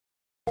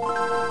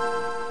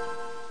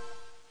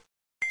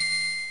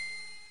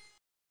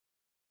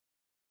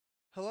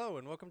Hello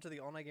and welcome to the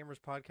All Night Gamers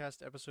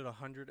Podcast, episode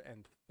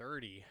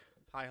 130.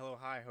 Hi, hello,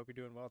 hi. Hope you're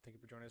doing well. Thank you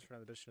for joining us for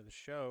another edition of the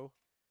show.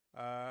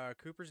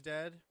 Cooper's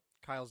dead,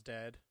 Kyle's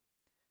dead,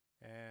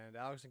 and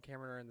Alex and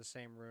Cameron are in the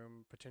same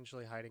room,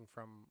 potentially hiding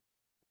from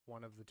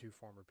one of the two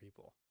former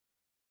people,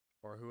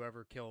 or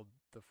whoever killed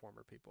the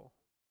former people.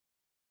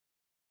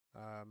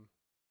 Oh,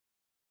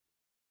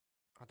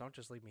 don't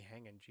just leave me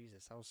hanging.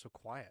 Jesus, that was so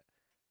quiet.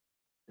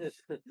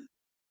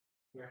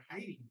 We're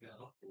hiding,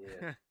 Bill.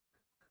 Yeah.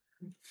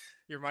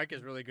 Your mic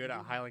is really good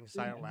at hiding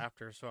silent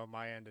laughter, so on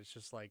my end, it's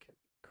just like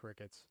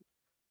crickets.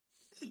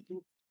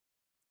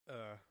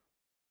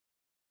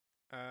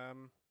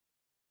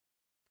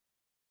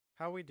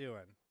 How we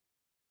doing?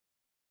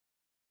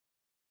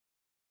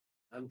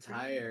 I'm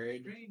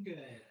tired. Pretty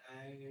good.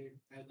 I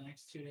had the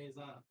next 2 days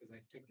off because I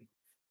took,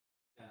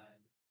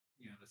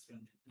 to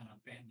spend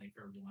family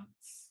for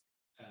once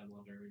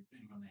while we were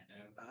in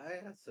Orlando.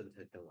 I also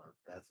took a month.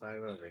 That's why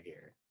I'm over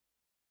here.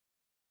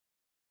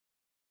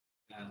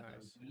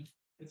 Nice.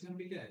 It's gonna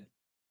be good.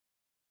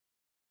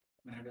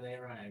 Whenever they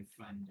arrive,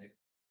 find it.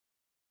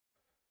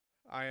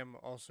 I am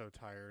also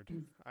tired.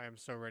 I am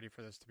so ready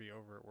for this to be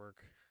over at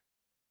work.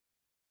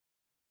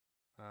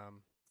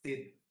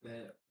 See,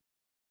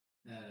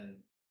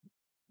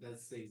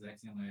 that's the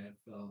exact same way I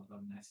felt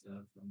on my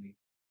stuff from me.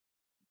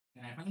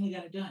 And I finally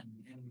got it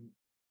done and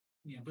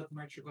put the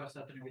merch request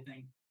up and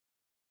everything.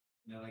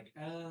 And they're like,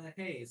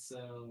 hey,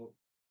 so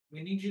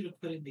we need you to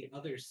put in the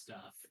other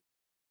stuff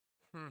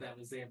that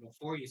was there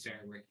before you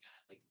started working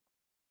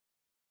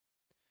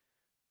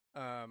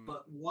on it.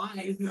 But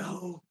why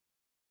though?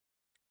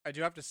 I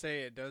do have to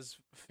say it does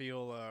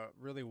feel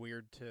really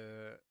weird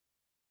to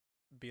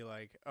be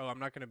like, oh, I'm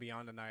not going to be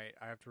on tonight.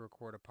 I have to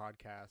record a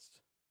podcast.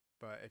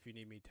 But if you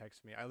need me,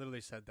 text me. I literally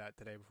said that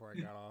today before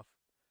I got off.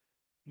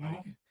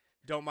 Like,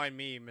 don't mind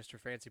me, Mr.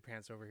 Fancy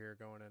Pants over here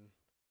going and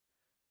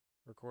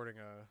recording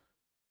a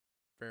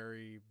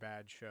very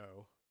bad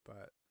show.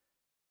 But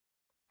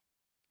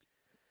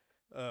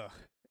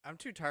I'm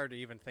too tired to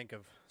even think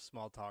of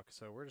small talk,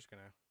 so we're just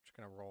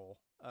gonna roll.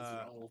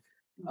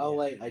 Oh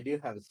wait, I do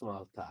have a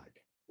small talk.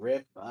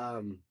 Rip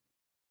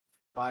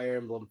Fire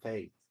Emblem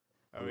Fates.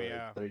 Oh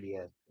yeah.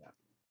 30th. Yeah.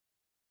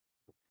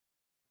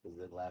 Because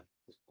it left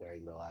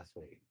during the last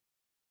week.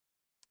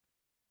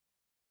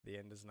 The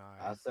end is nigh.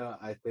 Also,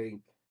 I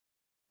think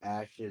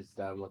Ash is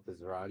done with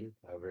his run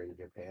over in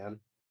Japan.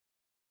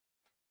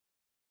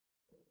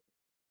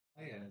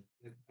 Oh yeah,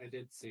 I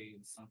did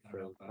see something for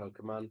about that.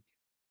 Pokemon.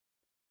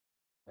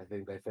 I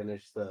think they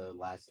finished the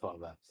last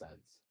 12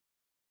 episodes.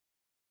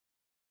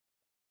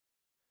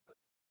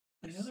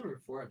 I know there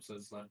were 4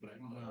 episodes left, but I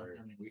don't know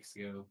how many weeks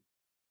ago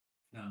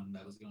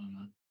that was going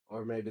on.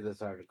 Or maybe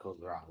this article's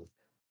wrong,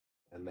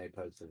 and they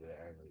posted it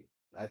early.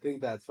 I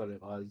think that's what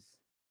it was.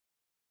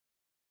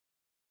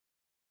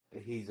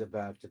 He's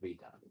about to be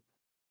done.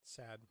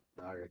 Sad.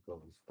 The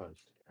article was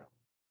posted early.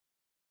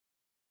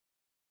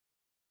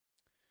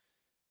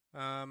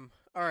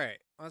 All right,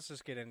 let's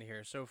just get into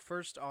here. So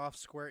first off,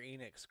 Square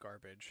Enix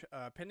garbage.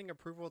 Pending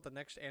approval at the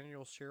next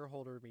annual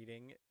shareholder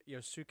meeting,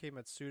 Yosuke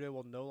Matsuda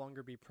will no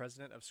longer be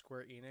president of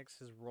Square Enix.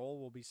 His role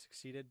will be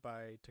succeeded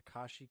by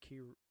Takashi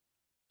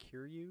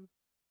Kiryu.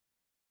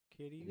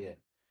 Yeah.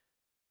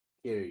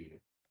 Kiryu.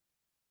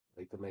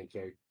 Like the main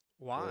character.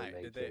 Why?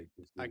 Did they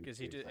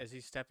is he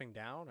stepping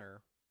down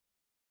or?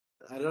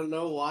 I don't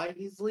know why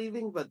he's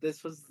leaving, but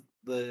this was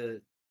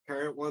the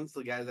current one's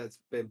the guy that's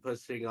been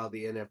pushing all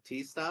the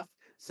NFT stuff.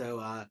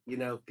 So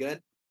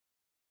good.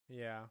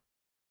 Yeah.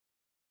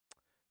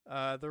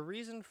 The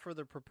reason for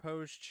the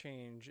proposed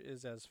change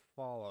is as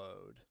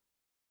followed.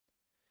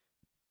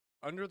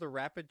 Under the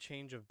rapid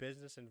change of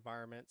business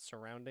environment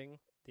surrounding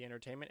the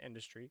entertainment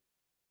industry,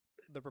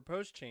 the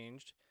proposed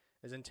change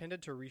is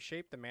intended to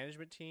reshape the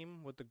management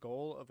team with the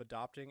goal of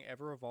adopting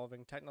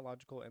ever-evolving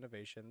technological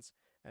innovations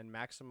and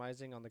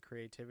maximizing on the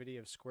creativity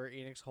of Square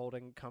Enix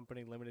Holding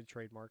Company Limited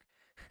trademark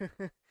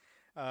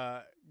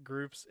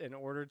groups in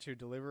order to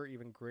deliver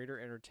even greater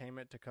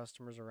entertainment to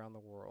customers around the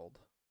world.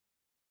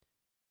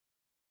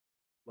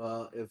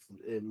 Well, if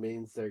it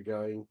means they're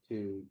going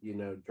to,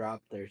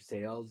 drop their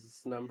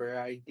sales number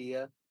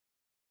idea,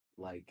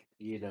 like,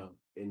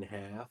 in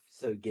half,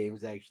 so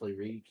games actually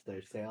reach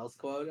their sales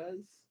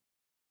quotas.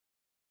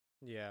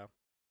 Yeah.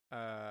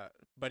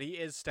 But he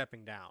is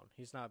stepping down.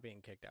 He's not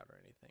being kicked out or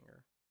anything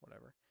or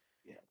whatever.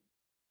 Yeah.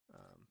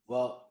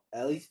 Well,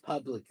 at least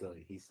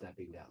publicly, he's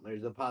stepping down.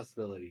 There's a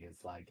possibility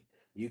it's like,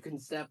 you can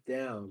step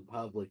down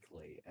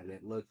publicly and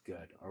it looked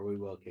good, or we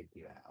will kick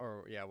you out.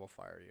 Or, yeah, we'll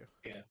fire you.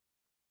 Yeah.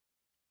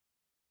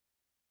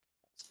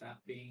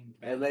 Stop being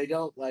bad. And they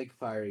don't like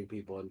firing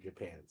people in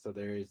Japan, so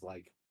there is,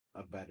 like,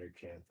 a better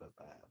chance of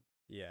that.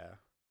 Yeah.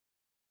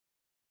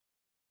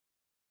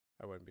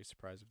 I wouldn't be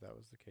surprised if that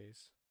was the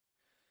case.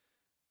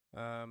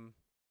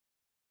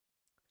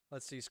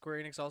 Let's see.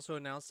 Square Enix also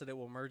announced that it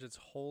will merge its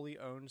wholly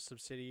owned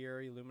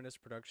subsidiary Luminous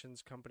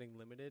Productions Company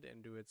Limited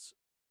into its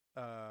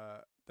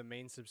the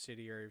main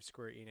subsidiary of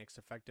Square Enix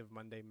effective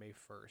Monday, May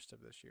 1st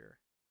of this year.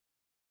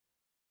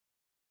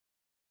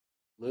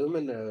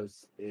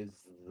 Luminous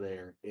is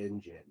their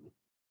engine.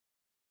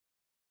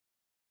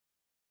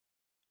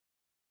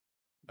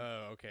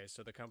 Oh, okay.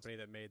 So the company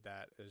that made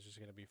that is just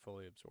going to be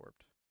fully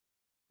absorbed.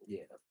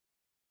 Yeah.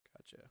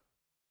 Gotcha.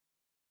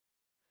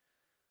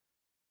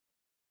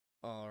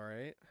 All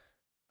right.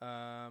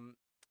 Um,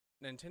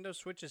 Nintendo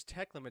Switch's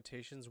tech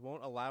limitations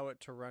won't allow it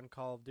to run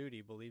Call of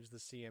Duty, believes the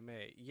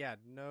CMA. Yeah,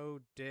 no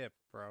dip,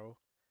 bro.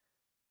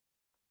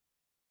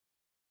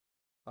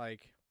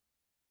 Like,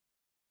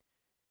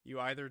 you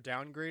either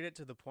downgrade it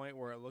to the point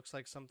where it looks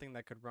like something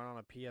that could run on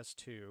a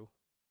PS2,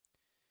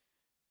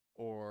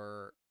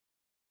 or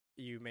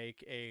you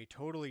make a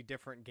totally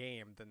different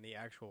game than the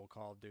actual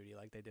Call of Duty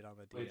like they did on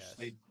the Which DS.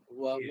 they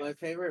Well, Yeah. my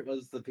favorite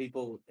was the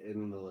people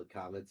in the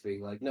comments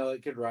being like, "No,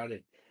 it could run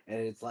it," and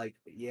it's like,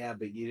 "Yeah,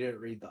 but you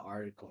didn't read the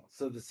article."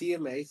 So the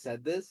CMA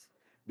said this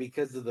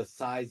because of the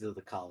size of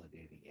the Call of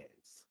Duty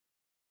games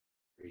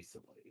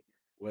recently,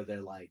 where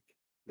they're like,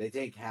 they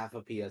take half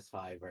a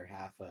PS5 or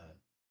half a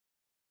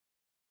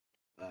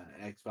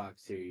Xbox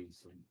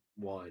Series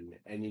One,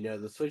 and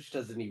the Switch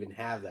doesn't even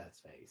have that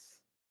space.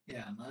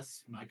 Yeah,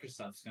 unless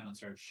Microsoft's gonna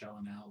start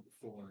shelling out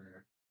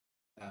for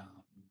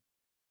um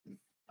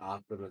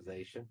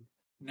Optimization.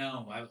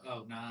 no,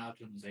 not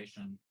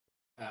optimization.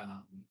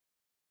 Um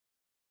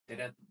they'd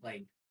have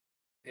like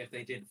if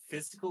they did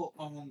physical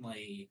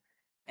only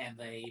and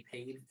they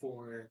paid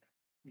for,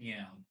 you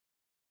know,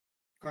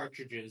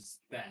 cartridges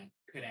that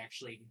could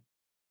actually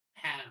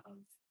have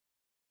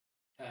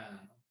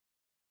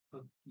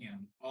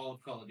all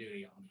of Call of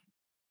Duty on them,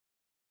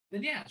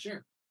 then yeah,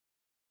 sure.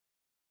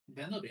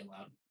 Then they'll be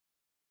allowed.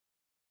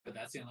 But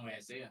that's the only way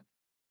I see it.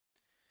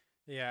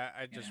 Yeah,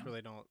 I You just know?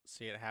 really don't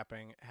see it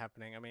happening.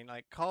 I mean,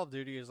 like Call of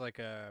Duty is like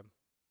a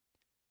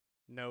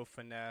no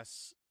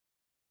finesse,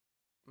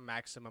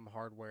 maximum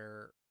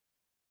hardware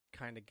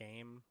kind of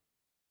game,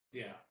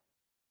 Yeah.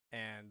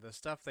 and the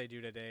stuff they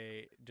do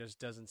today just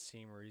doesn't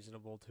seem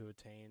reasonable to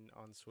attain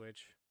on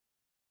Switch.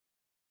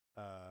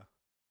 Uh,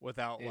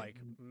 without It like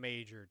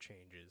major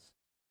changes.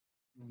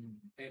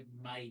 it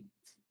might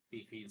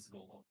be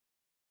feasible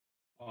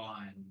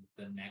on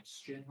the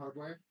next gen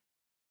hardware,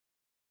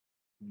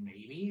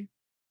 maybe,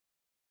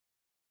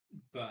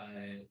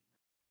 but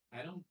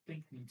I don't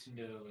think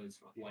Nintendo is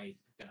quite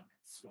done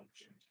its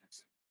Switch anytime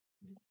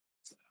soon.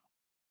 So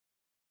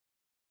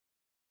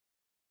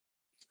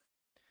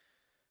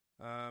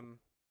Um,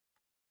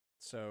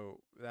 so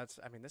that's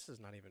I mean this is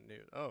not even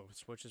new. Oh,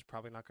 Switch is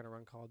probably not going to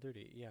run Call of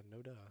Duty. Yeah,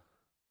 no duh.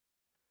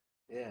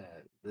 Yeah,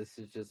 this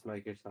is just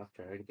Microsoft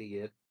trying to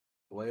get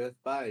away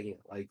with buying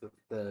it. Like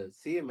the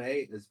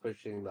CMA is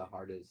pushing the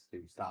hardest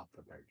to stop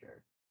the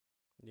merger.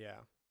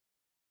 Yeah,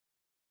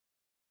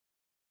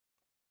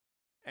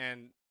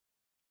 and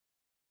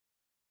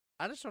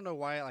I just don't know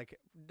why. Like,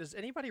 does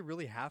anybody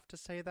really have to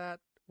say that?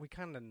 We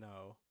kind of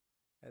know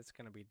it's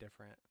going to be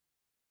different.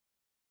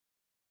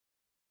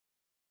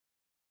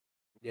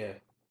 Yeah.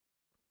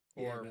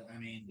 yeah, Or but I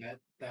mean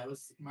that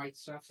was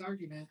Microsoft's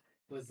argument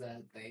was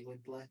that they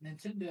would let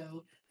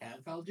Nintendo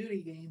have Call of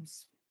Duty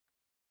games.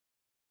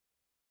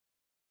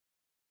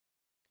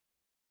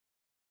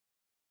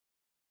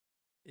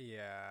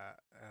 yeah,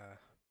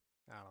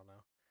 I don't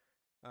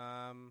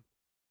know.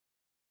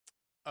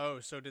 Oh,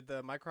 so did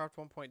the Minecraft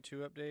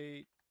 1.2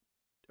 update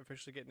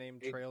officially get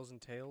named It, Trails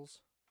and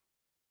Tales?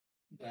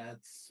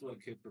 that's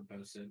what Cooper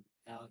posted,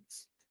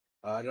 Alex.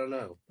 I don't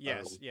know.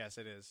 Yes, yes,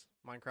 it is.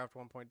 Minecraft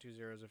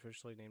 1.20 is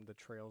officially named the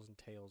Trails and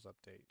Tales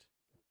update.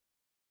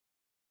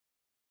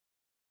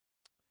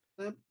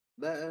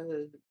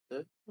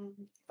 That,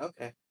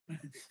 okay.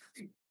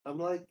 I'm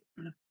like,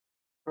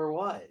 for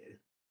what?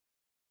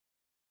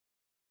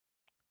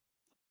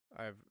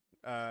 I've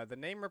the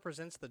name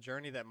represents the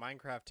journey that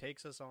Minecraft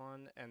takes us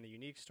on and the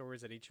unique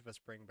stories that each of us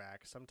bring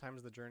back.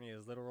 Sometimes the journey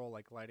is literal,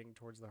 like gliding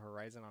towards the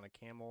horizon on a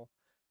camel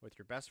with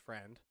your best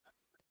friend.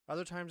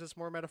 Other times it's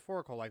more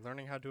metaphorical, like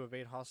learning how to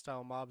evade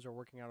hostile mobs or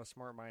working out a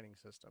smart mining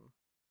system.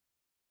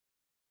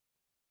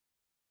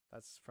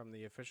 That's from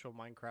the official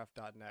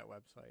Minecraft.net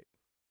website.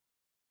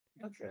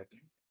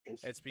 Interesting.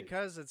 It's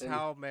because it's And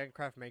how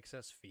Minecraft makes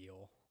us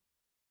feel.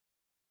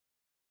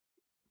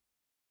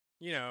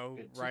 You know,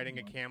 Good to riding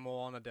a know. camel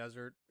on a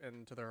desert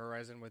into the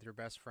horizon with your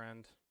best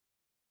friend.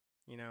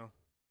 You know,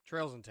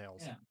 trails and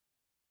tales. Yeah.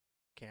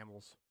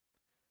 Camels.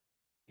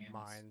 Games.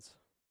 Mines.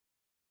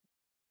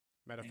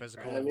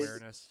 Metaphysical I mean,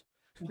 awareness.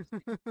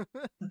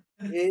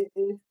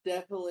 it's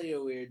definitely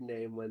a weird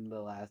name when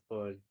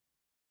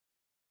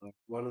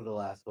one of the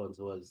last ones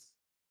was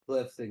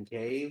Cliffs and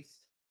Caves.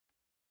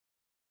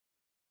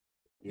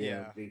 Yeah,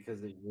 Yeah.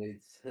 because it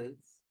made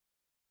sense.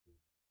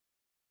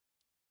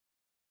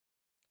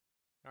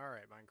 All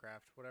right,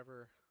 Minecraft.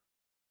 Whatever.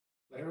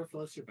 Whatever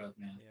floats your boat,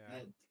 man.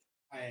 Yeah.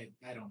 I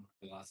don't know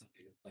the last time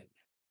I played.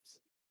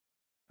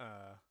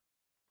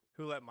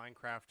 Who let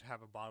Minecraft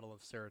have a bottle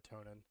of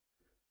serotonin?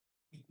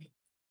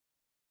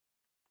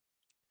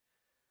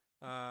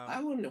 I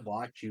Um, want to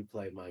watch you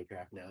play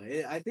Minecraft now.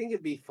 I think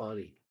it'd be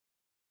funny.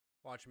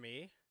 watch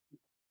me.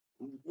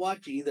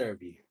 Watch either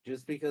of you,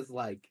 just because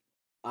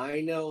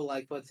I know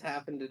what's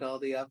happened in all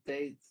the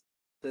updates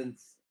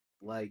since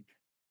like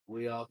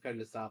we all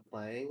kind of stopped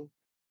playing,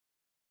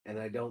 and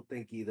I don't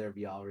think either of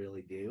y'all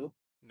really do.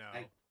 No.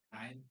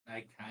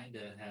 I kind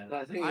of have.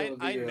 I think it would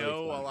be I really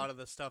know a fun. lot of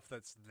the stuff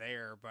that's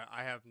there, but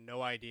I have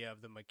no idea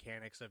of the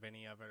mechanics of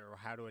any of it or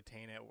how to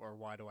attain it or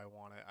why do I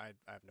want it. I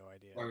have no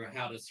idea. Or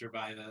how to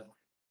survive it.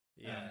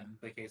 Yeah. In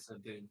the case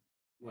of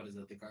what is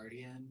it, the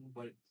Guardian?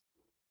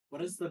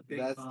 What is the big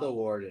That's the bomb?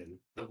 warden.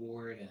 The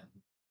Warden.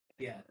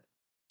 Yeah.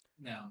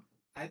 No.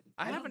 I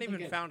don't haven't think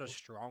even I've- found a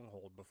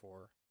stronghold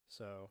before,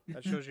 so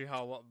that shows you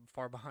how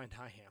far behind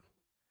I am.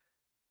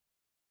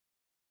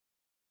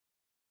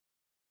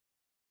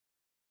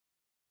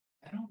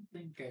 I don't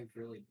think I've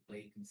really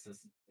played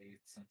consistently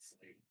since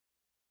like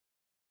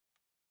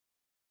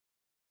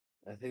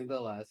I think the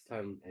last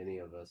time any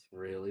of us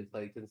really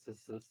played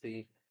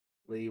consistently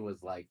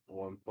was like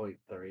 1.3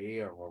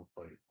 or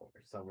 1.4,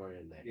 somewhere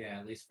in there. yeah,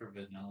 at least for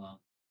vanilla.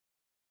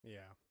 Yeah.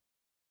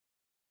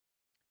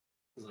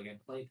 Because like I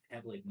played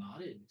heavily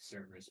modded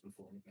servers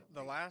before. But, The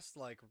like, last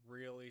like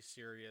really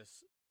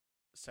serious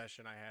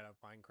session I had of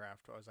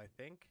Minecraft was I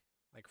think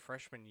like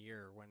freshman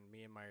year when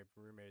me and my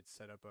roommates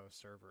set up a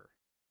server.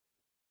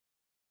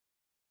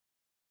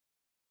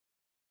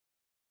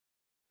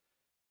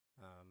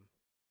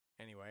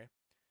 Anyway,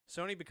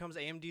 Sony becomes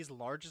AMD's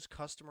largest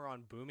customer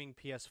on booming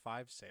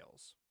PS5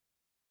 sales.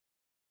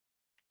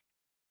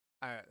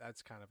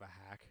 That's kind of a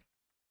hack,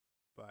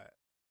 but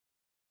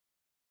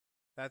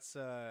that's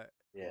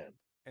Yeah.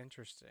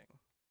 interesting.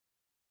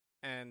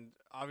 And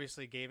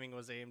obviously, gaming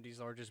was AMD's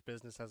largest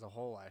business as a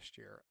whole last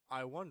year.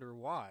 I wonder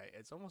why.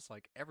 It's almost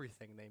like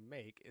everything they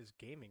make is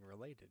gaming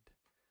related,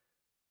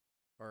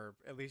 or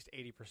at least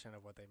 80%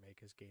 of what they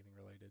make is gaming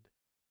related.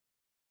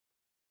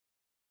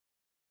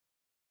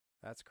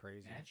 That's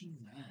crazy.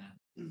 imagine that.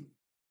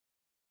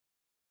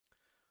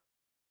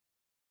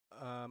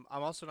 I'm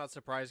also not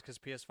surprised because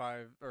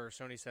PS5 or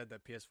Sony said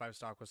that PS5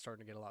 stock was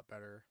starting to get a lot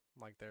better.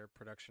 Like their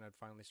production had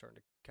finally started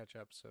to catch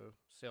up, so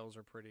sales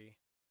are pretty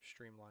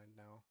streamlined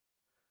now.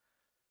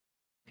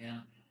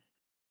 Yeah.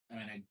 I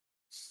mean, I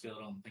still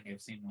don't think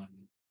I've seen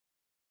one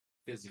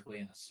physically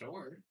in a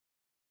store,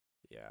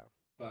 Yeah.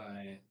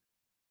 but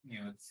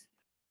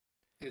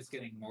it's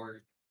getting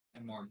more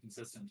and more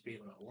consistent to be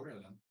able to order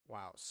them.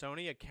 Wow.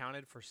 Sony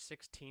accounted for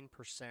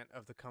 16%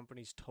 of the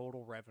company's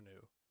total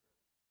revenue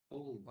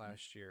Oh,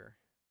 last year.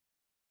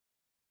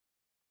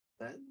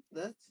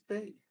 That's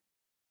big.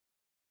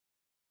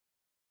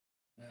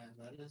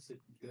 that is a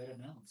good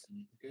amount.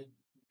 And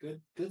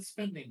good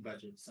spending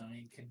budget.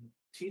 Sony can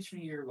teach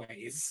me your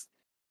ways.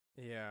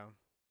 Yeah.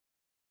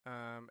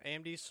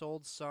 AMD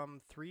sold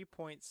some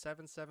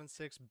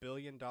 $3.776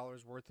 billion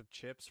worth of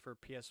chips for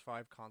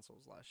PS5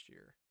 consoles last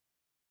year.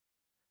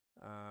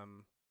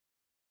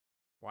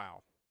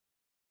 Wow.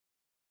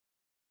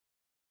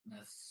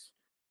 That's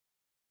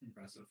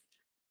impressive.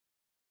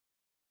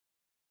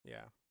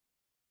 Yeah.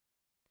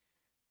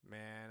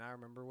 Man, I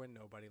remember when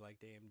nobody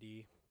liked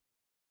AMD.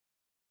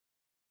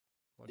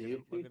 Do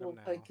Look at people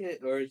them now. like it,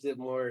 or is it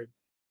more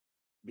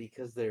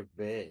because they're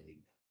big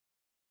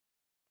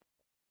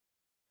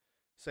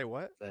Say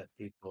what? that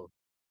people?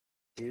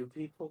 Do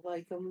people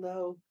like them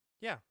though?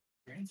 Yeah.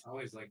 Parents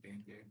always like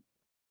game game.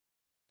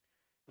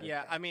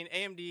 Yeah, Okay. I mean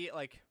AMD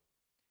like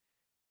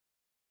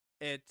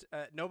it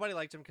nobody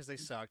liked them because they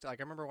sucked. Like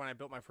I remember when I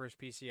built my first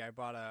PC, I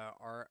bought a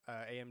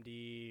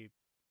AMD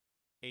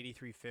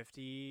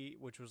 8350,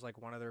 which was like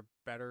one of their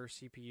better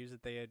CPUs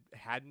that they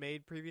had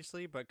made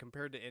previously, but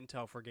compared to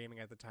Intel for gaming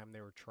at the time,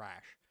 they were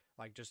trash.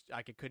 Like just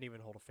couldn't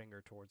even hold a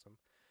finger towards them.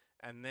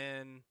 And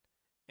then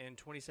in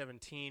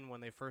 2017,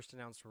 when they first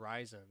announced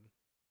Ryzen,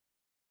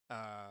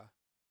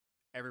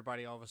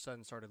 everybody all of a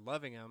sudden started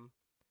loving them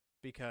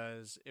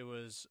because it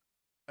was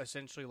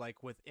essentially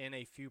like within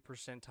a few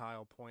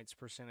percentile points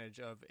percentage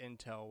of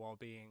Intel while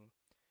being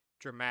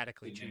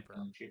dramatically cheaper.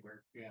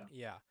 Cheaper, yeah.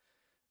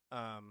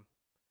 Yeah.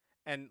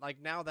 And like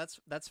now that's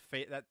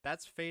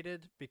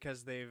faded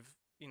because they've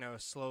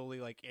slowly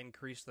like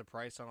increased the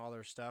price on all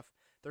their stuff.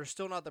 They're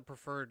still not the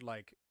preferred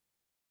like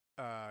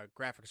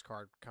graphics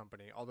card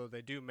company, although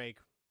they do make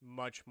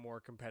much more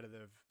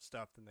competitive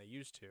stuff than they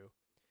used to.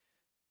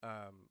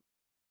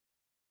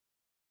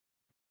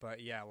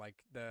 But yeah,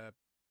 like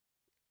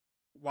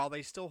while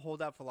they still hold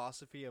that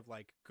philosophy of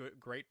like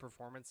great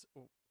performance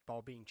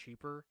while being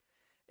cheaper,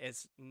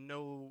 it's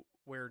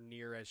nowhere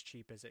near as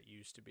cheap as it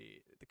used to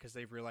be because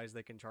they've realized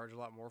they can charge a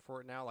lot more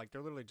for it now. Like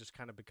they're literally just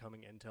kind of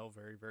becoming Intel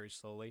very, very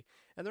slowly,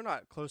 and they're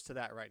not close to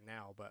that right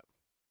now. But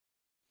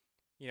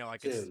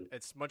like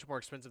it's much more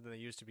expensive than they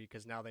used to be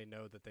because now they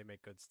know that they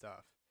make good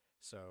stuff.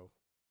 So,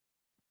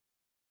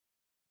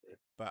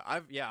 but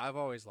I've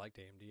always liked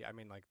AMD. I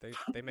mean, like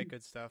they make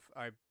good stuff.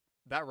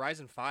 That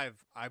Ryzen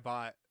 5 I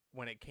bought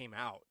when it came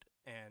out,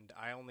 and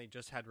I only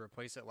just had to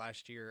replace it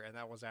last year, and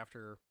that was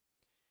after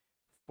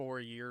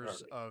 4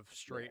 years of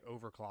straight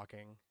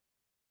overclocking,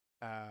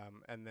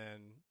 and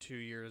then 2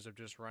 years of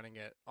just running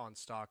it on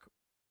stock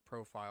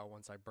profile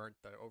once I burnt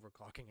the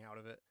overclocking out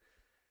of it.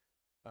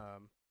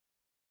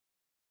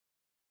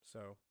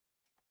 So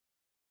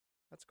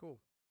that's cool.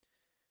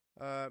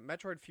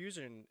 Metroid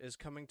Fusion is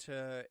coming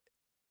to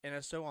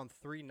NSO on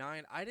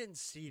 3/9. I didn't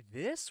see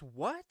this.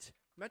 What?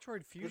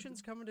 Metroid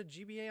Fusion's coming to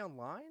GBA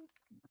Online?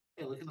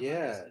 Hey, look at the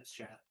Yeah. news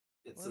chat.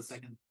 It's Let's- the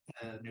second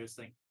newest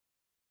thing.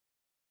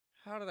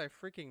 How did I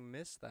freaking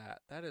miss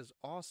that? That is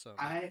awesome.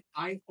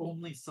 I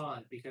only saw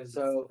it because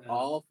So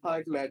all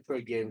 5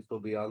 Metroid games will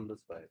be on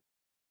display.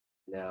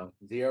 Now,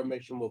 Zero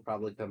Mission will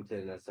probably come to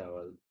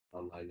NSO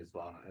online as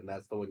well, and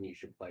that's the one you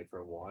should play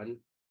for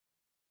 1.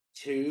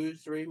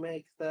 2's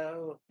remake,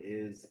 though,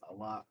 is a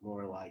lot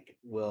more like,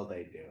 will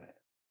they do it?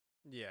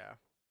 Yeah.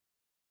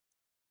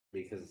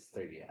 Because it's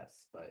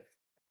 3DS, but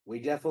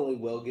we definitely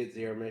will get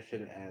Zero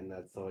Mission, and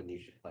that's the one you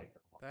should play for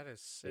 1. That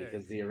is sick.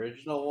 Because the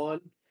original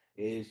one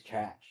is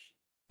trash.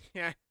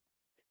 Yeah.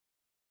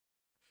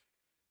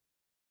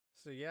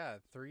 So yeah,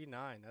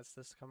 3/9. That's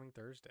this coming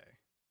Thursday.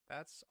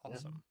 That's Yeah.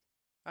 awesome.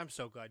 I'm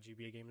so glad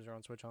GBA games are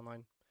on Switch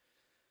Online.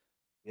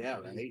 Yeah,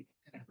 It is right?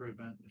 an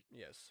improvement.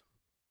 Yes.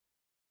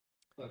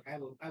 Look, I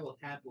will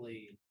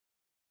happily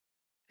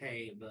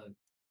pay the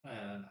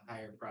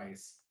higher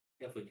price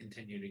if we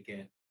continue to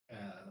get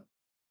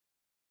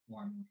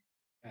more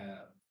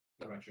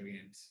the retro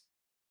games.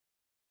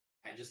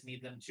 I just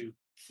need them to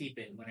keep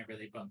it whenever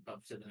they bump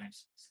up to the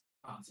next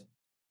console.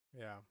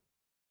 Yeah.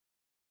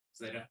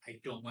 So I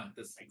don't want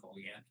this cycle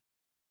again.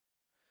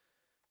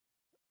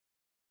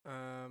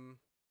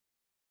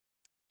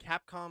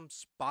 Capcom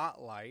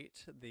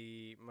Spotlight,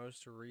 the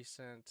most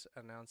recent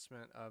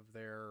announcement of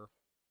their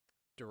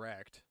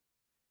direct,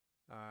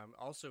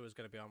 also is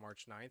going to be on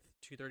March 9th,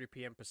 2:30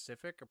 p.m.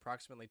 Pacific.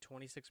 Approximately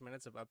 26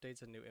 minutes of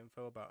updates and new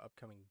info about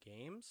upcoming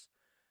games.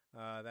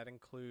 That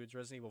includes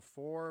Resident Evil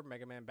 4,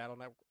 Mega Man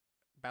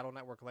Battle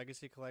Network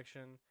Legacy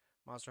Collection,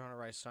 Monster Hunter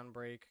Rise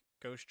Sunbreak,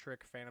 Ghost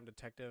Trick Phantom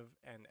Detective,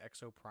 and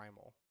Exo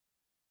Primal.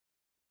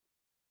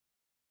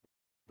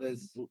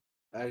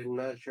 I'm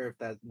not sure if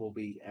that will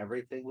be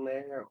everything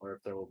there or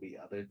if there will be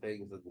other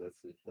things, and this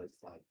is just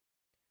like,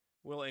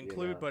 Will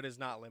include, Yeah. but is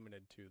not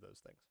limited to those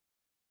things.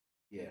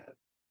 yeah.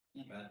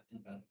 Not bad,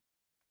 not bad.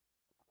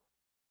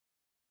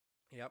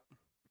 Yep.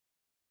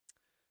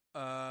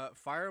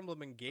 Fire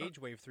Emblem Engage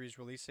Wave 3 is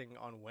releasing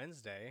on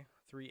Wednesday,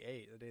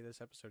 3/8, the day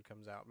this episode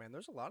comes out. Man,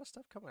 there's a lot of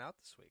stuff coming out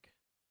this week.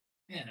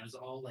 Yeah, and it was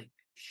all like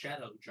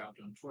Shadow dropped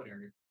on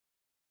Twitter.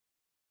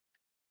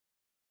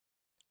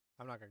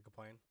 I'm not gonna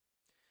complain.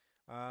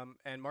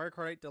 And Mario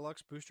Kart 8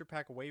 Deluxe Booster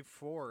Pack Wave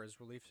 4 is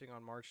releasing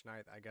on March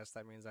 9th. I guess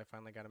that means I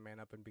finally got to man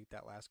up and beat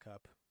that last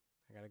cup.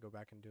 I got to go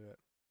back and do it.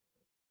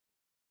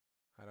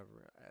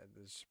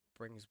 This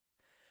brings...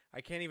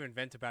 I can't even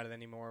vent about it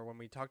anymore. When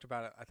we talked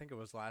about it, I think it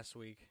was last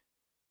week.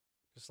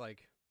 Just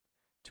like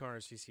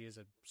 200cc is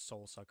a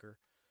soul sucker.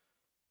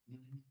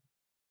 Mm-hmm.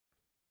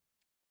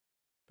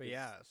 But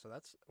yeah, so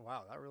that's...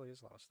 Wow, that really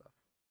is a lot of stuff.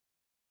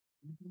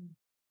 Mm-hmm.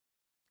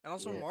 And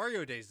also Yeah.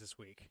 Mario Days this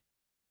week.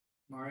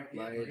 Mario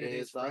Mario Day Day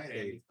is last Friday.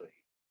 day this week.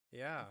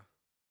 Yeah.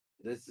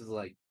 This is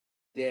like,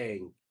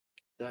 dang.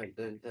 Dun,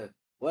 dun, dun.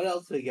 What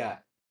else we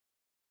got?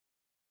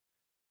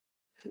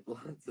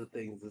 Lots of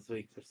things this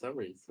week for some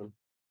reason.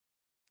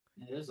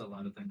 Yeah, there's a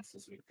lot of things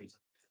this week.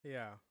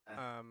 Yeah.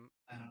 Uh,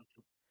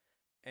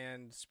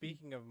 And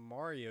speaking of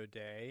Mario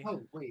Day...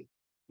 Oh, wait.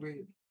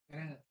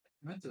 I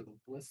meant to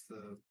list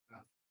the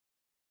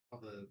all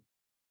the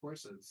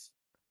courses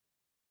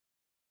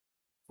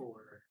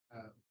for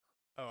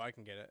Oh, I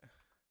can get it.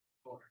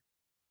 for.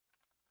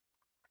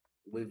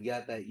 We've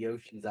got that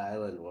Yoshi's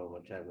Island one,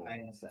 which I'm I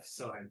am upset.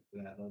 so hyped for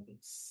that. That'll be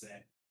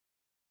sick.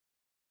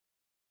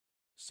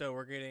 So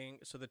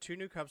the two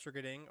new cups we're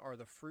getting are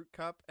the Fruit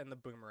Cup and the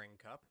Boomerang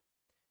Cup.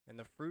 In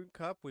the Fruit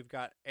Cup, we've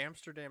got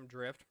Amsterdam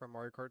Drift from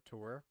Mario Kart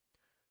Tour,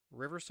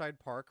 Riverside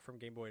Park from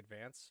Game Boy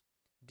Advance,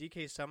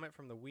 DK Summit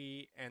from the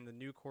Wii, and the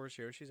new course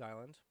Yoshi's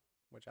Island,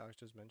 which Alex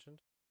just mentioned.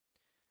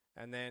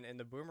 And then in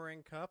the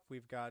Boomerang Cup,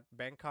 we've got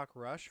Bangkok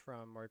Rush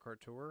from Mario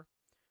Kart Tour,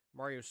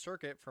 Mario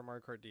Circuit from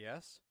Mario Kart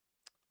DS,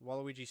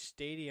 Waluigi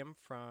Stadium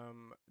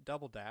from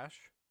Double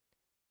Dash,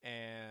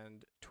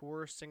 and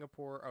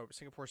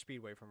Singapore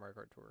Speedway from Mario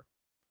Kart Tour.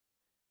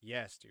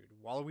 Yes, dude.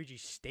 Waluigi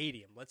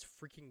Stadium. Let's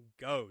freaking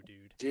go,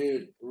 dude.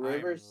 Dude,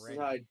 ready.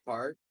 Riverside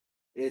Park,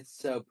 it's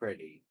so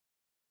pretty.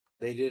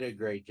 They did a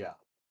great job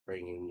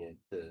bringing it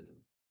to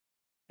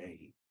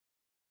 8.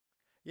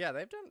 Yeah,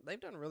 they've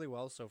done really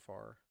well so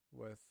far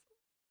with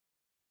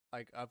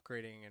like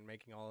upgrading and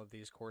making all of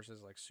these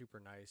courses like super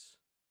nice.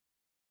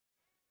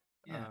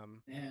 Yeah,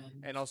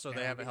 And also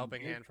they now have a getting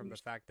helping new hand from the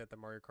courses. fact that the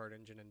Mario Kart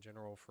engine in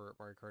general for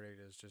Mario Kart 8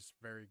 is just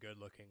very good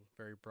looking,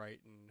 very bright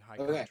and high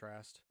Okay.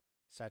 contrast,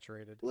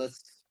 saturated.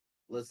 Let's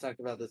talk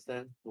about this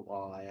then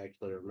while I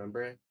actually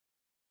remember it.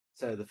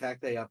 So the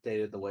fact they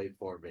updated the Wave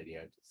 4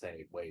 video to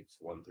say waves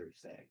 1 through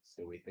 6,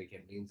 do we think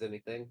it means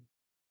anything?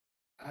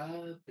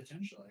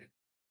 Potentially.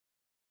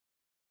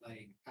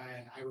 Like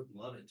I would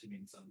love it to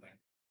mean something.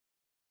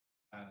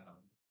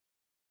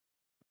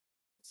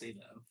 See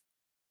though,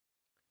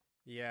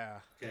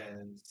 Yeah.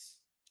 because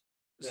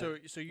So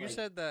you like-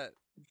 said that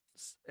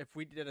if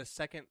we did a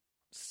second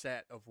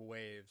set of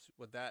waves,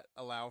 would that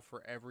allow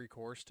for every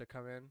course to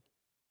come in,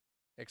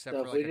 except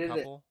So for if we like a did it-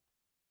 couple?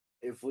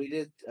 If we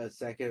did a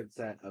second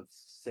set of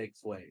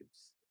 6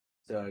 waves,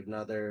 so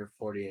another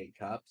 48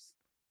 cups,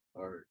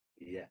 or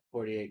Yeah,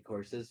 48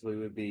 courses. We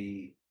would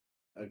be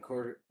a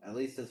quarter, at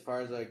least as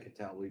far as I could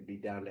tell, we'd be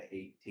down to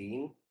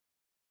 18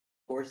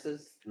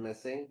 courses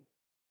missing.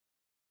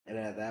 And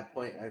at that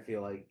point, I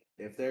feel like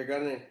if they're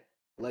gonna,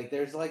 like,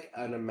 there's like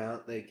an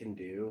amount they can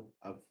do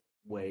of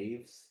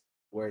waves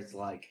where it's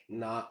like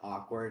not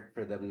awkward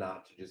for them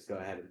not to just go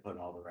ahead and put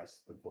all the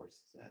rest of the courses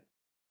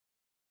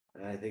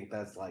in. And I think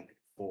that's like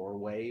 4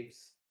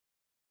 waves.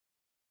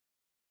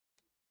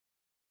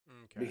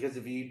 Okay. Because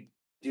if you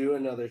do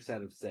another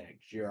set of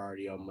 6, you're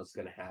already almost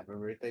gonna have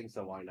everything,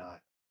 so why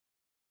not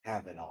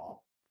have it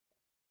all?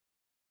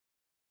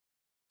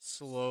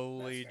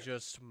 Slowly fair.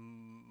 just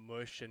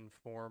mush and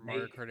form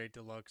Mario Make Kart 8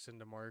 Deluxe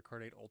into Mario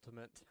Kart 8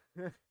 Ultimate.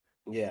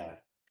 Yeah.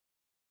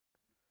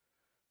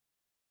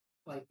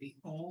 like the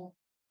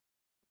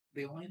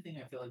only thing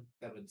I feel like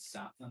that would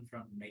stop them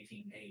from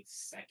making a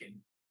second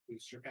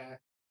booster pack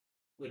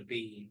would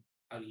be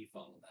how do you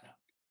follow that up?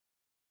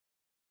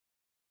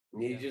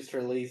 You Yeah. just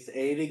release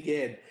 8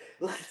 again.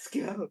 Let's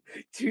go.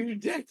 2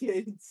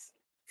 decades.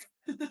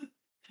 That'd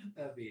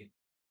be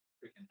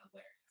freaking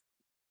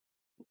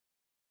hilarious.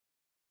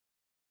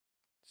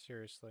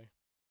 Seriously.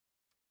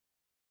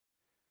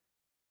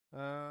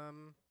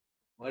 Um,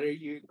 What are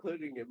you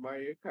including in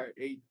Mario Kart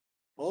 8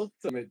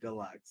 Ultimate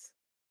Deluxe?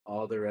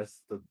 All the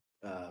rest of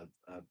the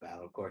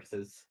battle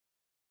courses.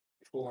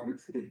 Or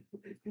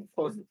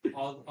For-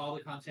 all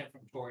the content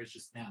from Tor is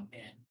just now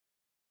in.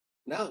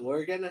 no,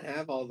 we're gonna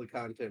have all the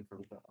content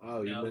from.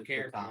 Oh, you No meant the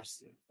characters.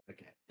 costume.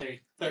 Okay. There's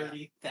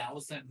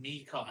 30,000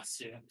 me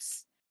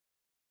costumes.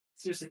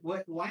 Seriously,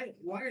 what? Why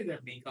are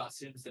there me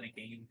costumes in a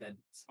game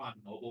that's on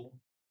mobile?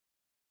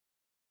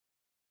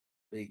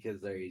 Because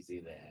they're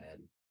easy to add.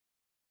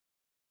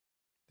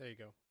 there you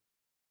go.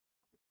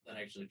 That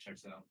actually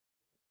checks out.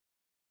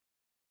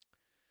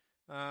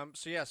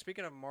 So yeah,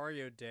 speaking of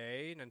Mario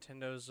Day,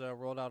 Nintendo's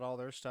rolled out all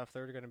their stuff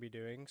they're going to be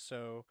doing.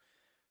 So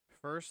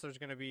first, there's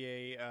going to be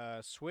a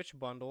Switch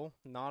bundle,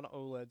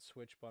 non-OLED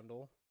Switch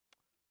bundle,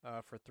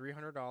 for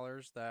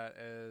 $300. That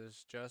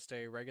is just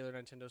a regular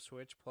Nintendo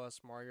Switch plus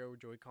Mario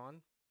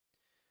Joy-Con.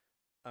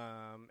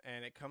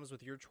 And it comes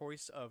with your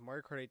choice of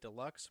Mario Kart 8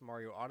 Deluxe,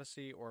 Mario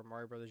Odyssey, or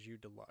Mario Brothers U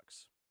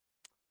Deluxe.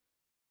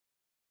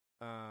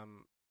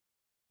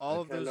 All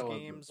I of those kinda want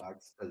the games,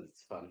 box because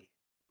it's fun.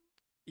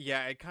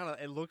 yeah,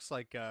 it looks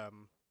like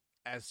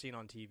as seen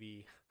on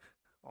TV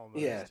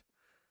almost. Yeah.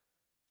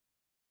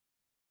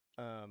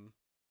 Um,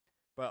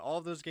 but all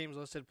of those games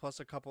listed plus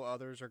a couple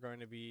others are going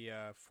to be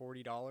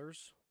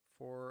 $40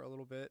 for a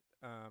little bit.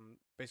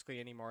 Basically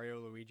any Mario,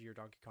 Luigi, or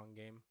Donkey Kong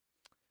game.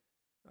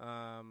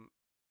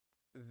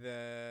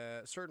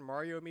 The certain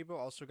Mario amiibo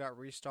also got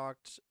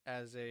restocked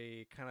as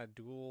a kind of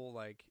dual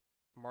like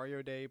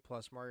Mario Day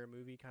plus Mario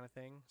movie kind of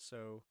thing.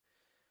 So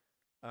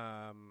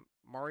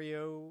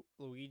Mario,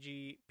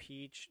 Luigi,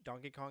 Peach,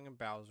 Donkey Kong, and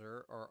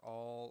Bowser are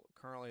all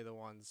currently the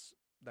ones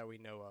that we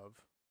know of.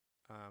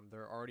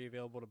 They're already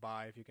available to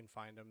buy if you can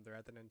find them. They're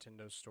at the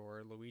Nintendo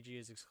Store. Luigi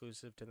is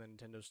exclusive to the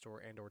Nintendo Store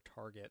and/or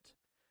Target,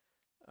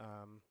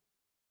 um,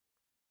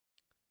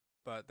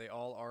 but they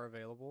all are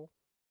available,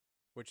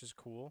 which is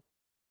cool.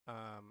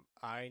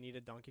 I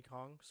needed Donkey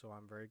Kong, so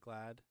I'm very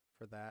glad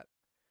for that.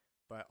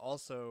 But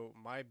also,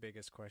 my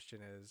biggest question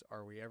is: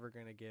 are we ever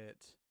gonna get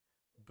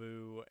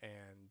Boo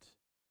and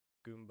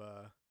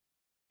Goomba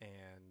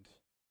and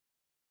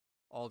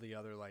all the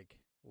other like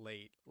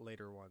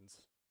later ones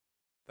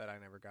that I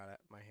never got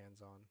my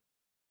hands on?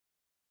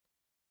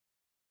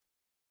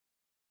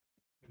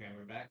 Okay,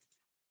 we're back.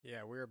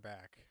 Yeah, we're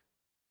back.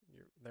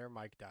 Their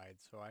mic died,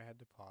 so I had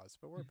to pause,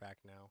 but we're back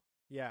now.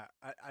 Yeah,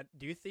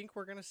 do you think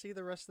we're gonna see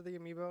the rest of the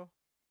amiibo?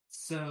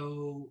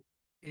 So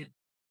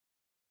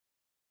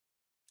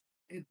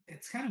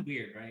it's kind of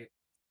weird, right?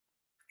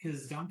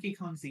 Because Donkey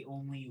Kong's the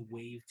only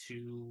Wave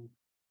 2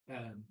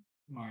 um,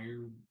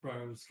 Mario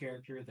Bros.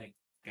 Character that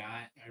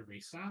got a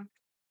restock.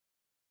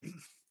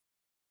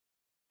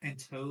 And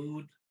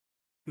Toad,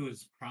 who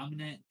is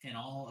prominent in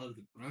all of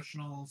the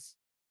promotionals,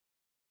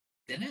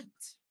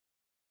 didn't.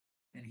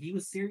 And he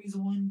was Series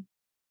 1.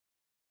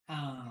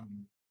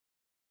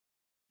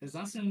 There's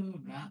also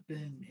not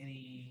been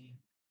any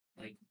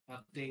like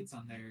updates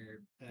on their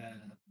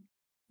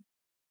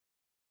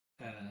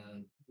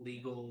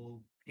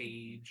legal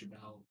page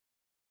about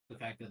the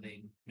fact that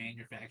they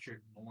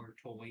manufactured more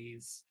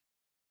toys.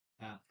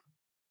 Uh,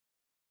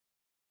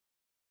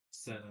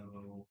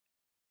 so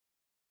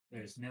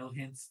there's no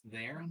hints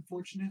there,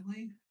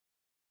 unfortunately.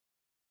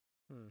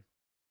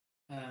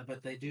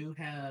 But they do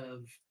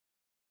have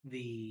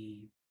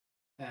the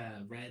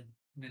red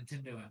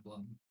Nintendo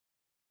emblem,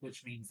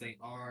 which means they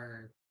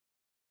are,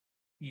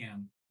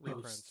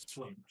 Reprints. post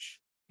Switch.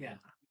 Yeah.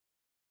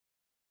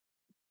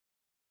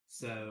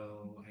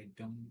 So I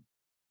don't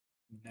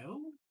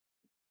know.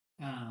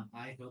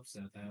 I hope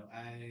so, though.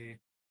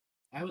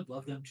 I would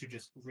love them to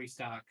just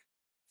restock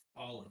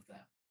all of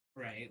them,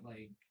 right?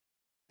 Like,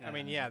 I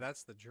mean, yeah,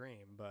 that's the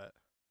dream, but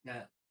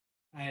that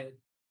I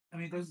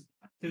mean,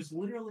 there's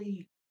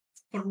literally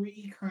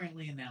 3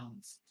 currently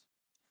announced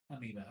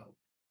amiibo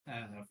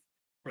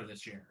for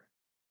this year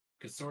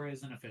because Sora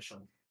isn't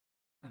official.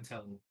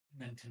 until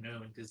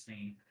Nintendo and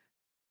Disney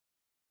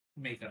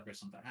make up or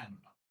something. I don't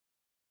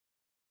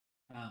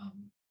know.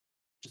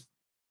 Just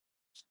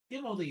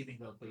give all the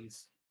Amiibo,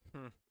 please.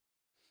 Hmm.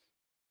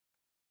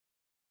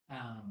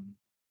 Um,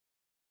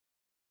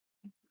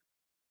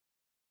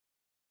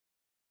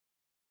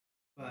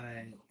 but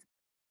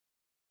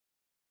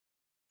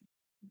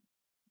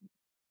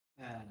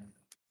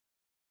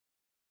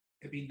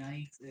it'd be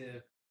nice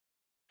if,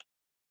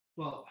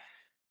 well,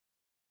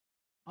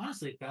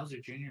 honestly, if Bowser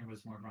Jr.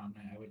 was more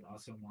prominent, I would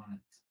also want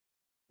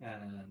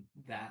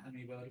that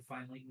amiibo to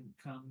finally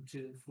come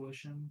to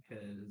fruition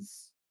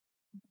because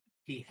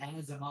he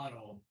has a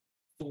model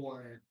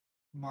for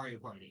Mario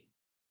Party.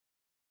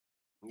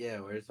 Yeah,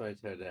 where's my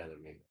Toadette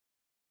amiibo?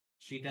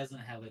 She doesn't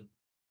have an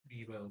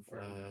amiibo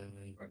for Mario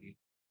Uh, Party.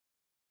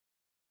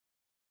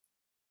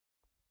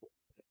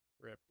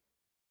 Rip.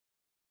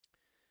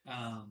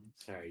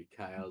 Sorry,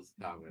 Kyle's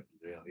comment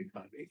was really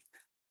funny.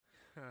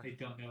 I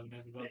don't know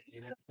enough about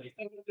it.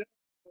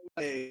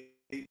 Hey,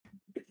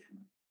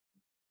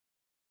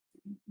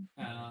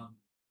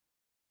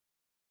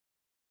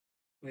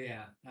 But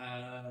yeah,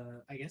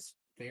 I guess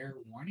fair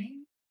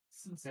warning,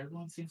 since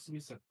everyone seems to be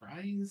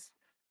surprised,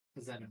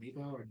 because that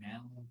amiibo are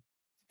now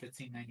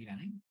 $15.99,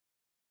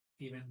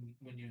 even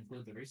when you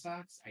include the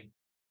restocks. I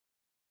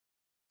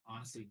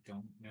honestly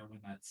don't know when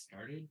that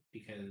started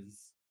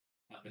because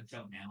up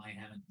until now I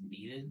haven't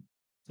needed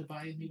to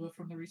buy amiibo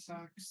from the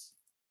restocks,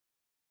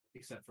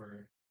 except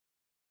for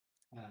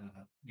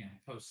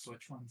post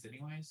Switch ones,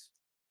 anyways.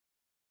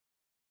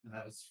 And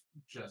that was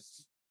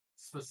just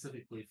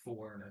specifically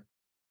for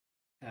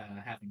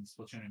having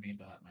Splatoon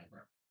amiibo at my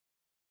work.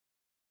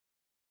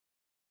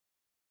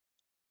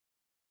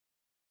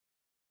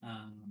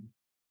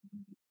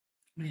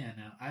 Yeah,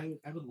 no,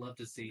 I would love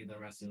to see the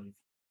rest of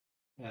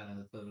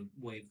the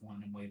Wave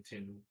 1 and Wave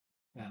 2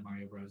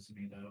 Mario Bros.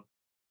 Amiibo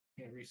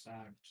get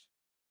restocked.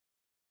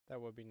 That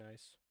would be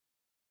nice.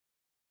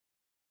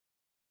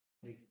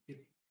 Like,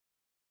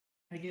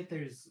 I get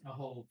there's a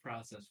whole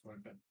process for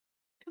it, but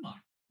come on.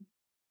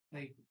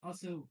 Like,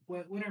 also,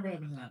 whatever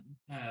happened to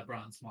that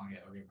Bronze Mario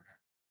everywhere?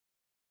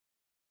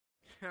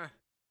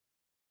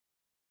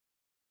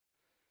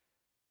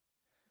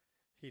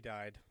 He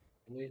died.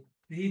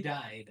 He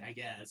died, I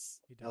guess.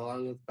 He died.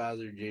 along with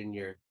Bowser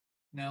Jr.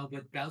 No,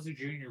 but Bowser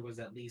Jr. was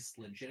at least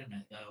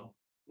legitimate, though.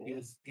 He Yeah.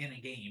 was in a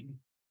game,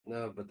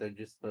 No, but they're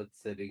just both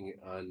sitting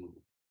on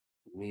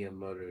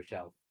Miyamoto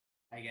shelf.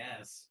 I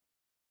guess.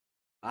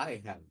 I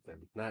have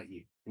them, not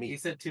you. He Me.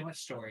 said too much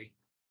story.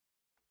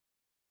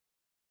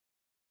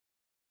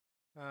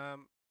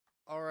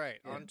 All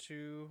right, Yeah. on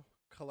to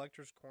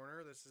Collector's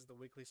Corner. This is the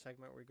weekly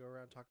segment where we go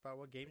around and talk about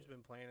what games you've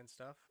been playing and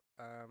stuff.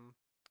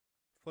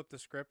 Flip the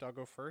script. I'll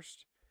go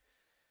first.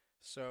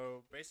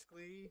 So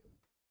basically,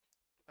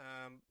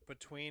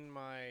 between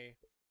my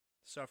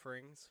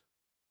sufferings,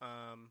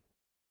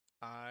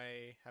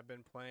 I have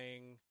been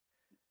playing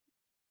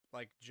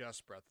like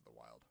just Breath of the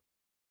Wild.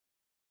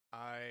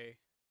 I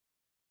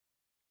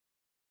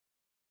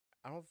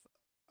don't.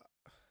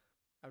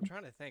 I'm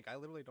trying to think. I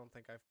literally don't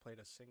think I've played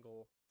a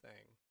single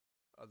thing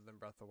other than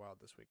Breath of the Wild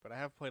this week, but I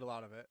have played a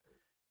lot of it.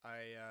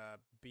 I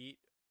beat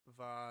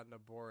Va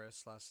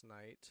Naboris last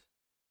night.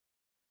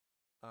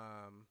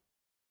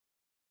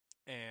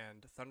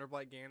 And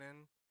Thunderblight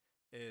Ganon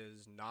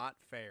is not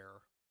fair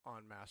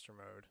on Master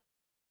Mode.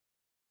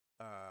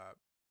 I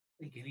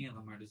think any of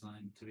them are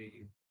designed to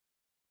be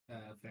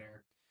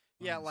fair.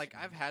 Yeah, honestly. like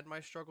I've had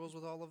my struggles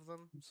with all of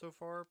them so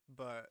far,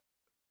 but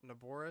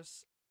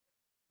Naboris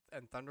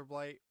and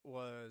Thunderblight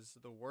was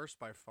the worst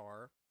by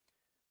far.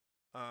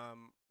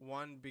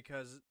 One,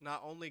 because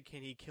not only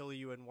can he kill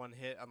you in one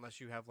hit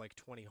unless you have like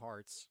 20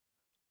 hearts,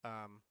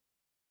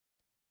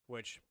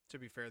 which to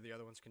be fair, the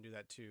other ones can do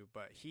that too,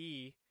 but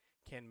he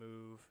can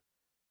move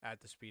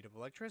at the speed of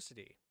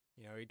electricity.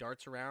 You know, he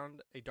darts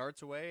around, he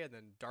darts away, and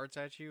then darts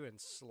at you and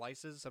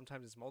slices.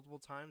 Sometimes it's multiple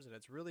times, and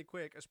it's really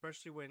quick,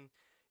 especially when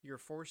you're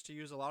forced to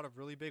use a lot of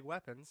really big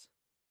weapons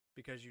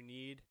because you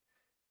need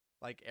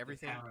like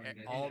everything, power to hit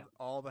him.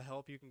 all the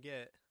help you can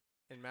get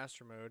in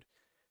Master Mode.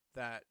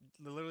 That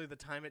literally the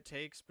time it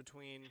takes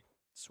between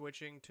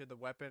switching to the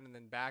weapon and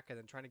then back and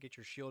then trying to get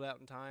your shield out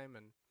in time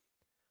and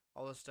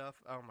all this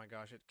stuff. Oh my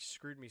gosh, it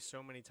screwed me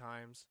so many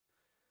times.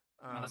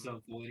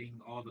 Also avoiding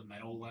all the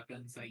metal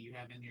weapons that you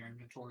have in your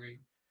inventory.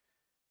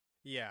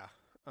 Yeah.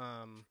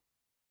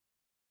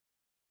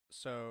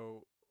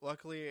 So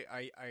luckily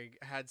I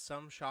had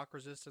some shock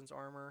resistance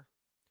armor.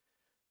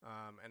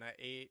 And I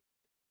ate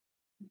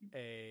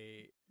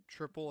a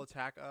triple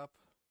attack up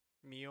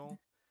meal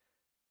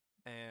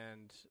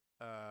and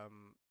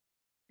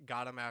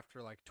got him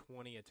after like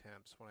 20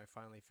 attempts when I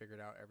finally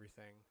figured out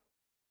everything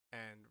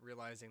and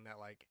realizing that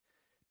like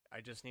I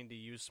just need to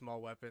use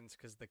small weapons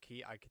because the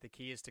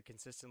key is to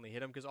consistently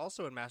hit him, because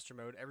also in Master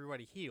Mode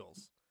everybody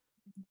heals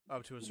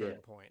up to a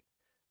certain point.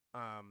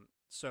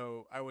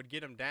 So I would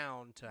get him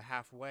down to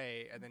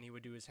halfway and then he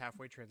would do his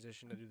halfway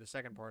transition to do the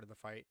second part of the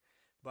fight,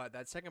 but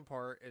that second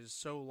part is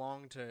so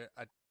long to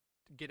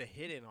get a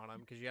hit in on him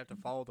because you have to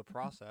follow the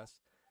process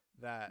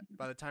that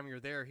by the time you're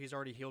there, he's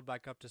already healed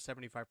back up to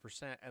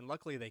 75%, and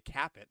luckily they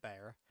cap it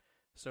there,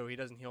 so he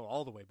doesn't heal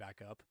all the way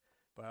back up.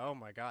 But oh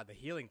my god, the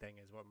healing thing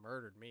is what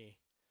murdered me.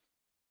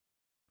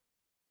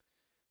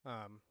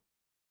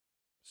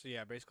 So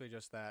yeah, basically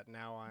just that.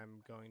 Now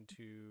I'm going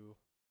to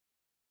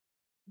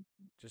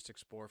just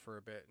explore for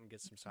a bit and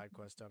get some side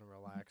quests done and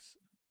relax,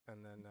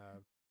 and then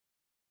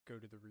go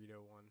to the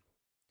Rito one.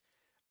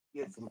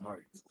 Get some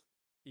hearts.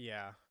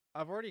 Yeah,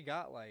 I've already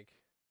got like,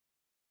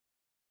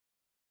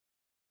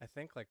 I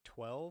think like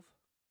 12.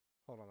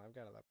 Hold on, I've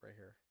got it up right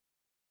here.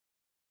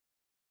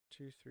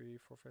 2, 3,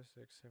 4, 5,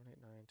 6, 7, 8,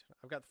 9, 10.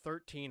 I've got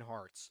 13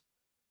 hearts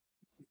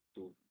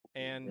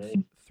and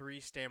Okay. 3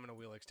 stamina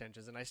wheel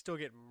extensions, and I still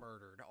get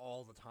murdered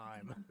all the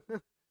time.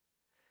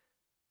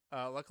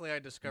 Luckily, I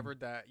discovered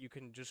that you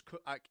can just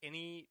cook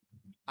any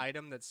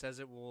item that says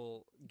it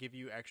will give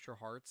you extra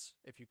hearts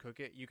if you cook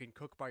it. You can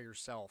cook by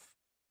itself,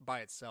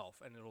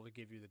 and it'll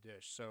give you the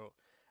dish. So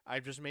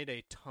I've just made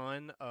a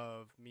ton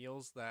of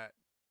meals that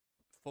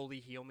fully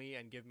heal me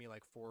and give me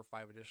like 4 or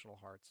 5 additional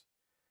hearts.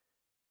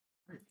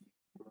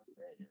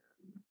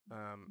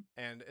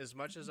 And as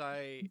much as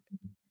I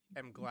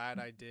am glad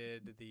I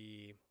did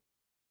the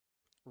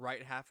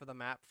right half of the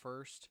map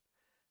first,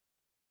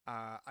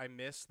 I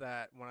missed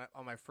that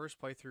on my first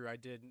playthrough I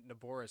did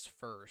Naboris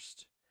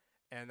first,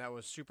 and that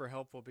was super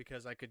helpful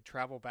because I could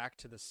travel back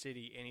to the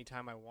city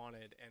anytime I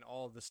wanted, and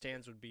all of the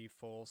stands would be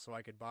full, so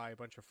I could buy a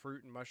bunch of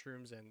fruit and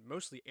mushrooms and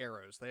mostly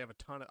arrows. They have a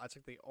ton of. That's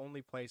like the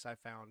only place I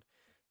found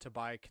to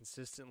buy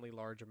consistently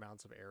large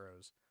amounts of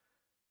arrows,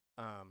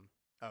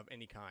 of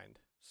any kind.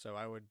 So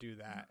I would do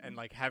that, and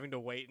like having to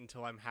wait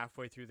until I'm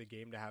halfway through the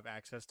game to have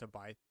access to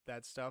buy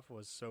that stuff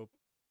was so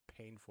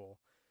painful.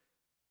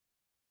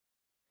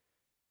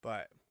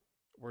 But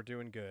we're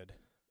doing good.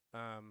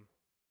 But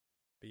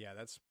yeah,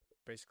 that's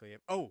basically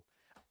it. Oh,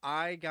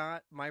 I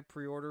got my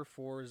pre-order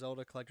for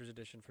Zelda Collector's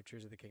Edition for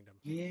Tears of the Kingdom.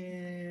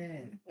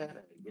 Yeah.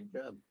 Good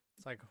job.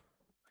 It's like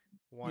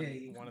one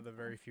Yeah, one of the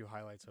very few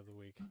highlights of the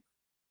week.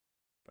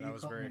 But You I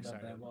was called very me about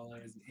excited. that while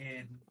I was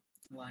in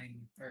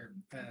line, or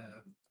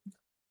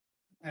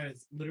I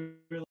was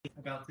literally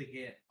about to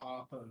get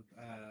off of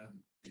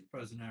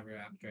Frozen Ever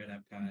after at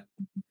Epcot,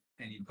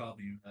 and you called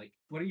me. You were like,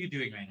 "What are you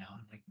doing right now?"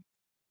 I'm like,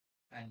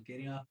 "I'm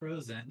getting off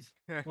Frozen."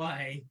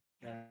 Why?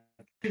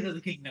 Because of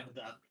the Kingdom is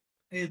up.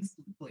 It's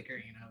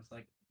flickering, and I was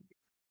like,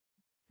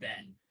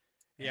 "Ben."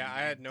 Yeah, And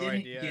I had no didn't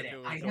idea get if it.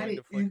 it I was had going it to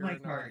in flicker my or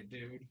not. cart,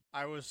 dude.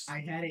 I was I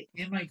had it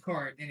in my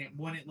cart, and it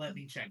wouldn't let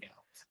me check out.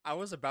 I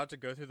was about to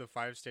go through the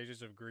 5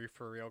 stages of grief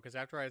for real, because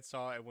after I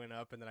saw it went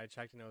up and then I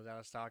checked and it was out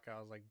of stock, I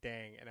was like,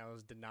 dang, and I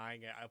was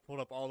denying it. I pulled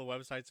up all the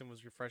websites and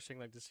was refreshing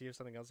like to see if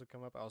something else would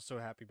come up. I was so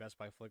happy Best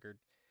Buy flickered.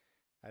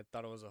 I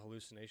thought it was a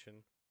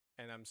hallucination,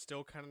 and I'm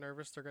still kind of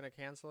nervous they're gonna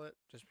cancel it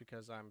just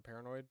because I'm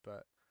paranoid.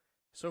 But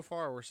so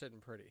far we're sitting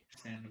pretty.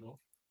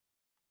 Understandable.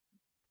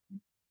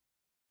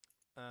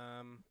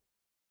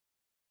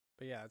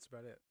 But yeah, that's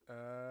about it.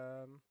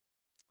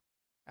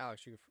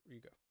 Alex, you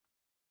go.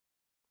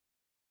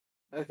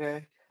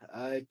 Okay.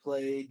 I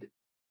played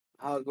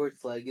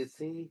Hogwarts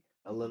Legacy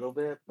a little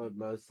bit, but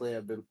mostly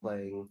I've been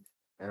playing,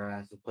 and I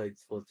also played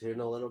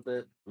Splatoon a little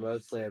bit.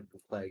 Mostly I've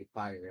been playing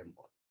Fire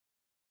Emblem.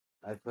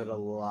 I put a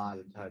lot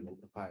of time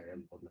into Fire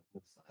Emblem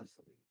this last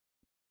week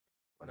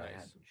when I had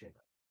Nice. the chance.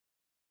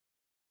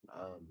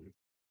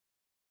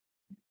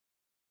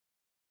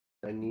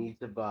 I need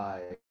to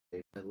buy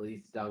at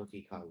least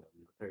Donkey Kong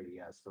on the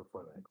 30S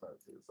before that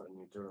closes. I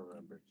need to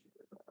remember to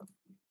do that.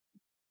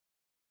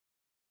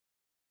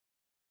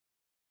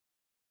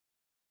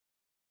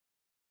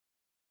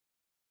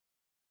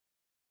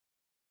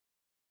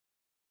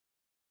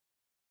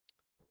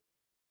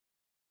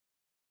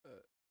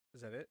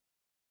 Is that it?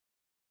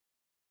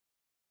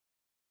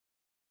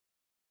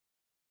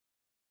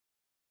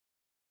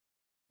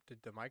 Did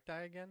the mic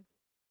die again?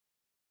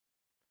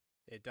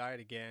 It died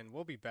again.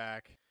 We'll be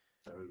back.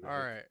 All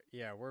right.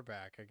 Yeah, we're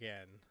back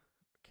again.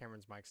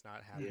 Cameron's mic's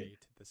not happy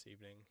this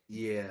evening.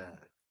 Yeah.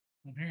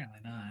 Apparently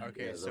not.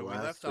 Okay, Yeah, the so we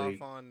last left off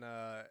week- on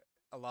a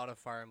lot of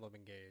Fire Emblem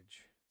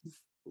Engage.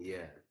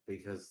 Yeah,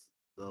 because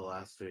the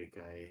last week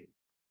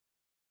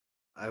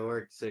I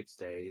worked 6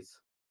 days.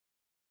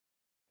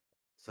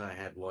 So I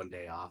had one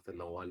day off, and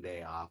the one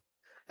day off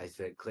I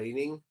spent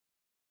cleaning.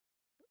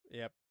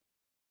 Yep.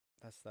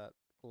 That's that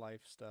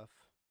life stuff.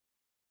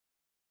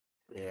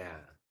 Yeah.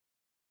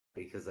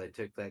 Because I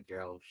took that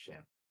girl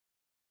ship.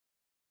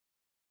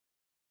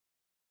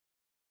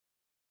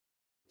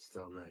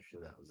 Still not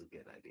sure that was a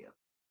good idea.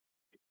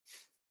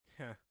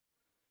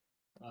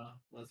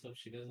 Let's hope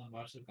she doesn't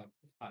watch the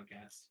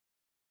podcast.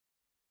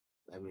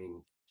 I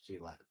mean, she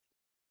left.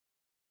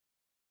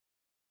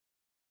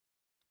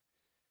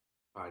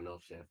 Final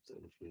shift,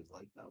 and she was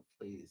like, "Oh,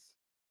 please,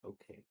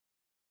 okay."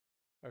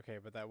 Okay,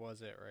 but that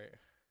was it, right?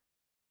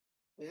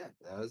 Yeah,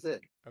 that was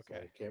it.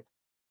 Okay. So,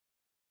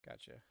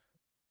 Gotcha.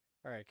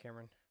 All right,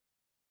 Cameron.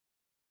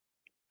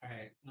 All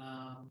right.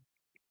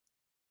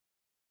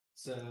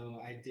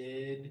 So I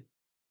did.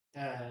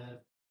 I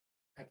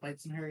played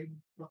some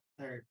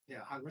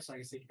Hogwarts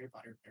Legacy, Harry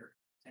Potter, or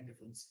Ten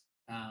Difference.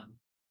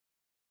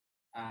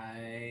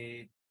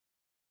 I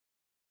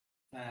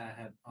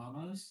have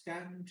almost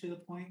gotten to the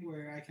point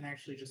where I can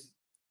actually just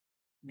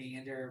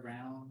meander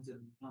around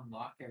and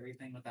unlock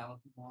everything without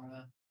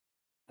Mora.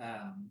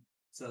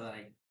 So that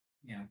I,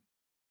 you know,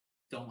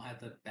 don't have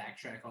to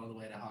backtrack all the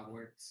way to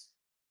Hogwarts.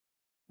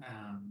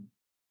 Um,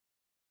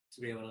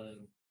 to be able to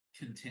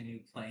continue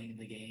playing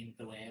the game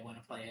the way I want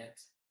to play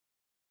it.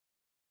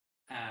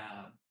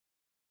 Um,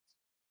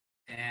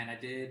 and I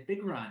did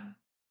Big Run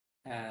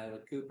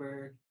with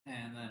Cooper,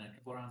 and then a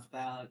couple rounds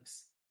with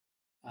Alex.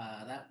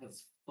 That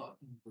was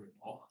fucking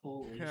brutal.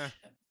 Holy shit.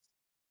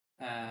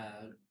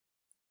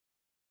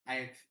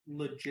 I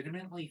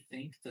legitimately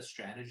think the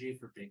strategy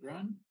for Big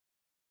Run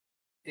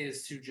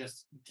is to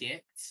just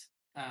get.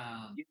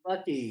 Get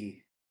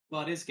lucky.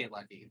 Well, it is get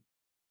lucky.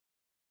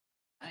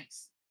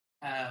 Nice.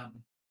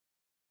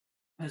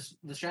 The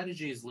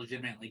strategy is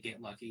legitimately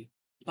get lucky,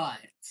 but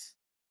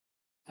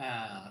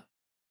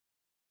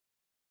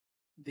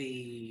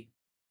the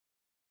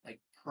like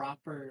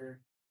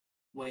proper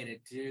way to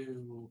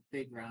do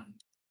Big Run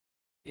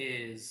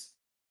is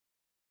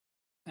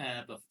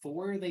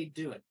before they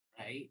do it,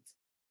 right?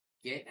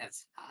 Get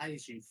as high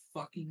as you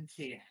fucking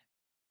can.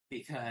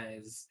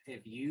 Because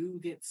if you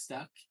get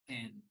stuck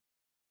in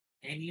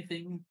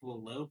anything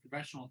below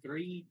professional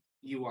 3,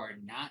 you are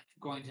not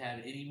going to have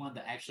anyone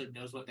that actually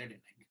knows what they're doing.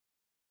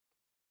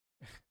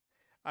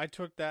 I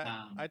took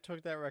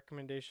that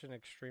recommendation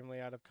extremely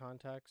out of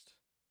context.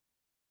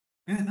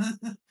 No,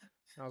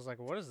 I was like,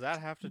 what does that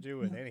have to do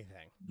with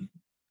anything?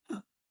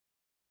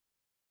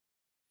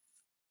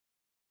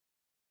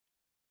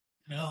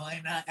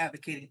 I'm not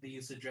advocating the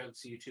use of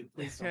drugs, YouTube.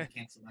 Please don't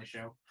cancel my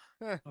show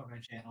or my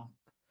channel.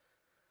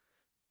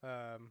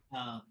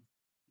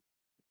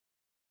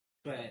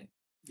 But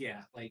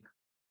yeah, like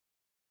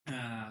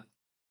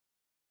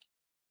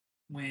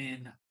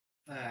when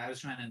I was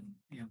trying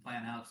to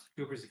plan out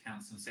Cooper's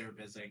account since they were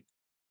busy,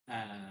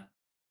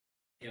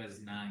 it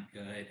was not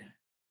good.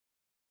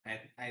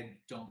 I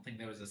don't think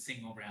there was a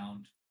single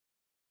round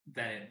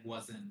that it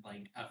wasn't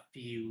like a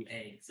few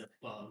eggs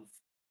above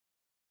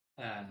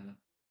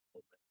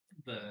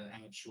the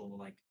actual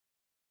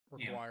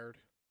Required.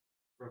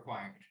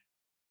 Required.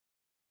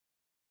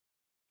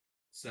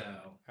 So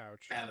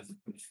Ouch. that was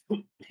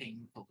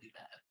painfully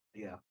bad.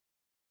 Yeah.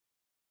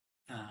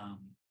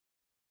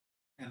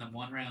 And the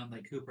one round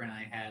that Cooper and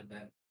I had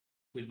that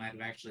we might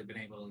have actually been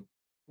able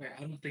to,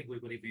 I don't think we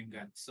would have even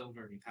got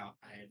silver without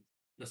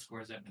the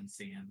scores I've been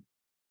seeing.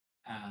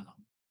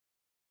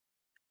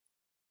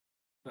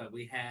 But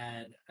we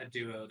had a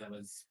duo that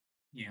was,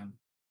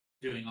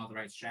 doing all the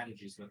right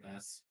strategies with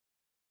us.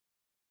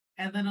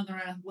 And then on the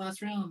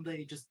last round,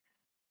 they just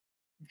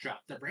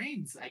dropped the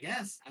brains, I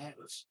guess. I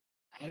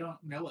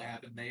don't know what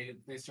happened. They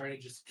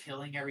started just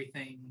killing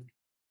everything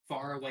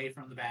far away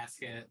from the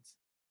basket.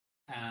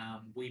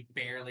 We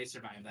barely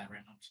survived that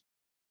round.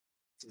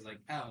 So it was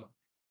like, oh,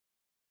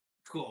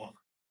 cool.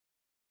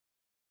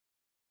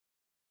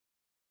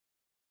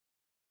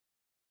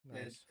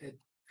 Nice.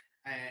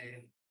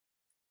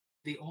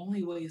 The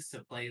only ways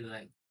to play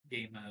that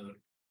game mode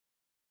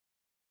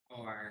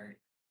are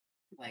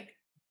like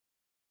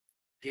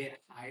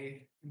get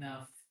high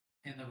enough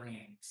in the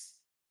ranks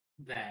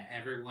that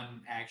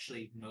everyone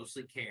actually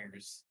mostly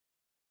cares,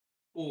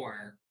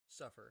 or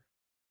Suffer.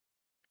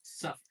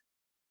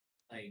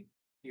 Like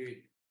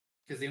you,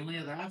 because the only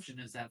other option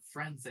is have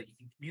friends that you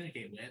can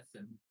communicate with,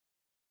 and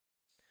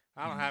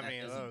I don't have any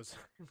of those.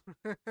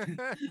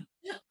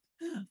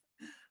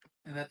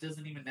 And that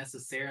doesn't even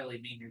necessarily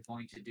mean you're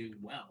going to do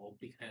well,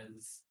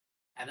 because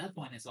at that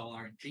point it's all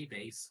RNG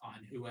based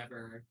on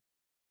whoever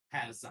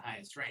has the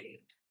highest rating.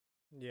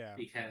 Yeah.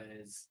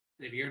 Because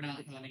if you're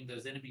not having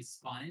those enemies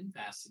spawn in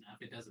fast enough,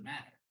 it doesn't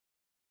matter.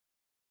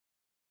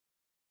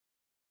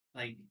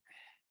 Like,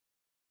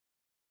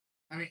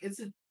 I mean, it's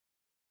an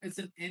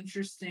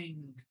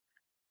interesting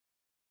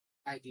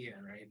idea,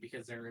 right?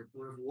 Because they're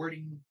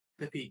rewarding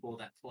the people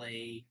that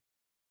play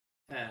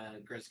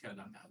Grisco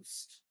the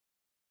most.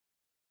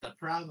 The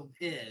problem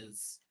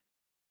is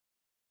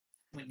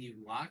when you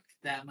lock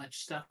that much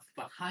stuff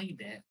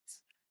behind it,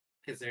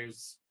 because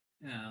there's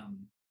a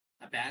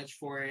badge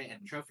for it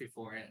and a trophy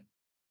for it.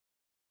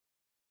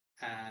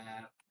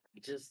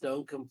 Just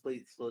don't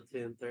complete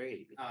Splatoon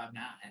 3. I'm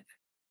not.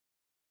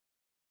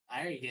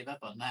 I already gave up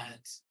on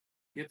that.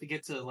 You have to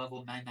get to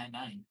level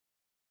 999.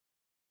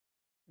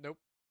 Nope.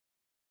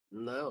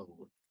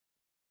 No.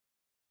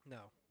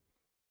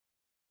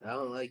 I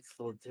don't like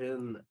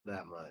Splatoon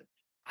that much.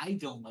 I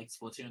don't like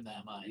Splatoon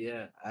that much.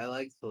 Yeah, I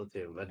like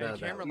Splatoon, but and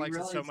Cameron likes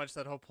it so much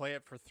that he'll play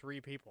it for 3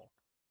 people.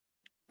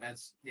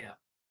 That's, yeah.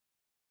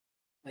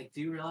 Like,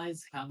 do you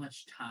realize how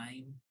much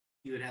time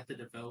you would have to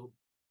devote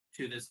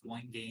to this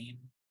one game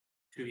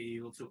to be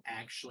able to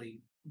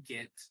actually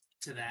get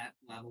to that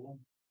level?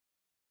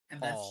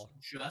 And that's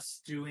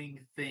just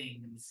doing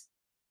things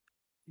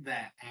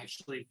that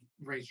actually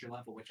raise your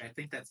level, which I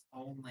think that's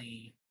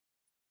only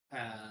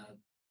the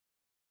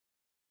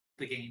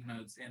game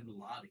modes in the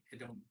lobby. I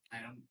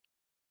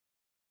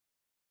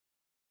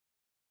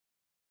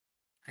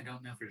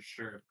don't know for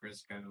sure if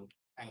Grisco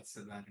I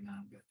said that or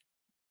not, but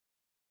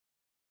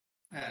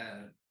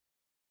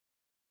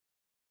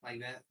like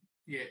that.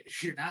 Yeah,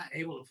 you're not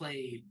able to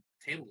play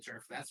table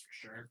turf. That's for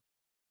sure.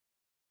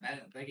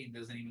 That game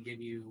doesn't even give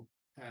you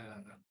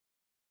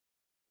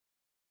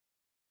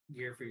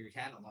gear for your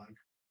catalog.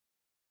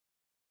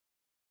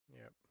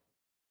 Yep.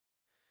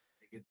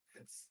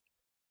 It's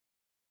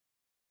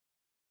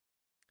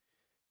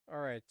All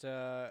right,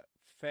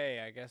 Faye.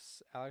 I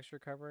guess Alex, you're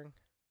covering.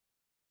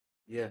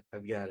 Yeah,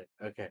 I've got it.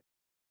 Okay.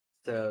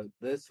 So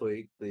this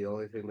week, the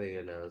only thing they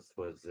announced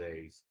was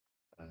a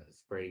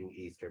spring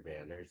Easter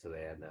banner. So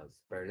they announced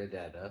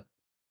Bernadetta.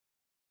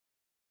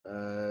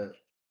 Uh,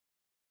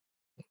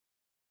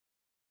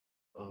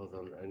 hold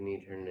on, I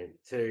need her name.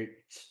 So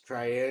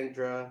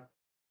Triandra,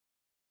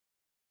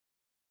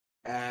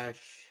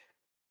 Ash,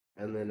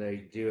 and then a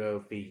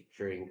duo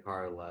featuring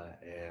Carla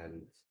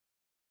and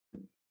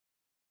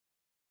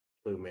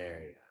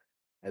Plumeria,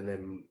 and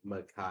then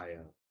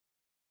Micaiah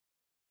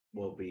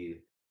will be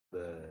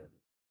the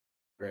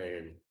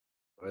Grand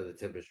or the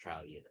Tempest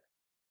Trial unit.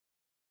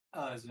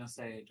 Oh, I was gonna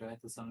say, do I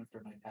have to summon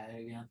for my guy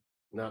again?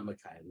 Not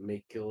Micaiah,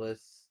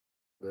 Miculus.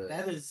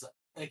 That is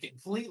a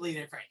completely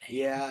different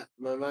name. Yeah,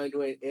 my mind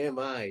went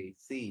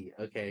M-I-C.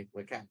 Okay,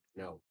 Micaiah.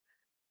 No,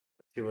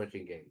 too much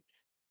engaged.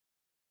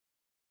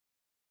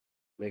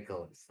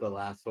 Miculus, the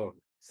last one,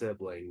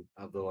 sibling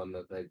of the one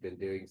that they've been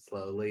doing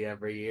slowly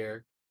every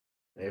year.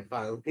 They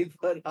finally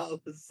put all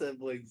the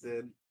siblings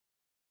in.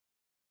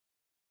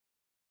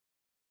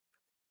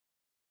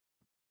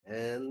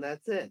 And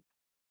that's it.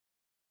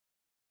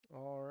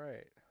 All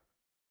right.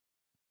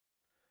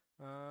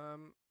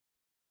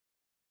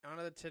 On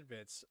to the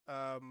tidbits.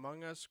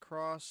 Among Us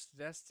crossed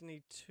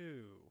Destiny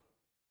 2.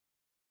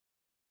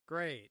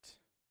 Great.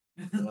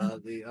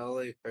 The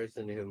only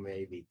person who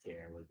maybe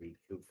care would be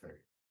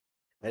Cooper.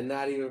 And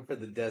not even for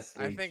the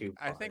Destiny 2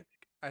 part.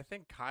 I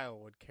think Kyle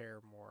would care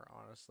more,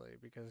 honestly,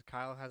 because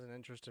Kyle has an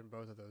interest in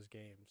both of those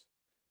games.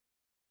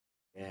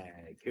 Yeah,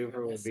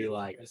 Cooper would be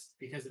like,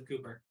 because of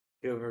Cooper.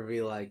 Cooper would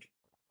be like,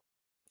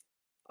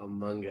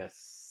 Among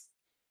Us.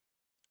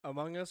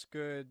 Among Us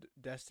good,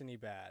 Destiny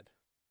bad.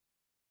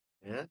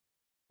 Yeah,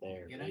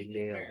 there, You know, we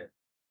nailed fair. it.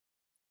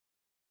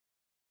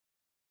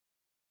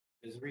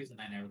 There's a reason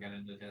I never got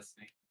into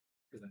Destiny.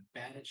 Because I'm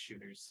bad at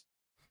shooters.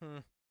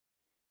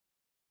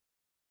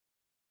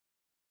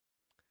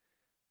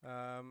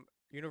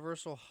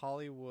 Universal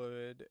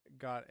Hollywood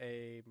got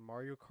a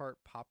Mario Kart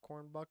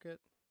popcorn bucket.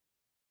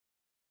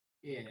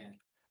 Yeah.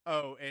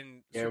 Oh,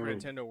 in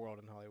Cameron. Super Nintendo World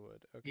in Hollywood.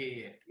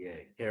 Okay. Yeah.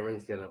 Yeah,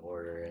 Cameron's gonna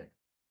order it.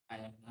 I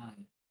am not.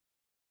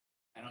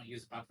 I don't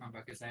use popcorn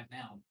buckets I have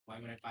now. Why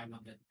would I buy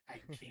one that I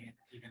can't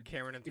even?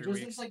 Cameron in It 3 just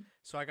weeks. looks like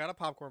So I got a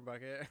popcorn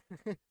bucket.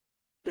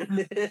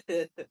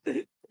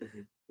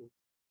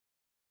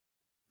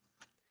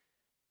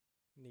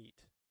 Neat.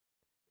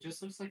 it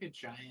just looks like a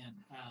giant.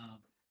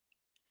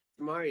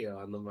 Mario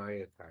on the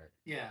Mario Kart.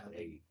 Yeah.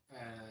 Hey.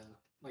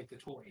 Like the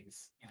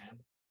toys, you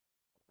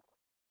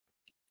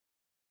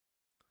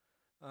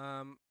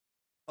know.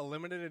 A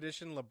limited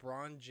edition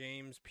LeBron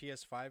James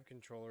PS5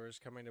 controller is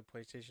coming to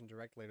PlayStation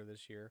Direct later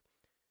this year.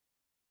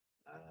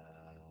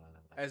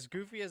 As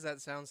goofy as that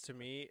sounds to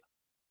me,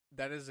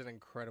 that is an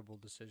incredible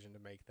decision to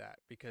make that,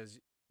 because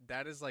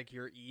that is like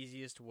your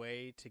easiest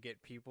way to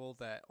get people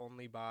that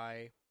only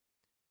buy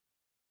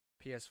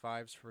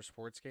PS5s for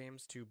sports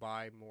games to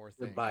buy more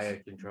things. To buy a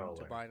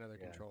controller. To buy another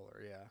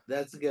controller, yeah.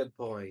 That's a good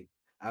point.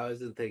 I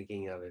wasn't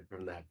thinking of it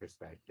from that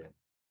perspective.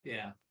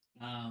 Yeah.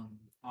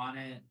 On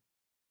it,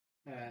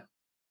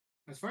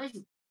 as far as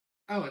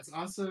it's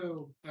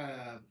also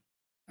a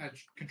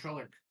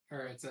controller,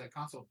 or it's a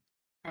console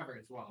cover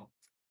as well.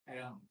 I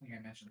don't think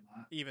I mentioned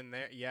that. Even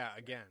there, yeah.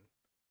 Again,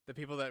 the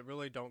people that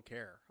really don't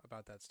care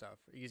about that stuff,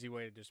 easy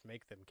way to just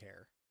make them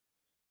care.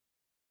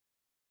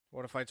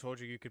 What if I told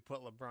you could put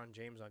LeBron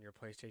James on your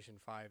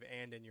PlayStation 5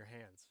 and in your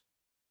hands?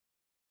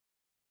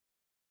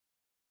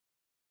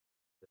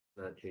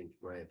 Not changed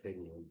my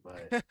opinion,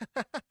 but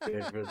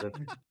good for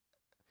the.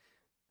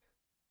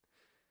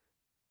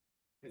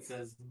 It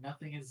says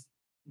nothing is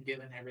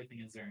given,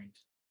 everything is earned,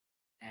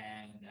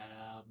 and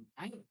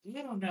I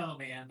don't know,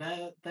 man.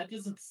 That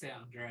doesn't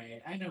sound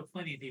right. I know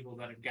plenty of people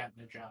that have gotten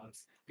their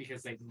jobs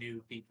because they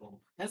knew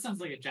people. That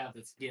sounds like a job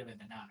that's given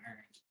and not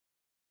earned.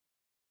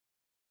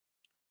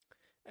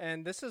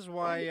 And this is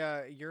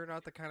why you're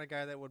not the kind of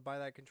guy that would buy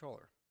that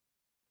controller.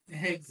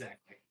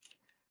 Exactly.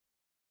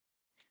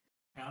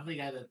 I'm the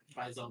guy that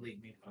buys all the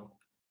amiibo.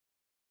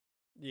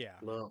 Yeah.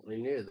 Well, we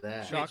knew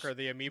that. Shocker,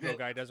 the amiibo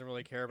guy doesn't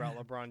really care about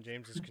LeBron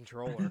James's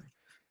controller.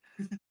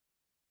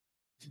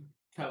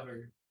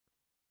 Cover.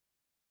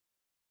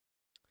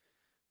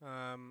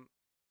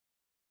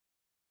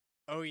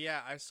 Oh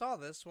yeah, I saw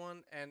this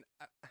one, and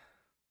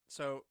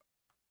so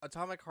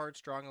Atomic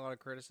Heart's drawing a lot of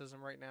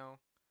criticism right now.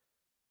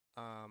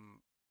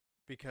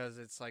 Because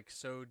it's like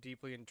so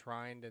deeply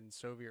entwined in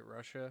Soviet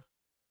Russia.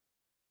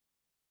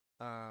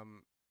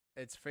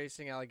 It's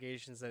facing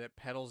allegations that it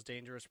peddles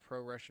dangerous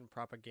pro-Russian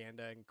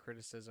propaganda and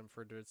criticism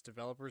for its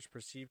developers'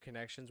 perceived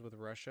connections with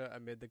Russia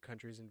amid the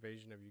country's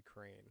invasion of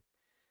Ukraine.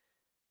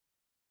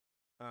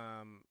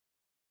 Um,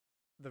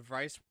 the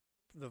vice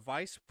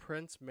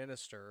prime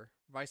minister,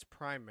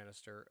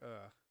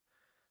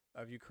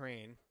 of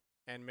Ukraine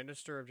and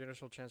Minister of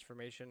Digital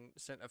Transformation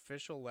sent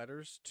official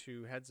letters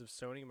to heads of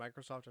Sony,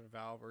 Microsoft, and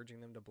Valve urging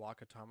them to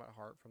block Atomic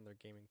Heart from their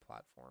gaming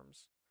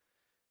platforms.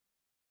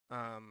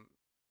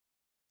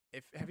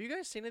 If have you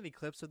guys seen any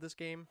clips of this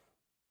game?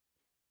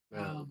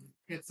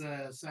 It's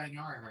a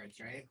Sayonara Hearts,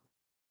 right?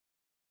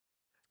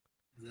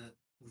 Is it?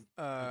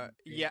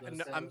 Yeah. Those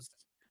No, those?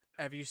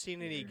 have you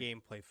seen any Or-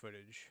 gameplay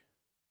footage?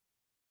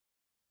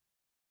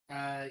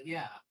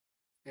 Yeah.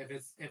 If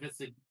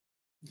it's a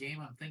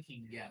game I'm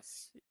thinking,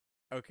 yes.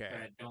 Okay.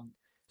 But I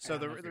So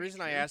don't know the for reason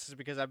I sure. asked is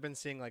because I've been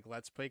seeing like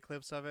Let's Play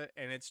clips of it,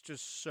 and it's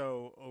just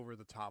so over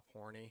the top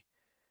horny.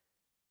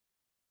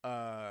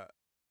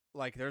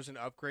 Like there's an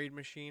upgrade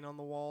machine on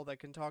the wall that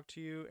can talk to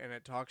you, and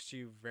it talks to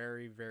you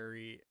very,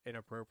 very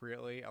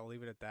inappropriately. I'll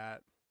leave it at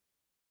that.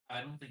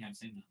 I don't think I've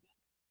seen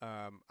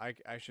that.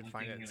 I should I'm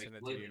find it thinking and of a send it to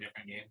completely you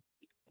different game.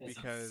 That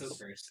sounds so because,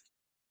 gross.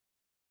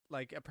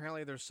 like,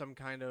 apparently there's some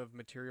kind of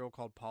material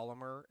called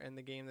polymer in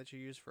the game that you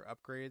use for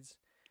upgrades,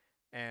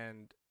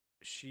 and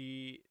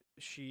she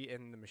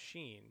in the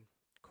machine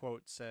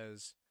quote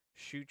says,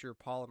 "Shoot your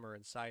polymer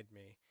inside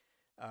me,"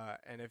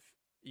 and if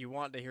you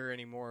want to hear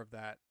any more of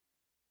that,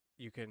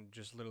 you can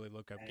just literally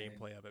look up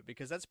gameplay of it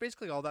because that's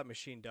basically all that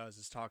machine does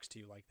is talks to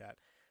you like that.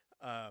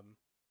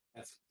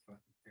 That's fucking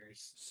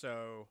gross.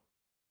 So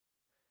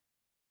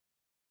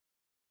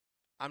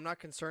I'm not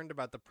concerned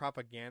about the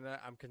propaganda.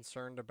 I'm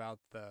concerned about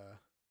the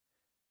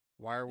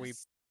why are we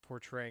Yes.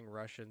 portraying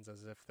Russians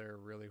as if they're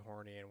really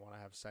horny and want to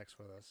have sex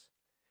with us?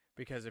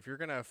 Because if you're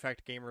going to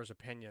affect gamers'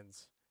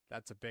 opinions,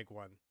 that's a big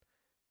one.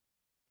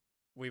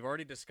 We've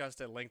already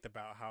discussed at length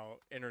about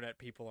how internet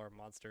people are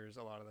monsters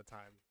a lot of the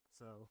time.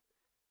 So,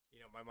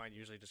 my mind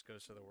usually just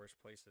goes to the worst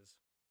places.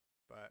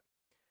 But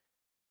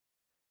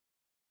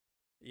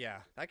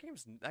yeah, that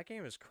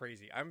game is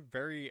crazy. I'm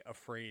very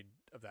afraid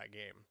of that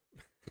game.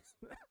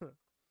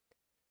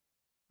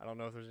 I don't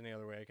know if there's any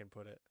other way I can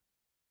put it.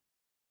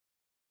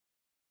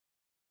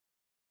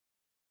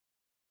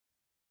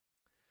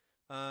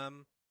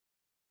 Um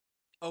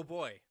oh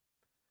boy,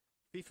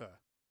 FIFA.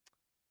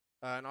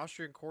 An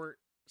Austrian court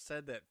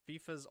said that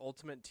FIFA's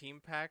Ultimate Team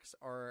packs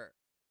are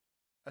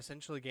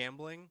essentially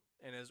gambling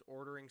and is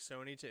ordering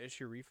Sony to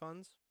issue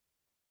refunds.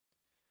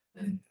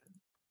 Isn't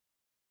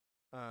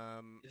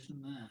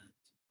that?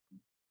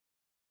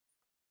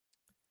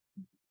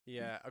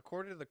 Yeah,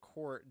 according to the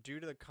court, due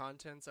to the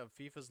contents of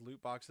FIFA's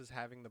loot boxes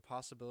having the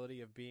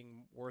possibility of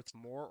being worth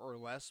more or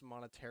less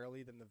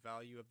monetarily than the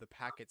value of the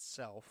pack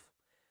itself,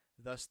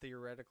 thus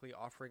theoretically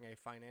offering a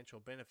financial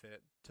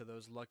benefit to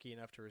those lucky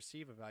enough to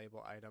receive a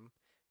valuable item,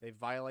 they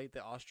violate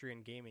the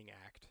Austrian Gaming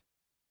Act.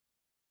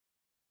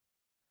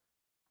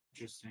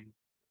 Interesting.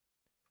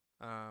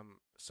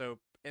 So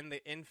in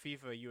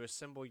FIFA, you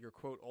assemble your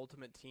quote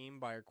ultimate team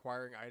by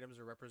acquiring items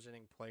or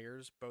representing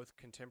players, both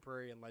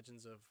contemporary and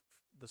legends of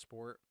the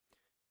sport.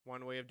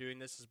 One way of doing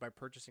this is by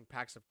purchasing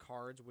packs of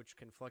cards, which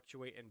can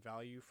fluctuate in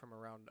value from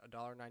around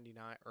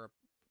 $1.99 or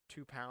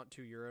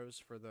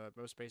 €2 for the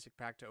most basic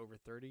pack to over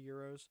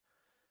 €30.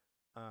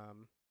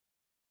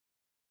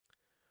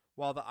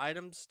 While the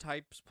items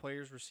types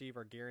players receive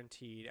are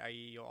guaranteed,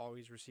 i.e., you'll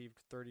always receive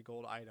 30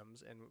 gold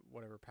items in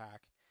whatever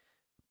pack,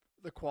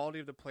 the quality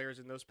of the players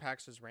in those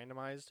packs is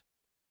randomized,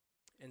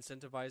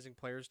 incentivizing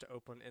players to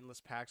open endless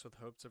packs with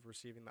hopes of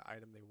receiving the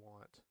item they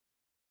want.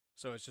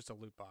 So it's just a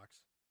loot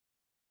box.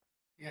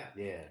 Yeah.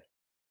 Yeah.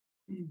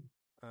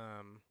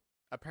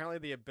 Apparently,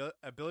 the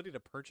ability to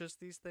purchase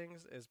these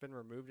things has been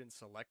removed in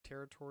select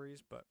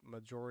territories, but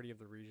majority of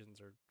the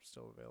regions are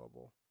still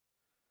available.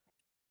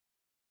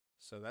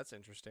 So that's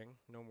interesting.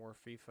 No more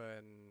FIFA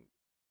in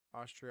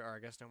Austria, or I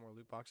guess no more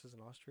loot boxes in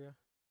Austria.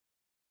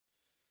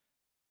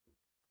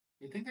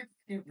 You think they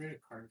could get rid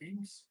of card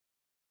games?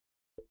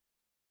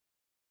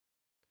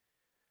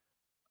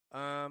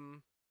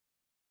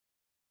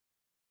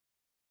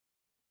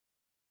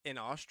 In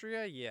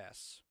Austria,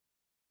 yes.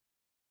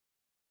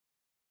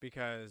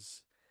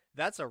 Because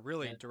that's a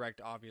really Yeah. direct,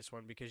 obvious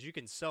one because you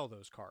can sell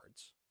those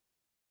cards.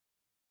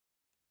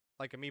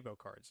 Like amiibo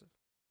cards.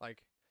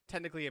 Like,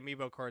 technically,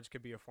 amiibo cards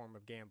could be a form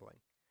of gambling.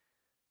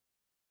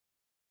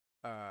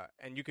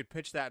 And you could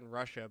pitch that in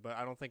Russia, but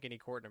I don't think any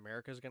court in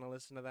America is going to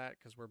listen to that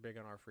because we're big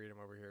on our freedom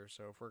over here.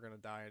 So if we're going to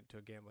die into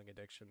a gambling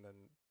addiction,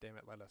 then damn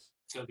it, let us.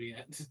 So be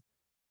it.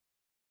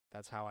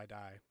 That's how I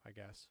die, I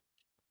guess.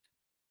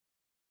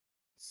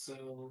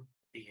 So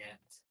be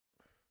it.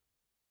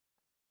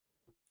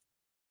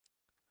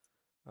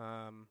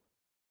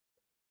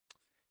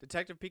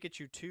 Detective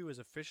Pikachu 2 is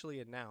officially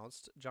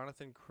announced.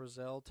 Jonathan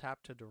Krosell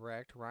tapped to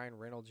direct. Ryan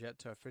Reynolds yet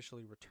to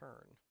officially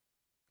return.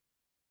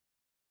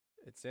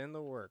 It's in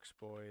the works,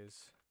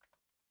 boys.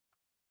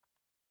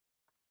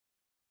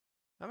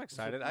 I'm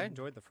excited. I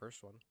enjoyed the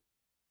first one.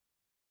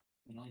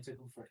 It only took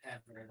them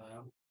forever,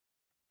 though.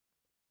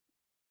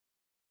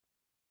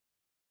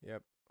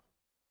 Yep.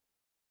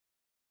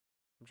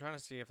 I'm trying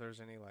to see if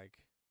there's any, like...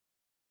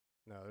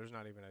 No, there's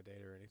not even a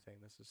date or anything.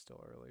 This is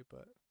still early,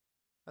 but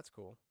that's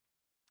cool.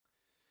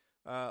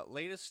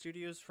 Latest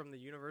studies from the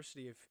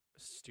University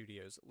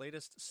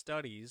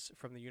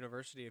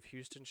of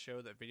Houston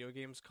show that video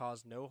games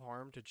cause no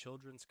harm to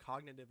children's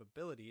cognitive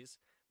abilities,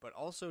 but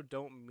also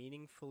don't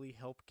meaningfully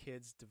help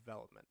kids'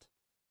 development.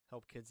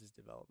 Help kids'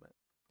 development.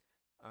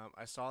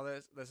 I saw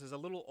this. This is a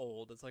little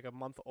old. It's like a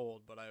month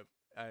old, but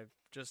I've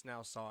just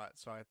now saw it,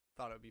 so I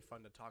thought it would be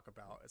fun to talk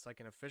about. It's like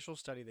an official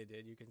study they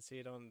did. You can see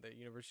it on the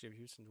University of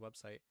Houston's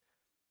website.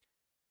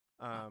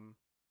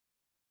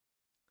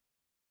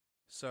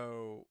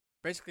 So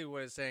basically,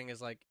 what it's saying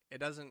is like it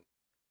doesn't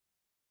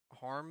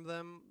harm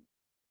them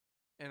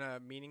in a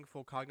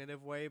meaningful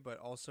cognitive way, but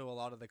also a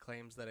lot of the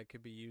claims that it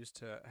could be used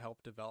to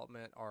help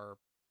development are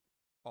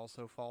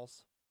also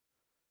false.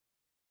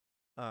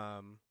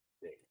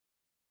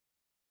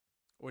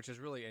 Which is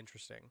really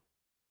interesting.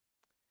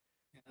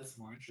 Yeah, that's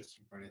the more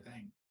interesting part, I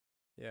think.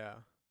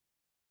 Yeah.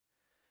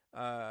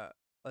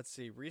 Let's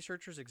see.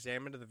 Researchers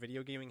examined the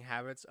video gaming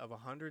habits of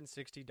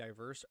 160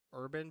 diverse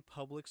urban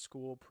public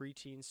school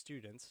preteen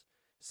students,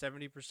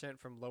 70%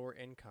 from lower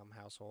income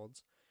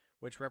households,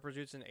 which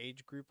represents an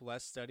age group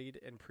less studied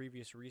in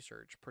previous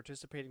research.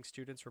 Participating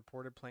students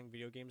reported playing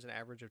video games an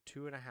average of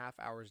 2.5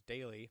 hours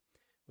daily,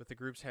 with the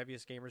group's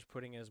heaviest gamers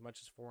putting in as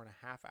much as 4.5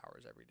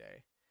 hours every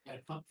day.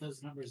 Gotta pump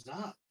those numbers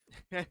up.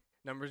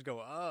 Numbers go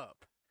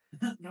up.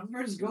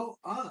 Numbers go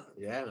up.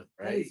 Yeah, That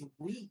right. is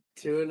weak.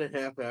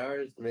 2.5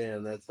 hours,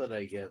 man. That's what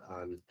I get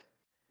on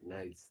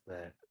nights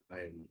that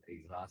I'm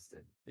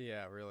exhausted.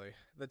 Yeah, really.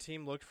 The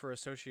team looked for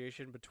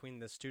association between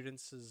the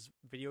students'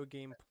 video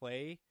game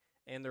play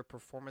and their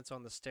performance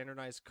on the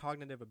Standardized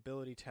Cognitive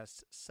Ability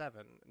Test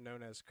 7,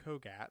 known as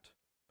COGAT,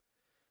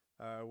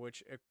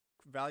 which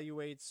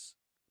evaluates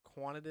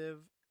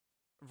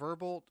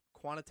verbal,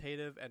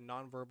 quantitative, and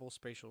nonverbal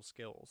spatial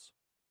skills.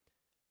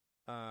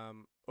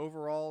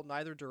 Overall,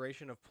 neither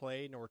duration of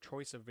play nor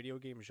choice of video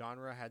game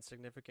genre had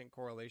significant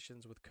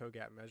correlations with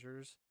COGAT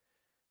measures.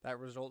 That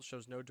result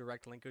shows no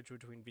direct linkage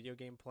between video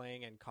game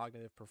playing and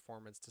cognitive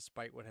performance,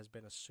 despite what has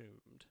been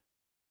assumed.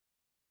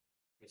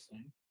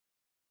 Interesting.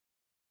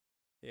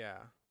 Yeah.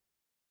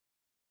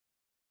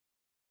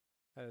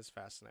 That is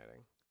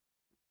fascinating.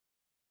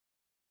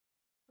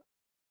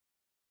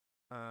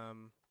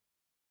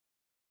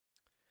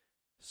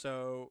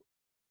 So,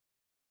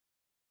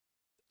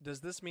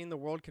 does this mean the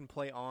world can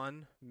play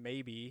on?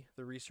 Maybe,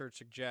 the research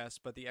suggests,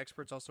 but the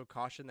experts also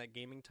caution that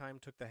gaming time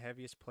took the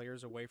heaviest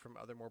players away from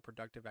other more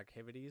productive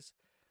activities.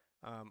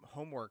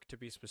 Homework, to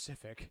be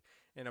specific,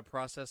 in a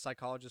process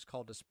psychologists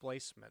call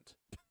displacement.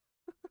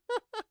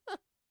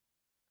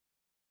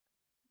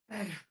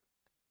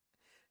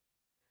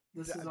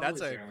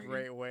 That's a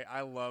great way.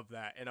 I love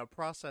that. In a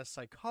process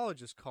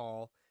psychologists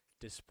call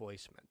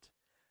displacement.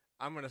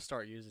 I'm going to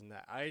start using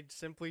that. I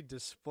simply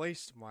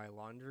displaced my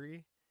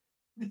laundry.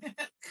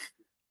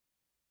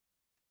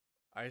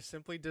 I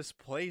simply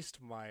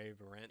displaced my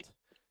rent.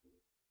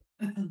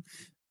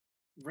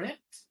 Rent?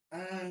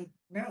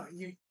 No,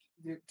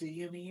 do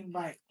you mean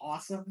my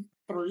awesome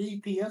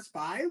 3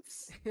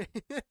 PS5s?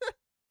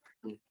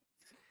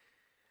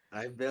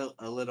 I built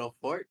a little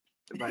fort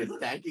by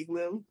stacking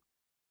them.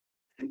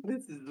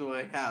 This is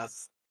my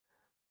house.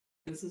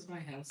 This is my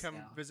house. Come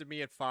now. visit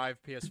me at 5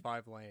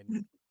 PS5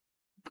 Lane.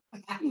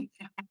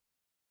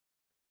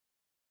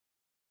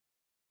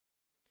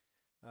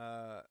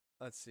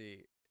 Let's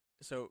see.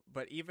 So,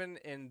 but even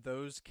in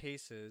those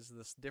cases,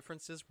 the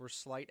differences were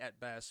slight at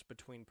best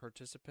between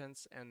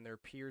participants and their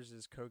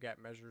peers' COGAT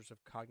measures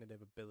of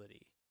cognitive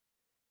ability.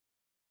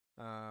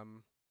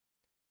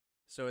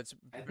 So it's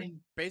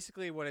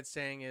basically what it's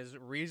saying is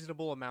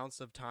reasonable amounts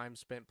of time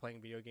spent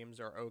playing video games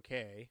are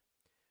okay,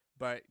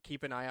 but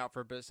keep an eye out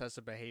for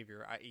excessive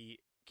behavior, i.e.,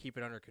 keep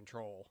it under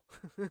control.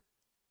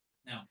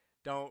 No.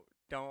 Don't.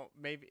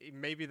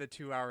 Maybe the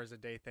 2 hours a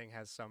day thing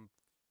has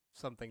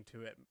something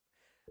to it.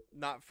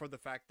 Not for the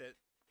fact that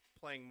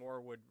playing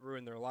more would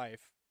ruin their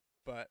life,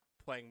 but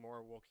playing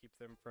more will keep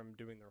them from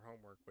doing their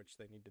homework, which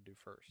they need to do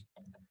first.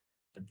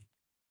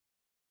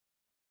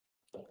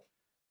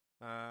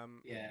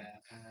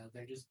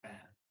 They're just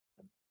bad.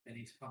 They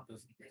need to pump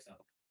those numbers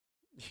up.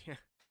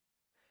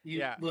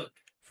 Yeah. Look,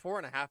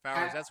 4.5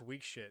 hours. That's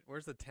weak shit.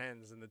 Where's the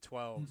 10s and the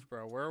 12s,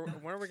 bro?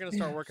 When are we gonna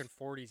start working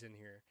 40s in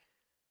here?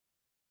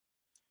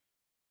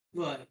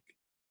 Look,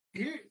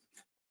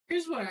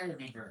 here's what I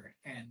remember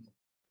in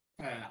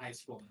high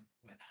school and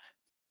whatnot.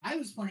 I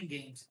was playing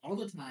games all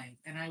the time,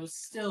 and I was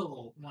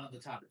still one of the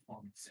top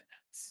performing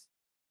students.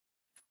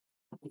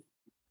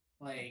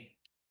 Like,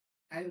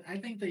 I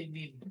think they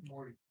need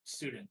more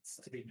students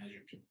to be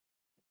measured.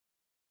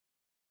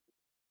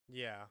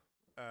 Yeah.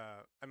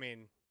 I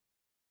mean,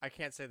 I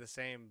can't say the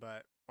same,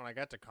 but when I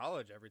got to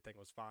college, everything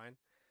was fine.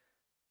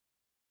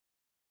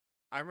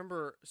 I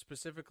remember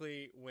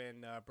specifically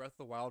when Breath of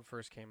the Wild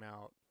first came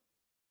out,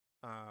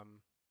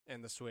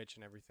 and the Switch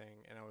and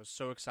everything, and I was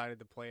so excited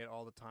to play it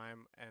all the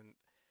time, and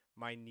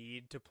my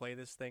need to play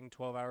this thing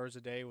 12 hours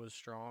a day was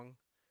strong.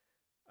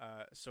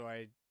 So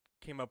I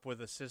came up with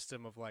a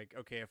system of like,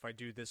 okay, if I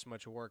do this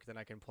much work, then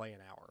I can play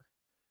an hour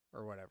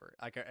or whatever.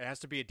 Like, it has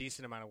to be a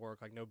decent amount of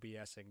work, like no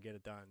BSing, get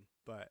it done.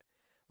 But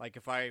Like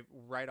if I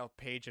write a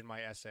page in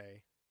my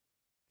essay,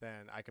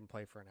 then I can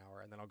play for an hour,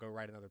 and then I'll go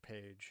write another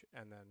page,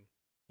 and then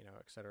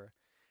etc.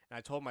 And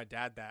I told my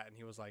dad that, and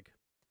he was like,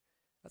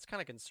 "That's kind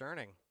of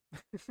concerning."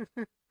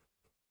 I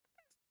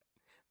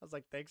was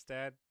like, "Thanks,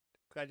 Dad.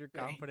 Glad you're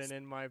confident Thanks.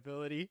 in my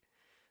ability."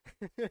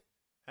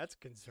 That's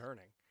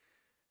concerning.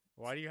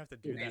 Why do you have to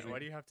do that? Why Amazing.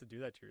 do you have to do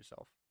that to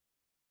yourself?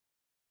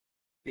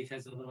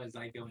 Because otherwise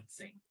I go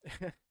insane.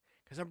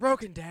 Because I'm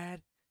broken,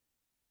 Dad.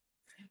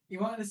 You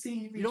want to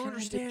see me? You don't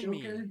turn into understand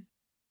me. Joker?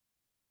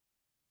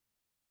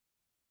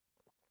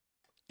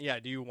 Yeah,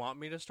 do you want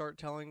me to start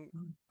telling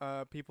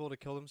people to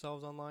kill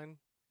themselves online?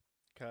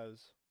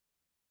 Because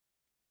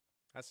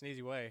that's an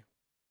easy way.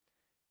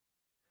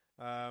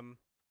 I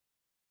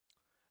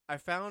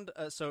found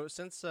so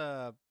since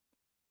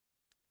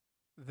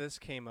this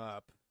came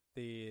up,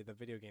 the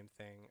video game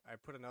thing, I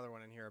put another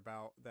one in here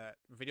about that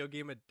video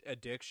game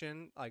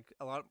addiction. Like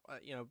a lot,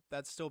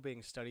 that's still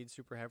being studied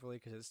super heavily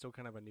because it's still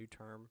kind of a new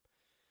term,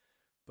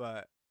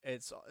 but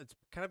it's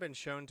kind of been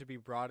shown to be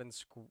broad in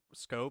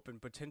scope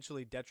and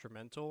potentially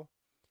detrimental.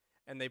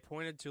 And they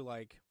pointed to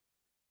like,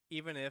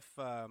 even if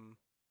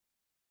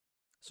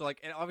so like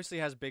it obviously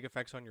has big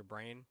effects on your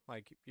brain,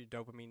 like your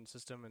dopamine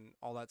system and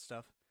all that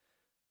stuff.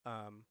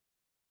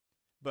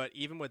 But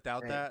even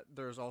without Right. that,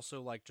 there's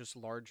also like just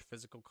large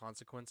physical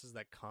consequences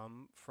that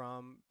come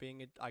from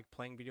being like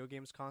playing video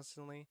games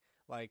constantly,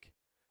 like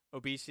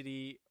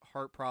obesity,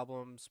 heart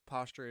problems,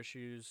 posture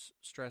issues,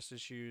 stress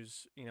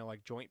issues,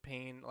 like joint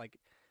pain, like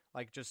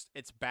just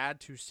it's bad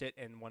to sit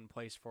in one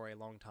place for a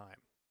long time.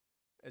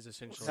 Is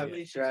essentially So it.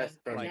 it's Stress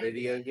from Yeah.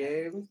 video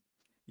games.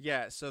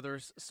 Yeah, so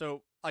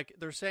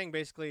they're saying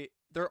basically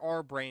there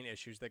are brain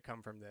issues that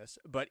come from this,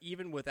 but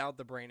even without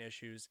the brain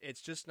issues,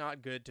 it's just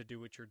not good to do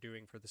what you're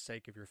doing for the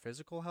sake of your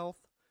physical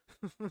health.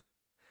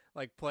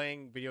 Like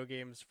playing video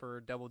games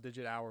for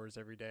double-digit hours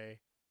every day.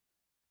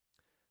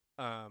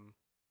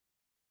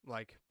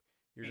 Like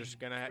you're just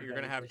For you're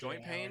gonna have double-digit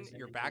joint pain, hours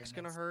your every day, back's and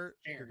gonna that's hurt,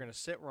 fair. you're gonna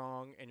sit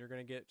wrong, and you're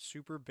gonna get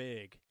super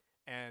big,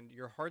 and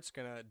your heart's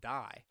gonna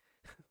die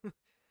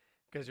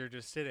because you're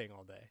just sitting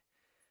all day.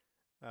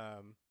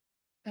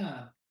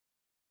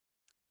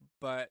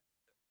 But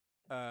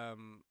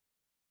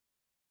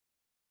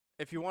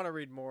if you want to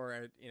read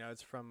more,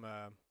 it's from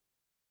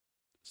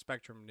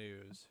Spectrum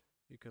News.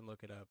 You can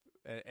look it up,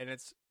 and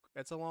it's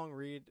a long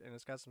read, and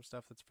it's got some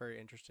stuff that's very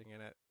interesting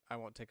in it. I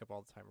won't take up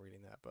all the time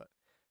reading that, but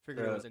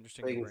figured it was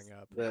interesting to Things bring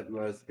up. that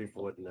most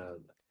people would know.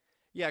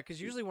 Yeah,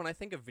 because usually when I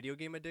think of video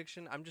game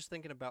addiction, I'm just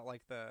thinking about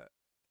like the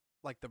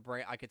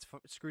brain, like it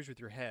screws with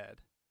your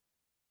head.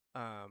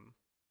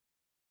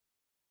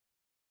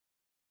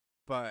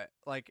 But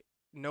like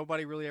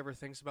nobody really ever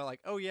thinks about like,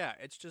 oh yeah,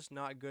 it's just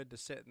not good to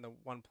sit in the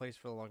one place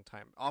for a long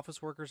time.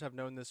 Office workers have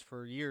known this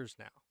for years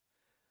now.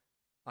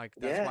 Like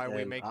that's Yeah, why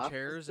we and make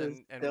chairs,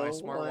 offices and my don't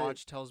smartwatch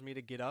want- tells me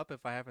to get up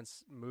if I haven't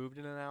moved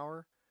in an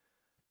hour.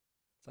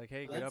 It's like,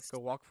 hey, Well, get up, go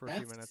walk for a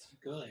few that's minutes.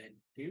 good.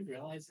 Do you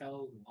realize how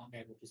long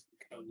I will just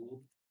code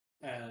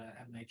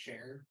at my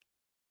chair,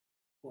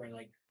 or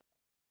like,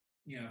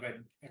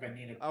 if I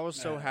need a. I was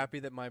so happy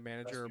that my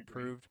manager rest my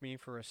brain. approved me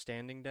for a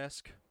standing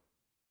desk.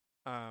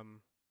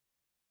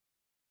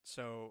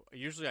 So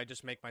usually I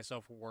just make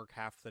myself work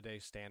half the day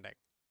standing,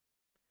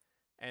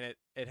 and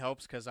it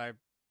helps because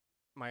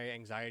my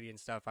anxiety and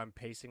stuff, I'm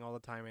pacing all the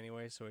time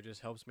anyway, so it just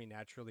helps me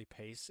naturally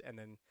pace. And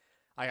then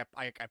I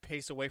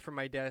pace away from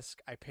my desk,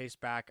 I pace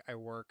back, I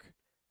work,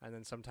 and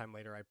then sometime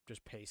later I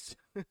just pace,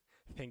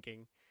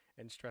 thinking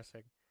and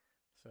stressing.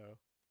 So,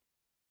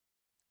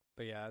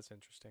 but yeah, that's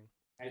interesting.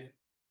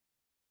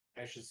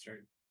 I should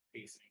start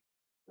pacing.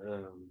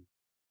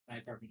 My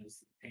apartment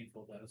is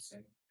painful though, so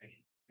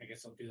I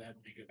guess I'll do that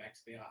when I go back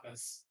to the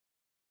office.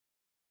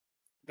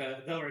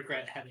 They'll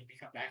regret having me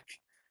come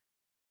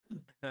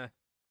back.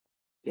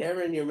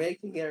 Cameron, you're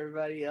making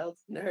everybody else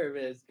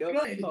nervous. Go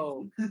Good.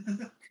 home.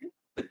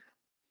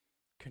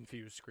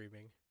 Confused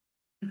screaming.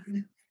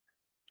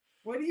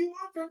 What do you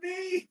want from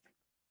me?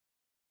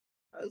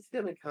 I was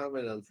gonna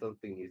comment on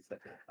something you said.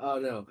 Oh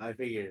no, I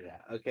figured it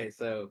out. Okay,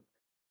 so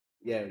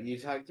yeah, you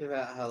talked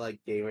about how like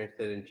gamers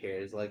sit in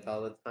chairs like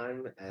all the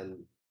time,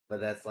 but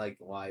that's like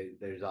why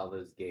there's all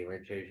those gamer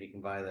chairs you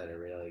can buy that are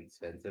really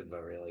expensive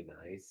but really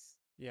nice.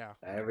 Yeah.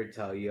 I ever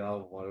tell you all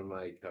one of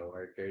my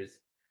coworkers,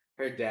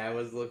 her dad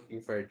was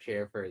looking for a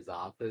chair for his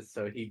office,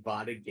 so he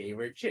bought a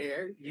gamer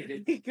chair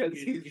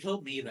because You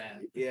told me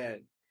that. yeah,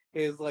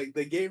 he was like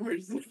the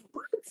gamers.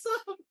 What's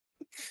up?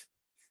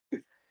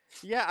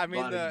 Yeah, I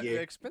mean Bought a the game.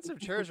 expensive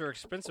chairs are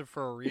expensive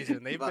for a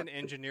reason. They've But- been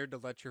engineered to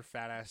let your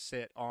fat ass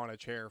sit on a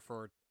chair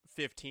for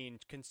 15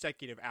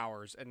 consecutive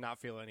hours and not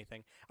feel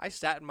anything. I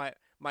sat in my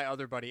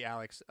other buddy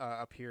Alex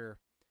up here.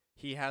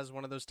 He has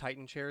one of those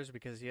Titan chairs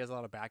because he has a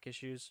lot of back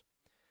issues.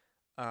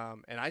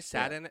 And I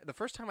sat in it. The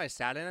first time I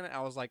sat in it, I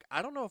was like,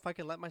 I don't know if I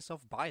can let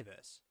myself buy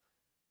this.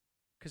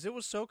 Because it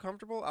was so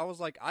comfortable. I was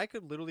like, I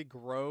could literally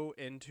grow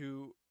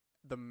into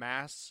the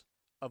mass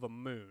of a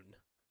moon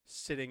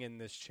sitting in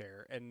this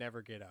chair and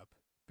never get up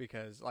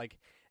because like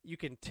you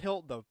can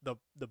tilt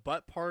the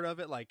butt part of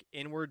it like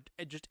inward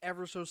just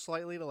ever so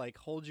slightly to like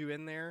hold you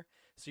in there,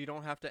 so you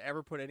don't have to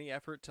ever put any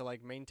effort to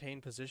like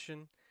maintain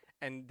position.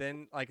 And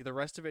then like the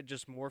rest of it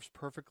just morphs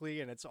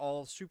perfectly and it's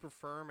all super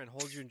firm and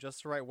holds you in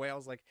just the right way. I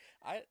was like,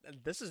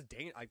 this is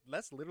like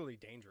that's literally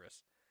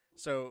dangerous.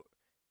 So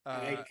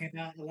I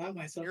cannot allow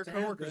myself your to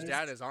have coworker's this.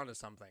 dad is onto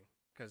something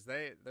because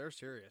they're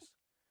serious.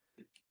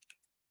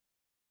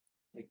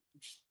 Like,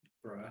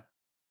 bruh.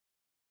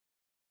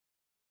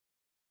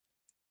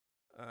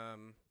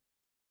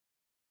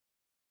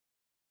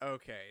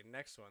 Okay,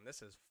 next one.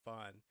 This is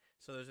fun.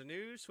 So there's a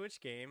new Switch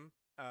game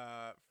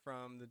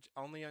from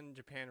only on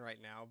Japan right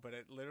now, but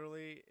it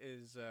literally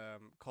is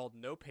called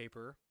No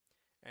Paper,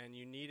 and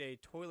you need a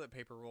toilet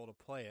paper roll to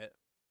play it.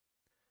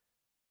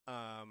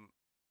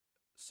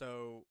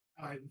 So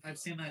I've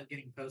seen that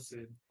getting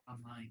posted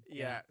online.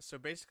 yeah, so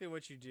basically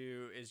what you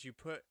do is you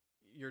put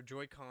your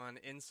Joy-Con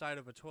inside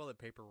of a toilet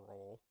paper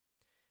roll,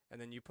 and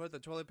then you put the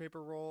toilet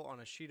paper roll on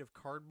a sheet of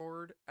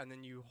cardboard, and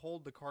then you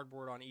hold the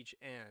cardboard on each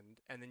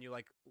end, and then you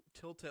like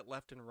tilt it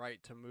left and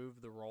right to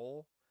move the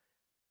roll.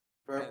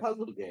 For a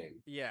puzzle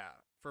game. Yeah,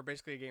 for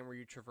basically a game where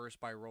you traverse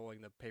by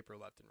rolling the paper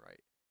left and right.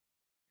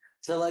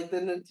 So like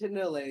the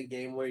Nintendo Land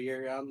game where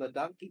you're on the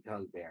Donkey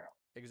Kong barrel.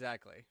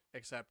 Exactly.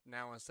 Except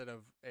now instead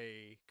of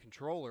a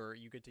controller,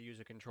 you get to use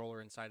a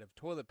controller inside of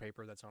toilet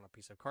paper that's on a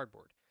piece of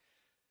cardboard.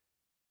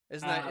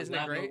 Isn't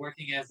it great?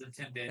 Working as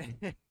intended.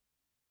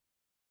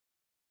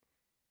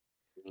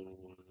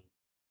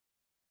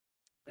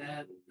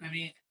 I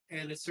mean,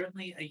 it is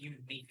certainly a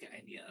unique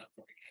idea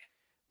for a game.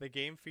 The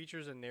game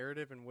features a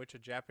narrative in which a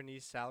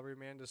Japanese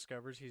salaryman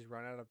discovers he's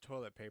run out of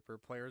toilet paper.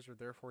 Players are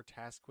therefore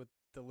tasked with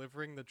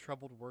delivering the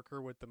troubled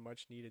worker with the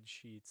much-needed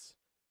sheets.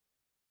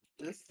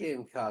 This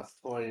game costs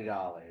 $20,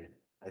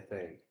 I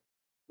think.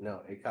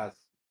 No, it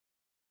costs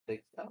 $6.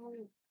 How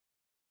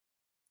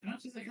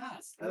much does it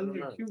cost? Those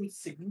are two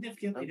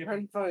significantly I'm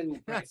different. trying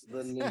to find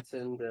the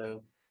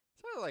Nintendo.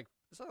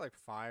 It's not like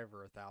 $500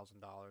 or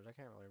 $1,000. I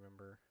can't really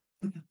remember.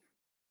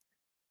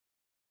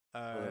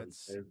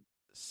 It's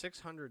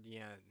 600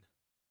 yen.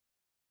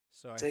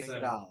 So I think $6.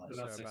 About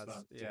so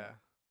 $6. yeah.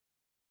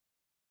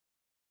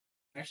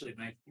 Actually, it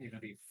might even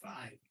be $5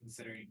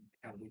 considering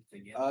how weak they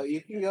get. Oh,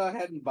 you can go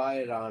ahead and buy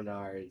it on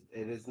ours.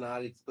 It is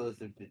not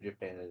exclusive to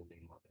Japan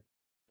anymore.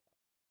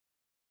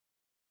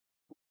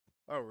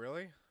 Oh,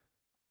 really?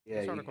 Yeah,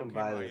 This you article can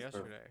came buy out this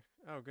yesterday.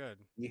 Oh, good.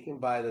 You can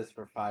buy this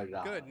for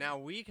 $5. Good. Now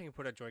we can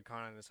put a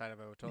Joy-Con on the side of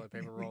a toilet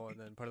paper roll and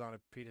then put it on a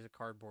piece of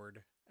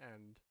cardboard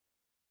and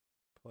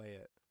play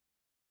it.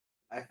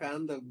 I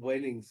found the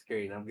winning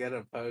screen. I'm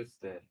gonna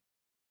post it.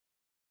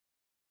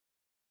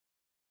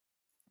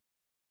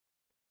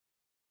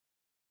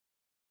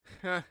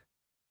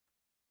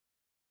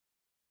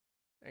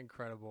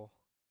 Incredible.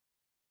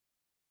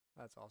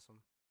 That's awesome.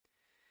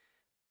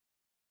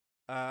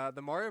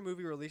 The Mario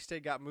movie release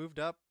date got moved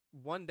up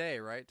one day,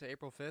 right, to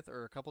April 5th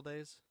or a couple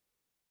days?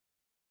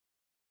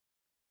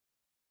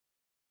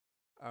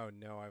 Oh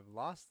no, I've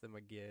lost them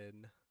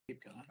again.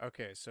 Keep going.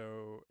 Okay,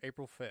 so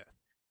April 5th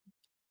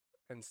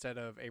instead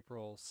of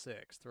April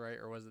 6th, right?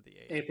 Or was it the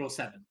 8th? April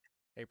 7th.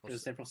 April It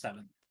was April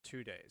 7th.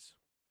 2 days.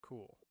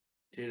 Cool.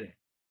 Today.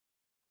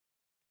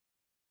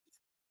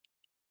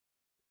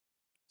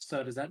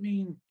 So does that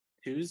mean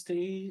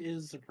Tuesday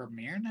is the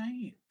premiere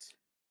night?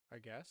 I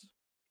guess.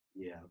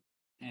 Yeah.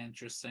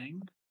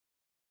 Interesting.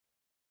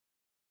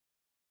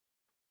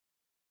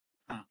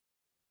 Huh.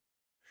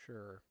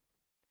 Sure.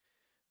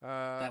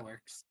 That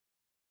works.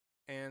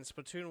 And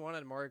Splatoon 1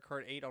 and Mario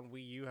Kart 8 on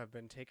Wii U have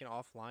been taken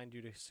offline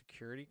due to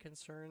security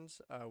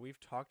concerns. We've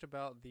talked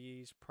about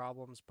these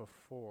problems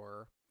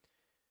before,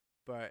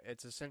 but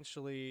it's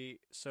essentially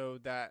so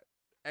that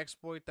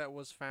exploit that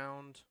was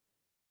found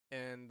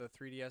in the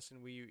 3DS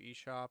and Wii U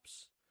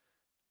eShops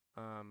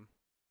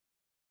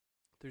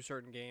through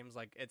certain games,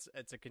 like it's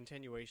a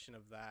continuation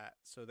of that.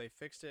 So they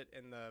fixed it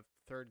in the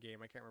third game.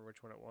 I can't remember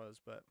which one it was,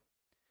 but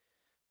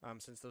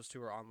since those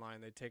two are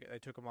online, they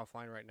took them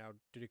offline right now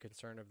due to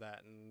concern of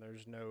that, and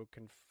there's no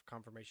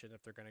confirmation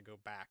if they're going to go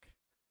back.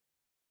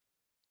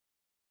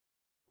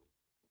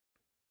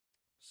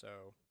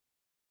 So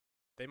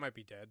they might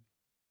be dead.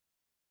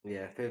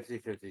 Yeah,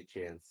 50-50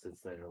 chance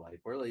since they're like,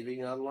 we're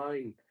leaving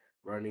online,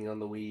 running on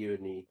the Wii U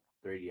and the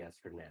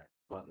 3DS for now.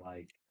 But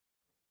like,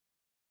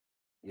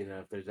 you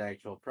know, if there's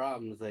actual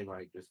problems, they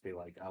might just be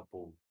like, oh,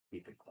 we'll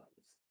keep it closed.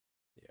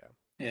 Yeah.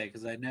 Yeah,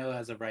 because I know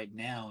as of right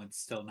now, it's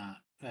still not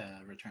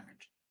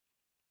returned.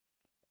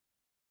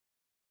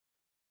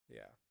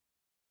 Yeah.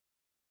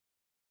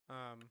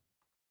 All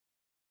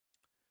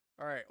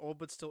right, old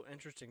but still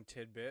interesting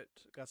tidbit.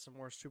 Got some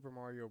more Super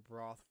Mario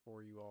Broth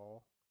for you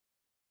all.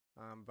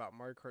 About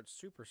Mario Kart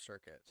Super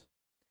Circuit.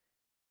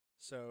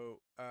 So,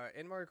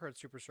 in Mario Kart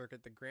Super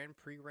Circuit, the Grand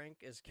Prix rank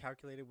is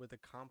calculated with a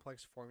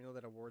complex formula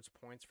that awards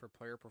points for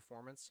player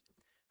performance.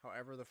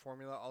 However, the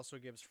formula also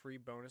gives free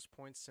bonus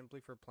points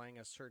simply for playing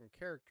as certain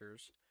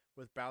characters,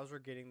 with Bowser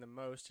getting the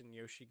most and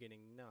Yoshi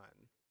getting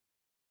none.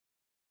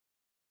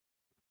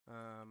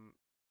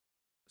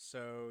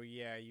 So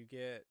yeah, you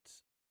get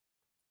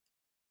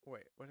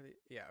Wait, what are the?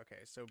 Yeah,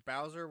 okay. So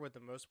Bowser with the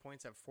most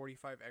points at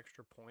 45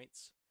 extra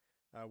points.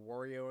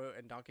 Wario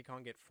and Donkey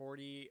Kong get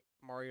 40.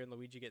 Mario and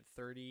Luigi get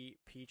 30.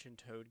 Peach and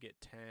Toad get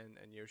 10,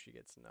 and Yoshi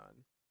gets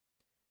none.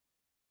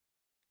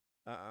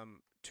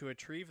 To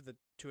achieve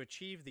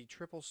the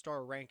triple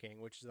star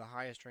ranking, which is the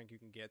highest rank you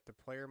can get, the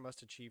player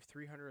must achieve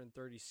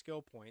 330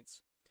 skill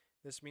points.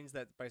 This means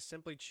that by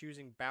simply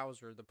choosing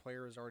Bowser, the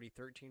player is already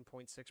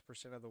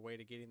 13.6% of the way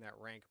to getting that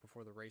rank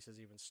before the race has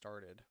even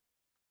started.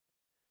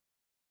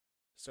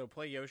 So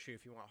play Yoshi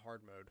if you want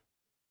hard mode.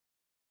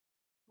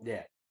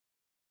 Yeah.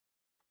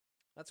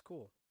 That's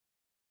cool.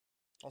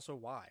 Also,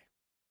 why?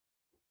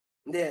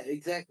 Yeah,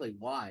 exactly.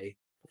 Why?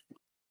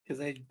 Because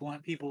they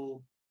want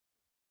people.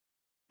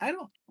 I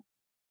don't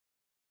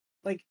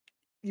like.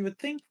 You would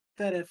think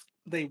that if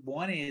they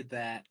wanted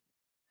that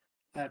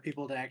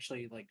people to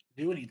actually like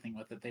do anything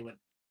with it, they would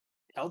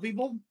tell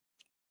people.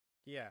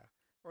 Yeah.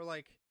 Or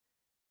like,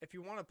 if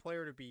you want a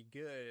player to be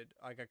good,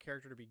 like a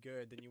character to be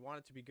good, then you want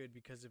it to be good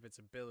because of its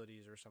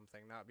abilities or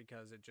something, not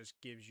because it just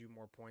gives you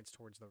more points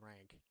towards the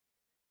rank.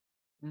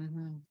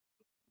 Mm-hmm.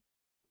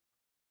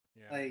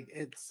 Yeah. Like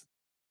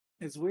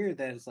it's weird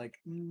that it's like,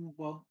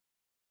 well,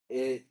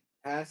 It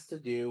has to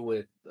do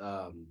with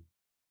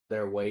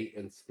their weight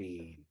and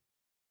speed.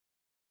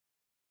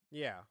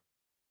 Yeah.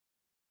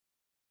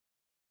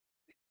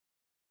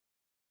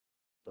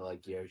 So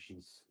like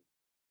Yoshi's,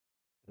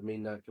 I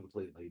mean not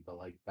completely, but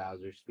like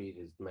Bowser's speed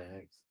is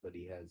max, but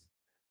he has,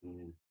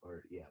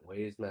 or yeah,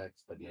 weight is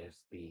max, but no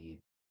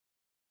speed.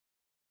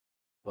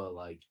 But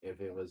like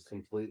if it was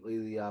completely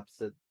the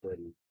opposite,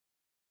 then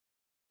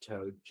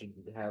Toad should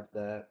have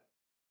that.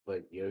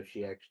 But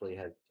Yoshi actually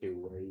has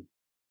 2 weight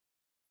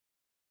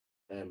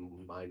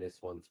and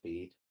 -1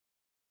 speed.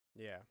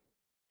 Yeah.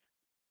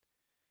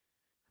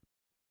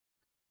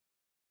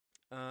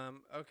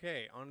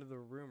 Okay, on to the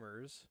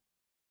rumors.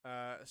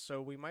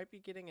 So we might be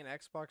getting an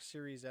Xbox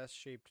Series S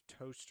shaped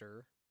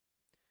toaster.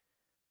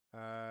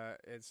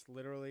 It's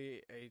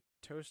literally a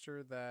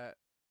toaster that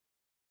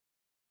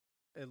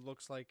it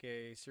looks like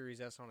a Series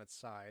S on its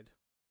side.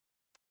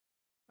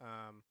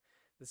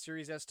 The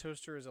Series S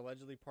toaster is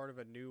allegedly part of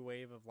a new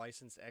wave of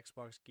licensed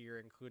Xbox gear,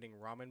 including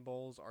ramen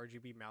bowls,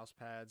 RGB mouse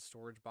pads,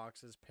 storage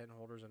boxes, pen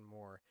holders, and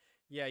more.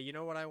 Yeah, you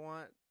know what I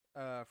want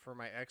for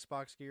my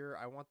Xbox gear?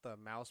 I want the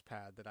mouse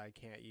pad that I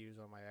can't use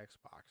on my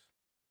Xbox.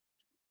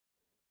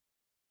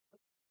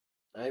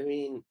 I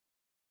mean,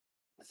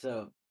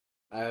 so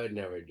I would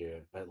never do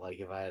it, but like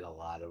if I had a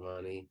lot of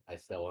money, I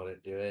still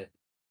wouldn't do it.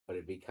 But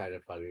it'd be kind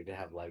of funny to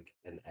have like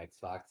an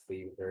Xbox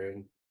themed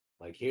room.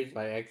 Like here's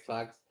my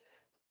Xbox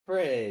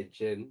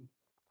fridge, and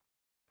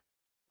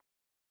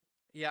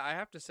Yeah, I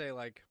have to say,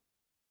 like,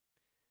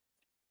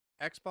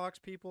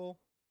 Xbox people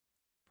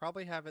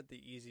probably have it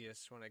the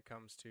easiest when it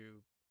comes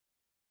to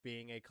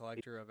being a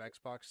collector of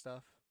Xbox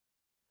stuff.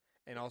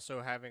 And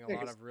also having a yeah,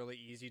 lot 'cause of really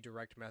easy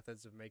direct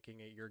methods of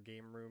making it your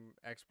game room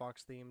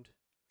Xbox themed.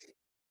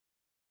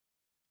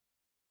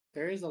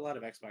 there is a lot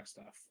of Xbox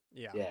stuff.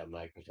 Yeah. yeah,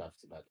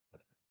 Microsoft's about to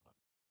put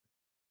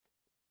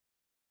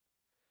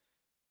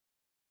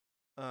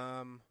it.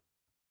 Um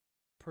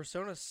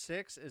Persona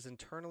 6 is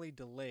internally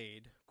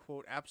delayed.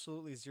 Quote,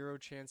 absolutely zero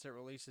chance it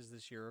releases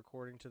this year,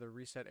 according to the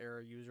Reset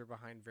Era user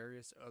behind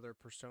various other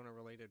Persona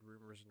related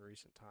rumors in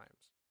recent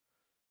times.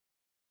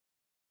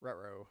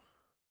 Retro.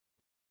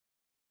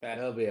 That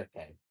It'll be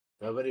okay.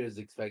 Nobody was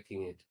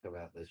expecting it to come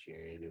out this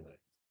year anyway.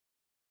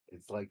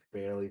 It's like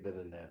barely been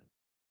announced.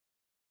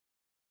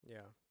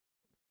 Yeah.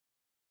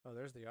 Oh,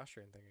 there's the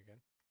Austrian thing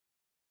again.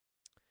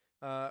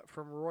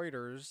 From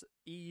Reuters,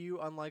 EU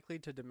unlikely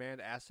to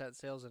demand asset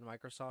sales in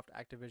Microsoft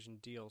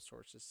Activision deal,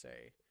 sources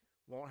say.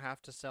 Won't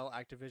have to sell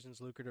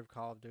Activision's lucrative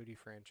Call of Duty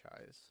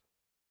franchise.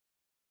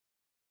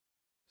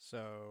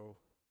 So,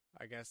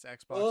 I guess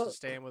Xbox is Well,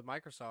 staying with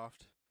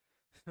Microsoft.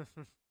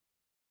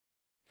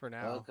 For well,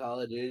 now.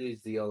 Call of Duty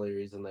is the only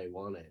reason they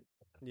want it.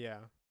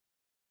 Yeah.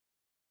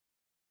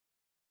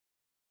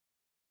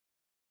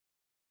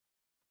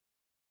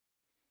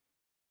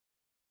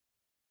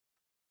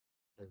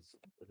 'Cause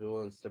who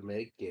wants to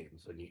make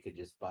games when you could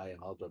just buy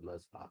all the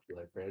most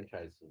popular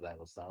franchises that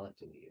will sell it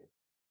to you?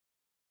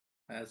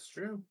 that's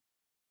true.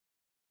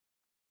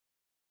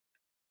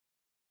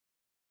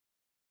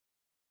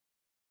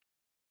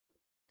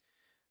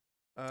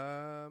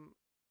 Um,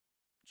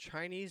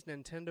 Chinese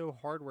Nintendo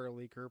hardware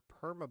leaker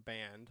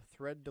permabanned.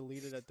 Thread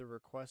deleted at the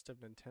request of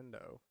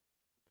Nintendo.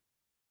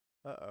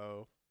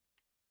 Uh-oh.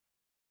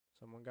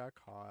 Someone got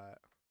caught.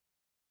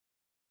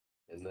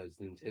 And those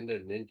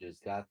Nintendo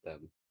ninjas got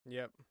them.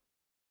 Yep.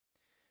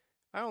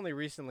 I only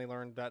recently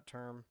learned that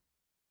term.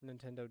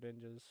 Nintendo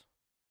Ninjas.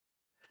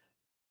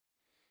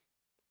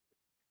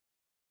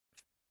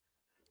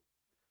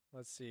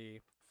 Let's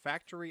see.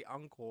 Factory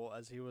Uncle,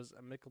 as he was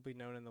amicably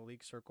known in the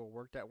leak circle,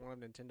 worked at one of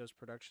Nintendo's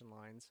production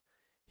lines.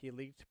 He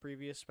leaked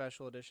previous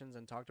special editions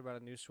and talked about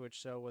a new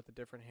Switch cell with a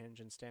different hinge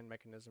and stand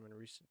mechanism in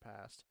recent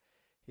past.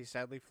 He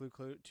sadly flew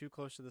too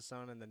close to the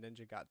sun and the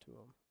ninja got to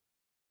him.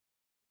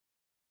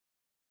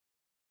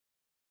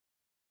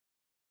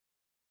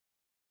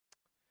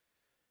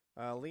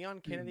 Leon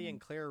Kennedy and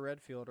Claire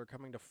Redfield are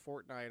coming to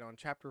Fortnite on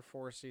Chapter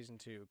 4, Season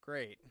 2.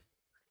 Great.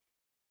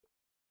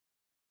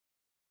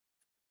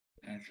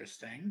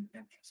 Interesting.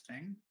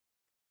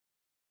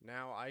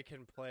 Now I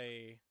can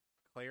play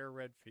Claire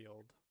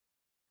Redfield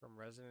from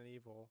Resident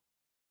Evil,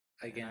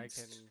 and I Against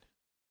can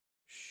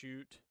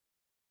shoot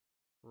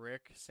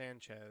Rick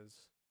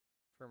Sanchez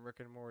from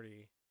Rick and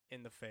Morty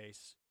in the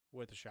face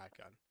with a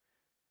shotgun.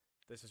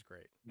 This is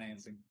great.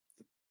 amazing.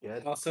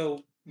 Good. Also,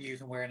 you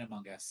can wear an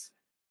Among Us.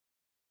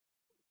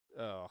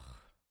 Ugh.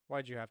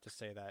 Why'd you have to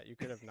say that? You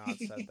could have not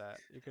said that.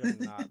 You could have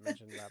not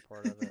mentioned that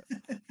part of it.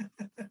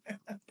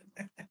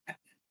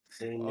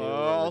 They knew it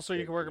was Also,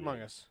 you can work good Among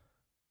game. Us.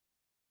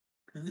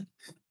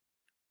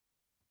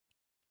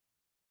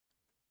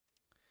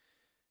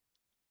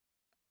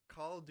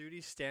 Call of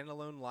Duty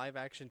standalone live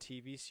action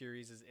TV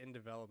series is in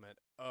development.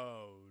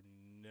 Oh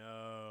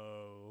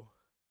no.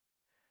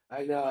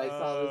 I know. I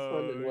saw this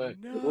one and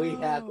went. We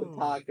have to no.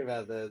 talk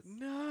about this.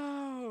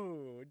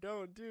 No.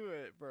 Don't do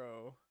it,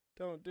 bro.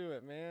 Don't do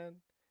it, man.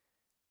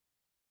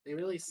 They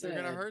really said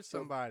You're gonna hurt but-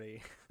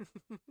 somebody.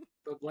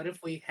 But what if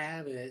we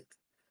have it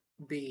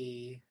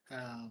be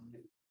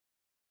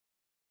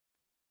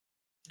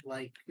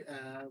like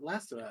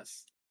Last of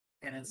Us,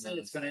 and instead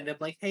it's going to end up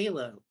like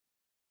Halo?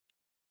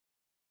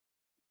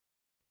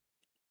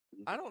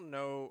 I don't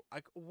know.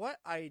 Like, what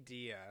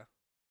idea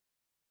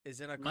is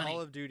in a Money. Call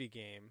of Duty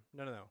game?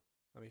 No.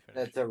 Let me finish.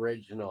 That's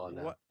original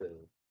enough. What-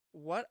 Too.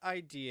 What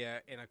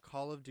idea in a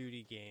Call of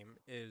Duty game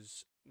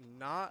is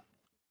not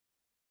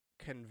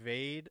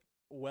conveyed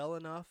well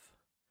enough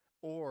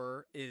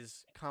or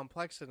is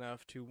complex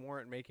enough to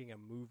warrant making a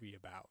movie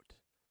about?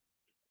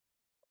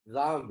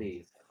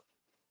 Zombies.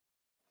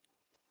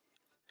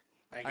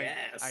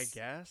 I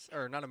guess.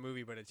 Or not a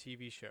movie, but a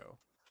TV show.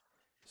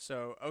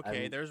 So,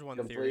 okay, I'm there's one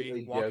completely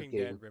theory. Walking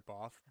Dead joking.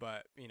 ripoff,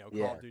 but, Call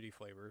Yeah. of Duty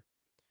flavor.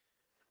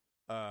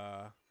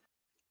 But,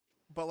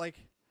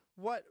 like,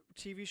 what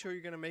TV show are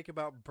you going to make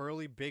about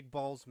burly big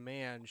balls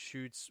man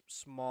shoots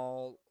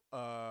small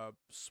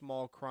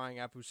crying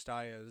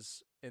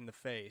apustayas in the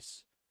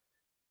face?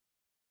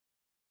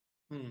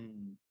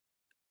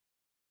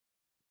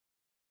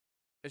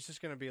 It's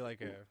just going to be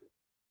like a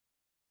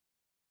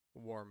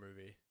war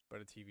movie,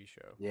 but a TV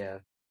show. Yeah,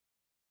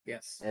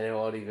 Yes. and it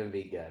won't even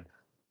be good.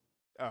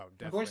 Oh,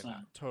 definitely Of course not.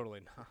 not. Totally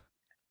not.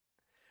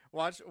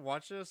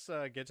 Watch us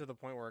get to the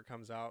point where it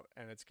comes out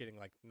and it's getting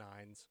like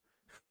 9s.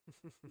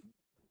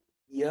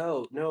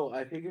 Yo, no,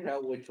 I figured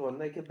out which one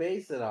they could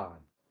base it on.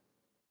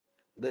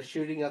 The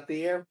shooting at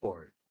the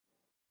airport.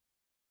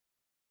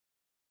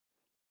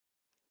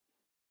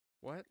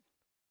 What?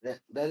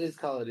 That is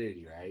Call of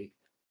Duty, right?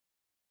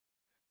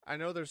 I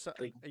know there's some,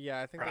 Like, yeah,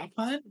 I think Prop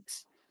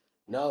hunt?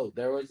 No,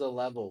 there was a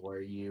level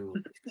where you.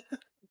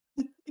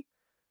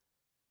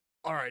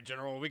 all right,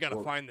 General, we got to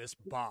Well- find this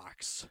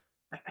box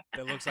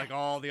that looks like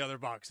all the other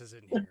boxes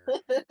in here.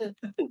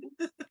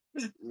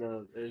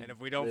 No, And if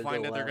we don't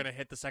find it, they're going to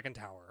hit the second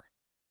tower.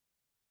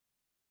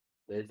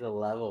 There's a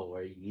level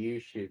where you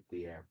shoot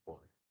the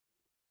airport.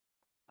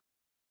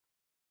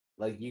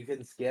 Like you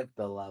can skip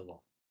the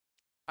level.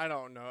 I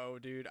don't know,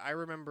 dude. I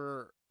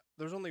remember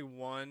there's only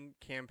one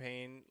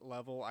campaign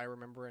level I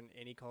remember in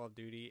any Call of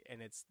Duty,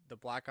 and it's the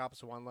Black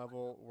Ops 1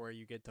 level where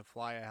you get to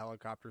fly a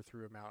helicopter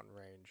through a mountain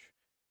range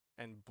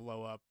and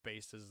blow up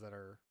bases that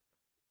are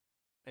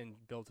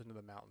built into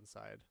the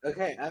mountainside.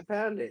 Okay, I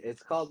found it.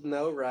 It's called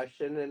No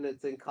Russian, and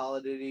it's in Call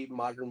of Duty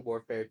Modern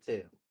Warfare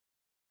 2.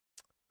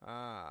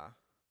 Ah.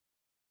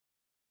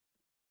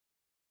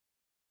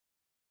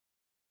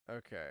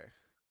 Okay.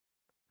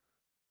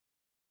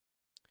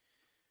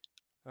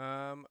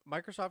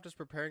 Microsoft is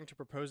preparing to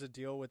propose a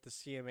deal with the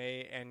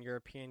CMA and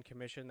European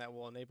Commission that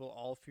will enable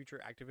all future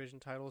Activision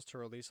titles to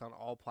release on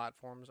all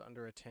platforms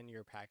under a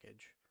 10-year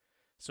package.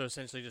 So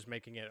essentially just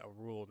making it a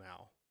rule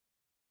now.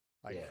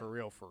 Like, Yeah. for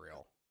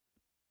real.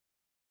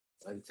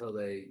 Until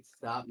they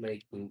stop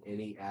making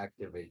any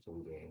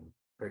Activision game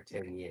for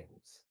 10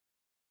 years.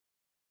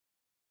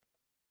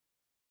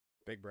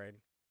 Big brain.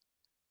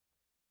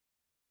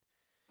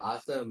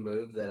 Also a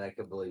move that I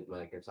could believe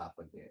Microsoft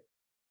would do.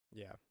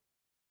 Yeah.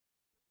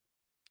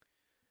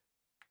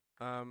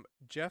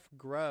 Jeff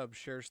Grubb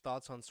shares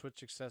thoughts on Switch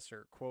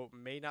successor. Quote,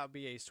 may not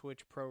be a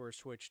Switch Pro or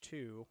Switch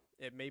 2.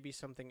 It may be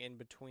something in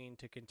between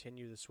to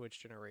continue the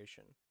Switch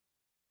generation.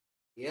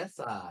 Yes,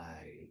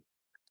 I.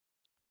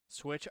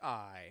 Switch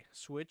I,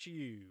 Switch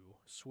U,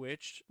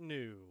 Switch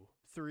New,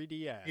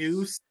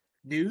 3DS.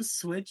 New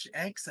Switch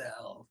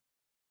XL.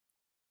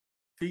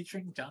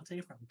 Featuring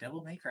Dante from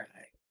Devil May Cry.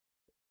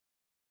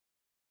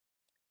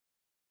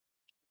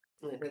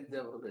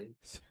 Definitely.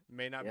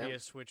 May not be Yep. a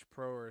Switch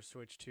Pro or a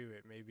Switch 2.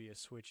 It may be a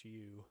Switch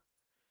U.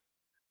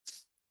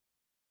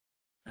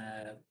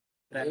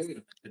 That's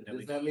Dude, the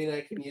Does that mean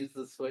I can use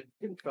the Switch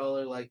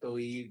controller like the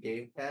Wii U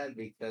gamepad?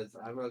 Because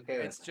I'm okay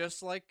with It's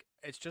just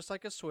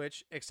like a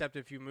Switch, except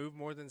if you move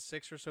more than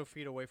 6 or so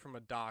feet away from a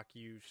dock,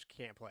 you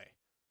can't play.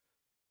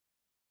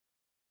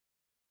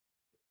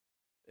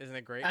 Isn't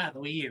it great? the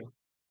Wii U.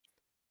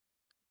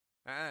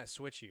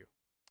 Switch U.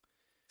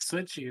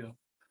 Switch U.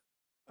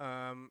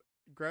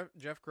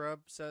 Jeff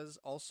Grubb says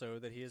also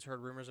that he has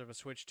heard rumors of a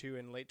Switch 2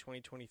 in late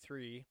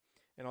 2023,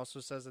 and also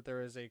says that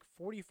there is a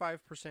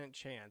 45%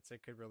 chance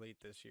it could release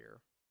this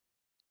year.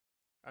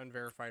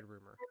 Unverified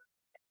rumor.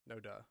 No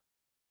duh.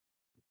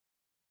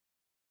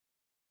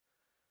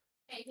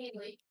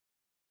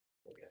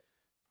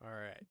 All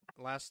right.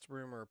 Last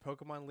rumor.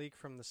 Pokemon leak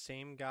from the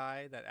same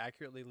guy that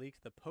accurately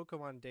leaked the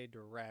Pokemon Day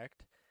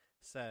Direct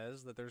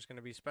says that there's going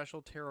to be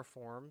special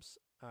terraforms,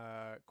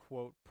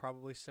 quote,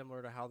 probably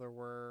similar to how there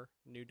were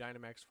new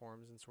Dynamax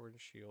forms in Sword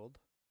and Shield.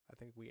 I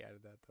think we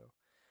added that, though.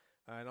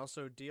 And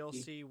also,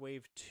 DLC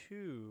Wave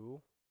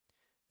 2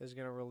 is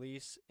going to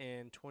release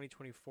in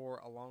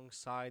 2024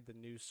 alongside the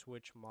new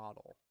Switch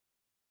model.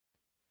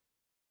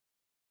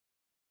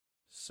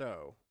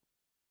 So,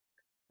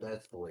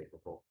 That's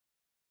believable.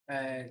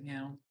 You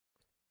know,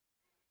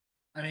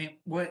 I mean,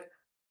 what?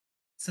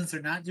 Since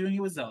they're not doing it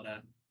with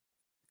Zelda,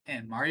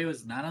 and Mario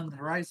is not on the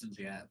horizons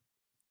yet.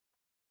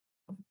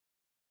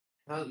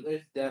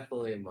 There's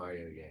definitely a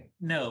Mario game.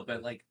 No,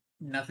 but like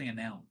nothing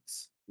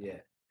announced.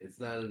 Yeah, it's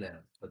not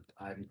announced, but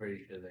I'm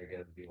pretty sure they're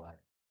gonna be like,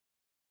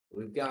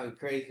 we've gone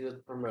crazy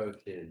with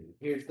promotion.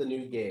 Here's the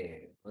new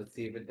game. Let's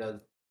see if it does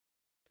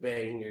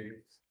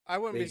bangers. I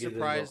wouldn't be bigger than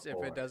surprised if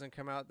before." it doesn't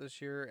come out this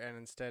year and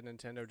instead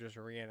Nintendo just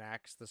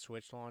reenacts the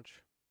Switch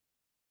launch.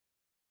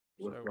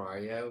 With So-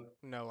 Mario.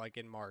 No, like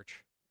in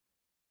March.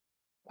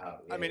 Oh,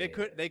 I mean, yeah, it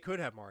could. They could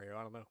have Mario.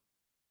 I don't know.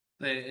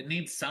 It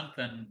needs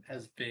something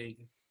as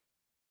big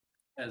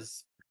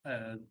as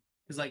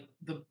because like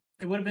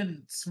it would have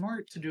been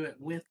smart to do it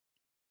with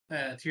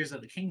Tears of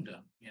the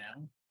Kingdom, you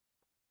know,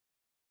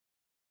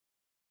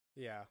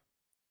 Yeah.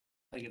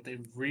 like if they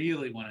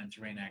really wanted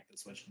to reenact the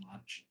Switch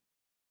launch,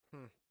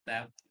 Hmm.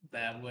 that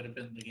would have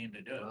been the game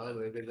to do it. Well,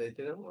 maybe they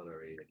didn't want to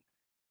read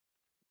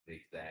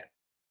that.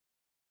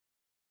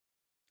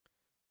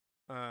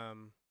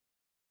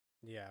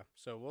 Yeah.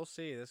 So we'll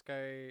see. This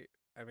guy.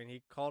 I mean,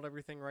 he called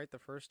everything right the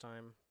first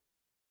time.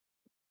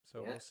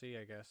 So Yeah. we'll see,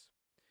 I guess.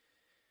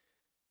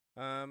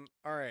 All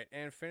right.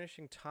 And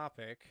finishing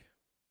topic.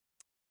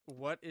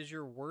 What is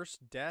your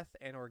worst death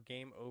and or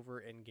game over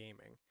in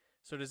gaming?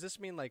 So does this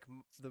mean like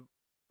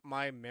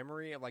my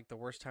memory of like the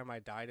worst time I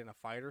died in a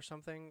fight or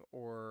something,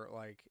 or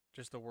like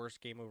just the worst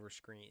game over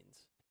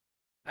screens?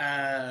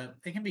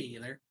 It can be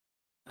either.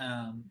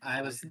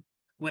 I was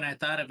when I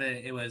thought of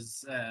it, it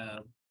was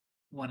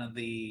one of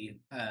the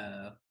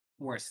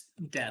worst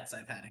deaths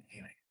I've had in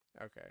gaming.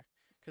 Okay.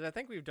 Because I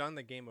think we've done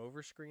the game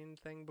over screen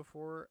thing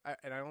before,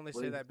 and I only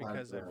say We've that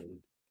because of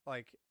done-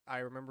 like I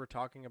remember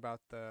talking about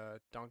the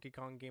Donkey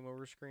Kong game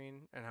over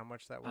screen and how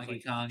much that was Donkey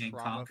like Kong and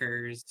trauma.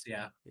 Conkers,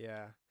 yeah.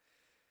 Yeah.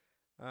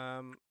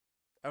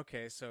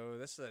 Okay, so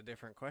this is a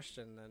different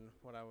question than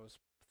what I was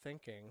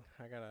thinking.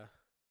 I gotta.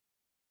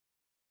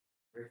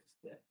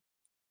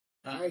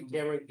 All right,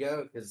 Cameron,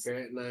 go, because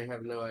Grant and I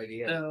have no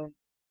idea. So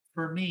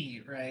for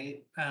me,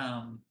 right,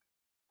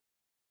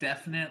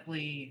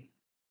 definitely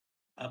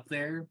up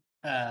there.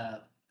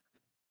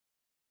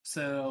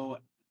 So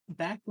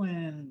back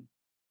when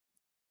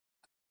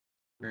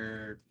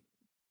we're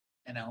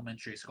in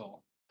elementary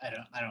school, I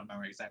don't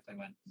remember exactly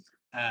when.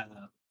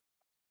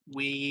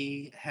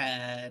 We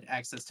had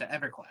access to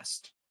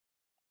EverQuest,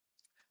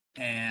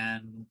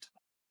 and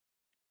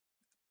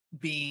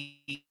being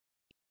a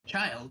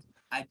child,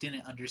 I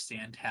didn't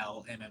understand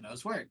how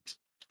MMOs worked.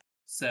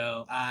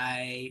 So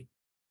I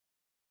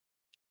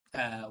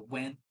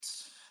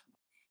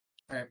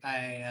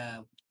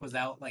was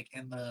out like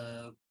in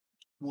the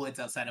woods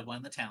outside of one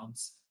of the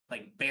towns,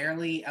 like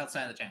barely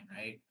outside of the town,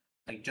 right?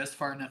 Like just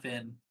far enough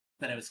in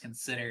that it was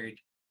considered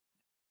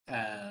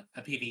a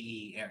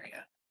PvE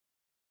area.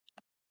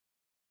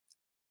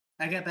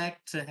 I got back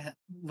to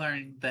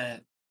learn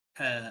that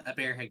a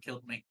bear had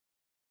killed me.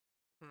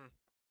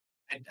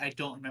 I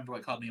don't remember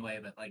what called me away,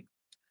 but like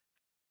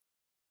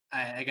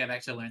I got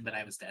back to learn that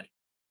I was dead,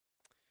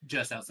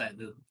 just outside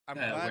the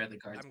where the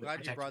guards. I'm would glad you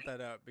protect brought me.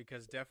 that up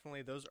because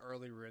definitely those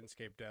early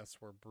RuneScape deaths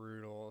were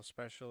brutal,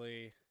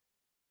 especially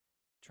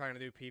trying to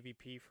do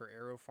PvP for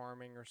arrow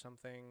farming or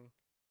something,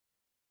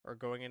 or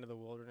going into the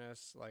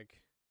wilderness. Like,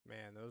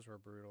 man, those were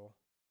brutal.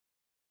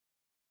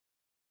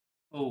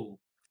 Oh,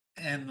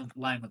 in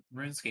line with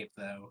RuneScape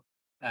though,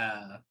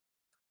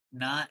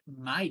 not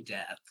my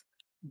death,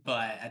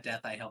 but a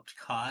death I helped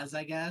cause,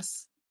 I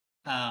guess.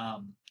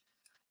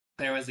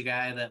 There was a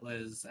guy that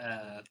was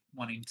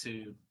wanting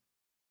to.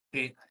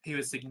 He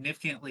was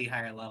significantly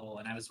higher level,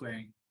 and I was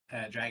wearing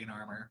dragon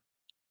armor.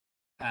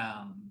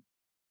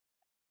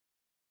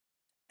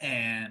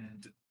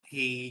 And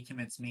he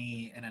convinced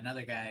me and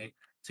another guy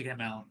to come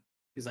out.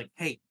 He's like,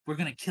 "Hey, we're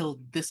gonna kill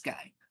this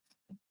guy."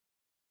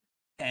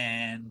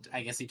 And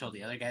I guess he told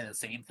the other guy the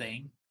same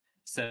thing.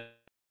 So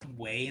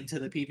way into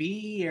the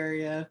PvE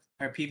area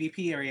or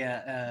PvP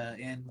area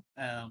in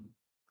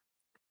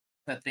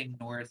that thing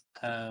north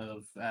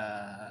of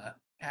I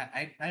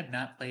have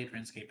not played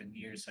RuneScape in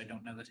years, so I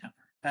don't know the town.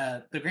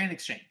 The Grand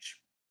Exchange,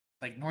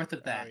 like north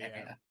of that Oh, yeah.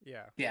 area.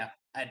 Yeah.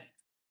 Yeah,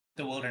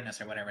 the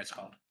wilderness or whatever it's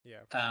called.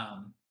 Yeah.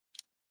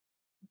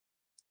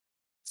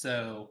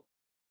 So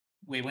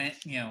We went,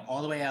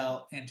 all the way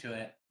out into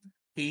it.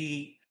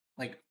 He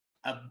like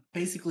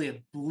basically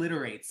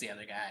obliterates the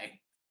other guy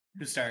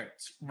who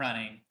starts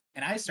running,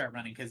 and I start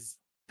running because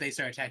they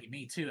start attacking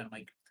me too. And I'm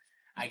like,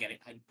 I get it.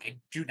 I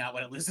do not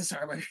want to lose this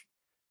armor.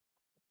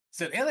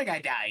 So the other guy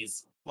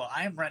dies while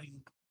I am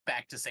running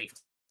back to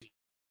safety.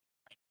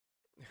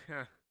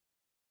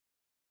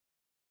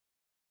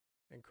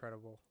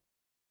 Incredible.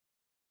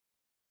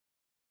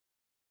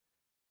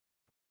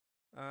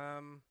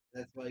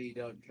 That's why you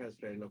don't trust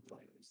random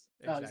players.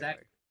 Oh,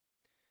 Exactly.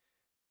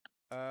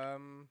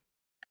 exactly.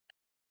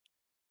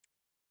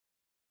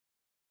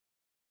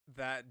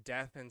 That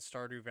death in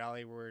Stardew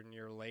Valley when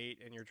you're late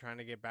and you're trying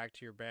to get back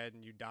to your bed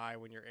and you die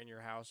when you're in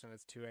your house and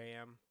it's 2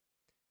 a.m.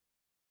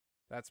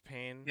 That's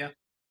pain. Yep.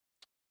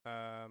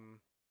 I'm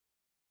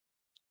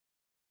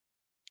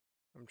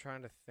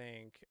trying to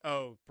think.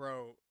 Oh,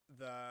 bro,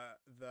 the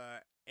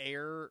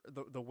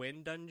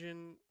wind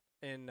dungeon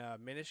in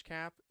Minish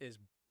Cap is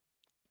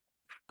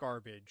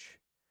garbage.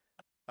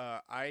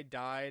 I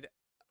died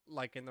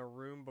like in the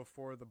room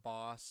before the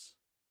boss,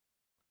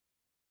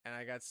 and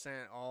I got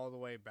sent all the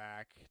way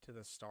back to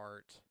the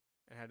start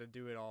and had to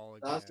do it all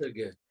again. It's also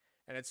good.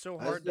 And it's so I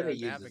was hard gonna to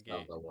use this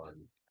navigate. Zelda one.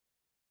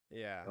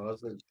 Yeah. I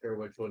wasn't sure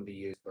which one to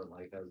use, but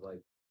like I was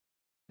like,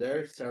 there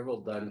are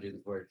several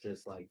dungeons where it's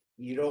just like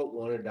you don't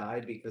want to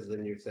die because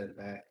then you're sent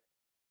back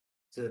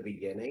to the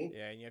beginning.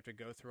 Yeah, and you have to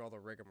go through all the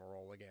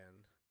rigmarole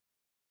again.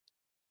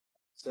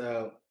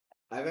 So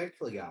I've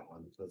actually got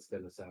one that's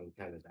gonna sound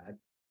kind of bad.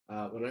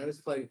 When I was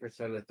playing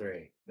Persona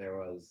 3,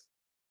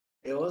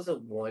 it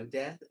wasn't one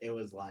death, it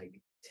was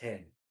like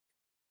 10.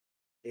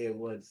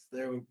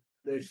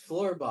 There's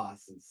floor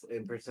bosses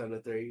in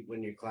Persona 3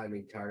 when you're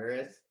climbing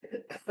Tartarus.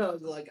 I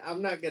was like,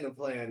 I'm not gonna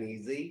play on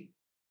easy.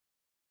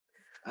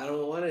 I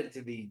don't want it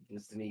to be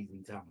just an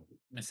easy time.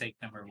 Mistake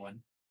number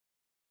 1.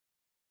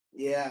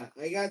 Yeah,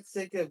 I got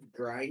sick of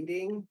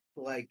grinding,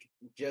 like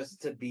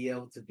just to be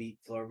able to beat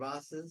floor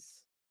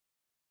bosses,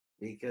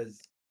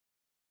 because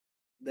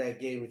that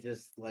game is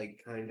just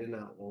like kind of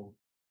not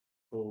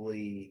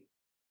fully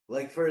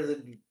like for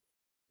the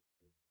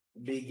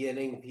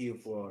beginning few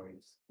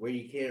floors where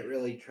you can't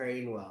really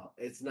train well.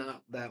 It's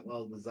not that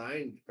well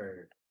designed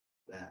for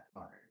that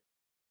part.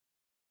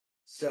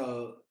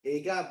 So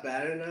it got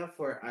bad enough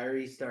where I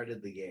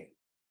restarted the game,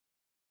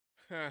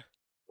 Huh.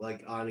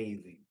 like on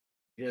easy,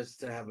 just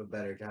to have a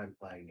better time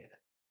playing it.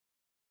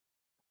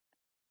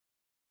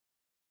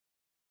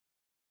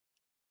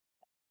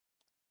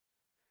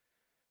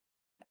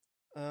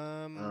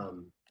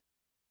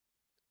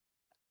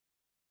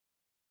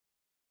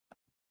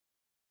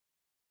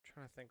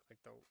 Trying to think like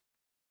the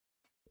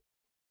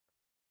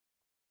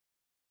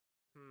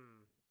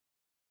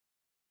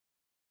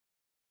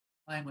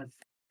I'm with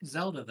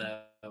Zelda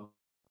though.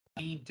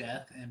 Any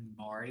death in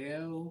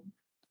Mario,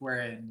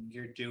 wherein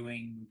you're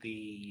doing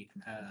the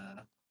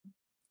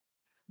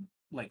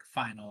like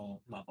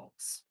final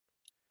levels.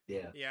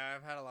 Yeah. Yeah,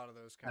 I've had a lot of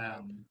those come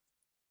up.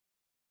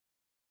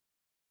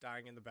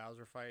 Dying in the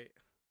Bowser fight.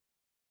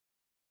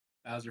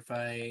 Bowser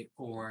fight,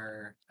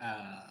 or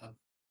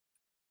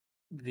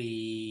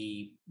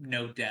the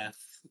no death,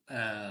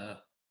 The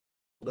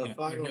final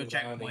no run in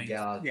checkpoints.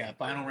 Galaxy. Yeah,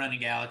 final run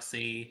in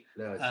Galaxy.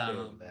 No, it's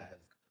good. That.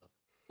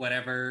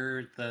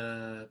 Whatever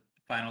the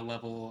final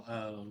level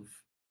of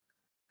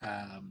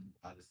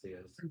Odyssey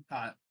is.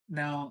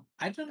 No,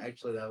 I don't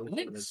Actually, that was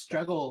like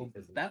struggle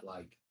because that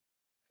like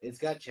it's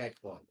got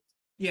checkpoints.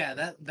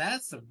 Yeah,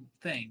 that's the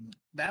thing.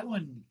 That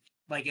one,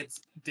 like,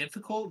 it's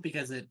difficult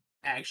because it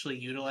actually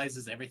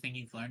utilizes everything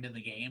you've learned in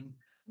the game.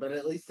 But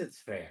at least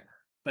it's fair.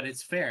 But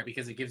it's fair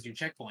because it gives you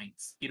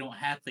checkpoints. You don't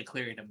have to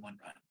clear it in one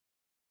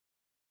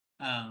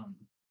run.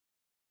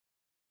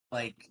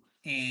 Like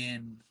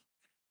in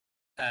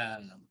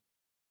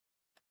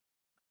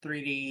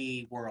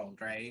 3D World,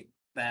 right?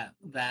 That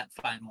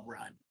final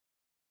run.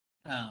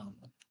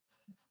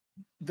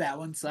 That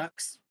one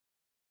sucks.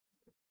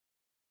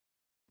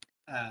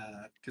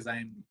 Because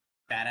I'm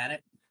bad at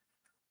it.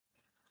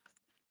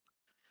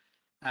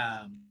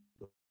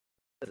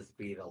 The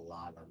speed a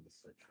lot on the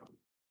Switch one.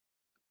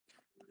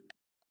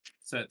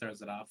 So it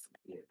throws it off.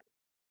 Yeah,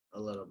 a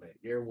little bit.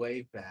 You're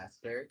way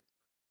faster.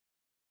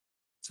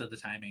 So the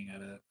timing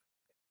of it.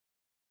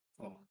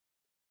 Oh.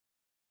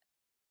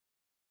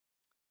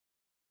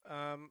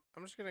 I'm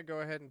just gonna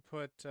go ahead and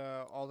put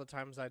all the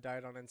times I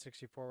died on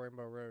N64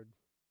 Rainbow Road.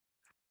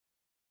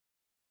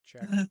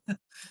 Check.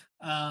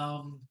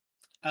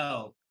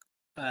 Also,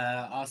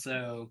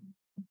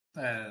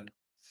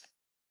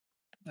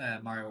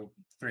 Mario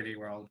 3D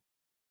World.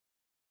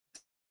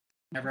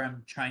 Whenever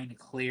I'm trying to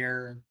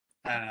clear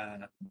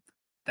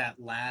that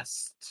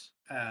last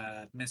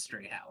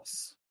mystery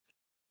house,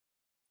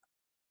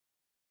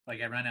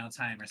 like I run out of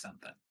time or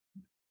something.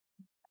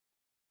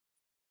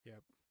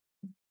 Yep.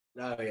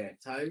 Oh yeah,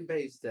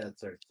 time-based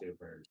deaths are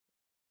super,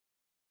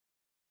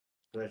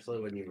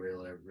 especially when you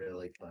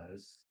really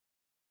close.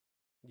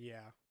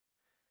 Yeah.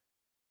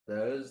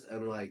 Those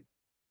and like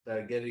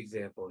a good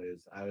example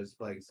is I was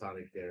playing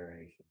Sonic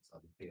Generations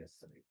on the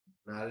PS3.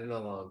 Not in a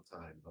long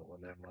time, but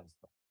when I was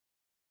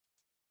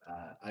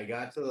I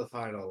got to the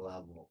final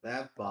level.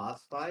 That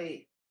boss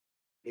fight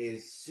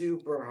is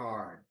super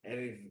hard, and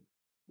if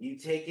you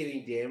take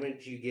any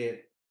damage, you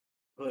get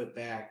put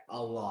back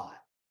a lot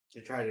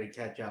to try to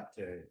catch up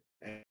to it.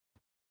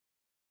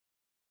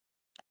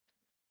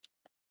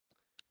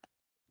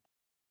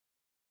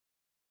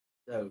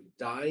 So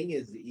dying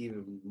is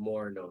even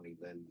more annoying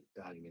than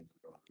dying in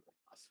the normal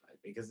boss fight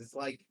because it's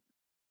like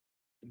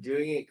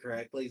doing it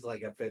correctly is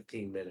like a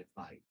 15-minute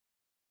fight.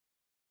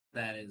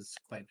 That is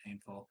quite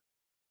painful.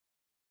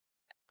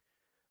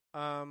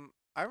 I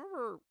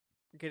remember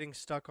getting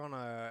stuck on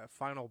a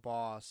final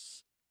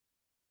boss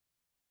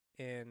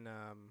in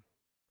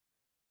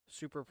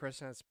Super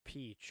Princess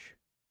Peach.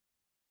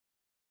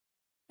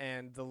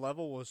 And the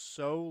level was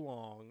so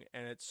long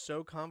and it's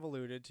so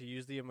convoluted to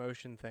use the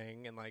emotion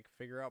thing and like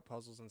figure out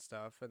puzzles and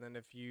stuff. And then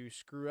if you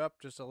screw up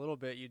just a little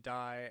bit, you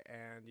die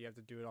and you have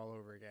to do it all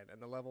over again.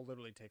 And the level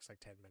literally takes like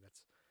 10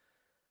 minutes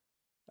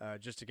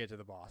just to get to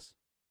the boss.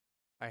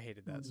 I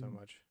hated that so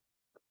much.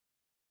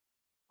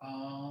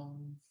 Oh.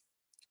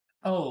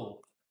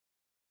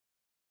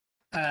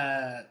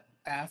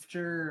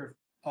 After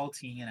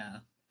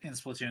Altina in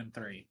Splatoon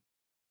 3,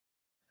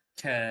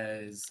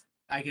 because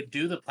I could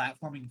do the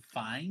platforming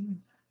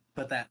fine,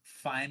 but that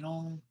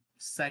final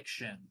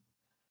section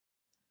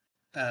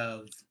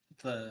of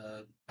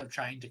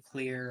trying to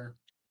clear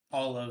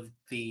all of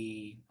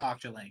the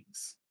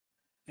Octolings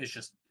is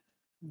just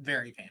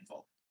very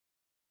painful.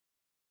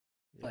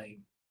 Yeah. Like,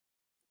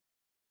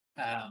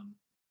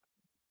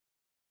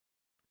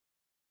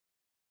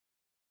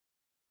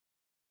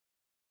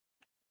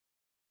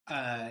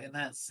 in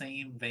that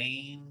same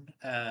vein,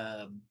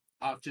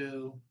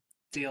 Octo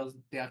the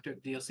Octo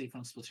DLC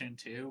from Splatoon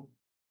 2,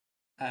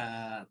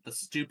 the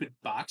stupid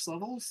box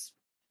levels,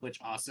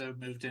 which also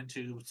moved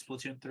into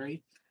Splatoon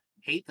 3.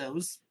 Hate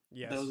those.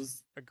 Yes.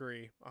 Those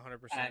agree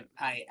 100%.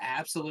 I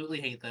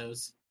absolutely hate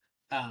those.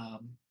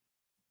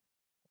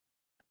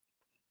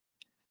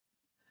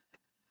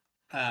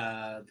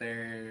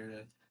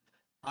 They're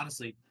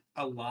honestly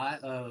a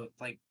lot of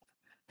like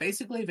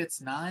basically if it's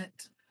not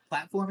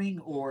platforming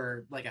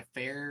or like a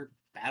fair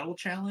battle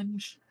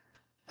challenge,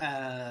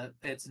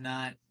 it's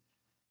not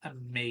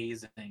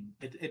amazing.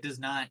 It does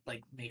not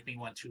like make me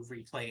want to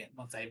replay it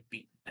once I've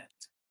beaten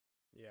it.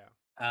 Yeah.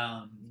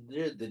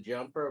 Dude, the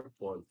jump rope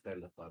one's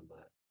kind of fun,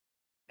 but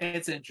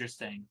It's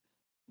interesting,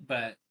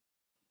 but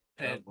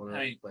I want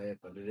to play it.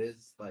 But it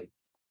is like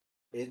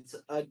it's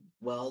a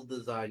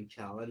well-designed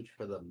challenge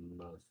for the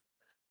most.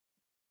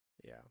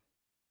 Yeah.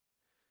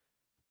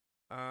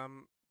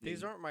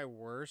 These aren't my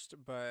worst,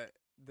 but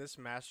this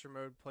master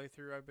mode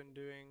playthrough I've been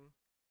doing,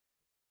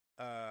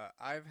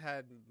 I've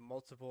had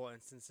multiple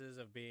instances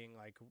of being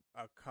like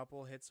a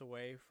couple hits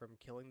away from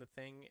killing the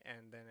thing,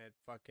 and then it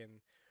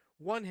fucking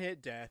one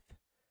hit death.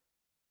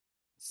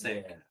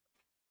 sick. Yeah.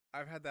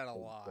 I've had that a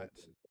lot,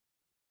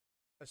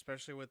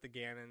 especially with the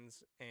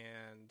Ganons,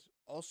 and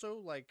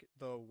also like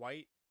the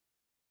white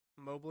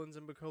Moblins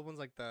and Bokoblins,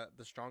 like the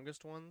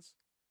strongest ones.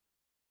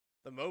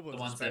 The Moblins,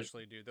 ones that-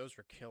 especially, dude, those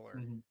were killer.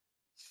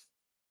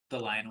 The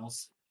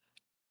Lionels.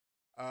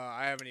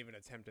 I haven't even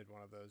attempted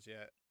one of those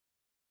yet.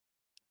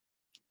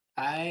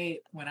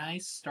 When I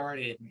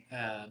started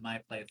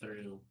my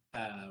playthrough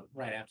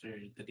right after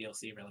the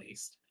DLC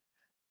released,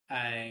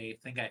 I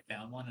think I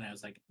found one and I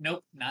was like,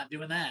 nope, not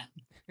doing that.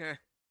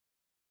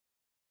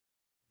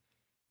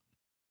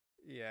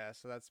 Yeah,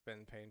 so that's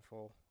been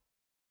painful.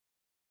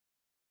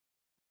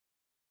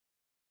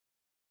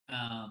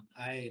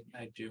 I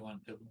do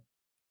want to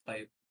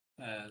play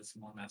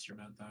some more Master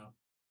Mode though,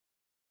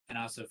 and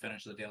also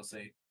finish the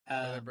DLC.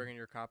 Are they bringing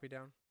your copy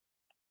down?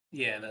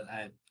 Yeah,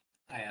 that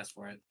I asked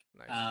for it.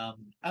 Nice.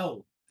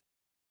 Oh,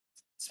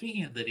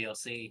 speaking of the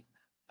DLC,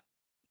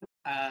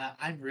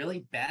 I'm really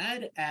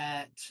bad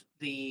at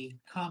the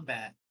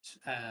combat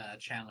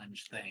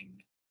challenge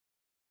thing.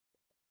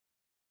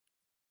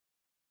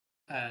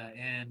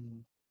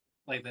 And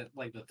like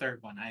the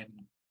third one,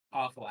 I'm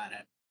awful at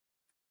it.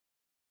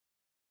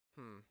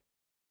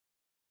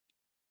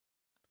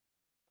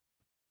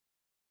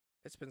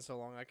 It's been so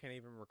long I can't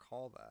even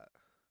recall that.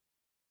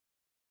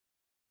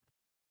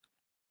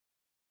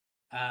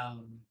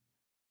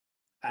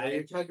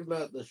 You're talking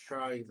about the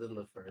shrines in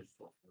the first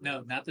one.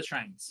 No, not the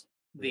shrines.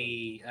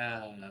 The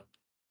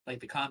like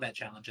the combat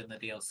challenge in the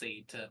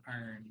DLC to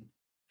earn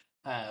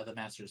the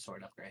Master's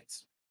Sword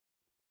upgrades.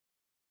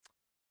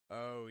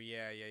 Oh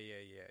yeah.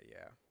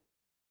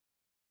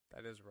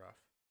 That is rough.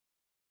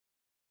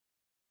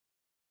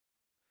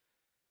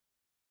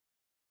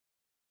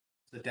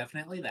 So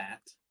definitely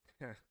that.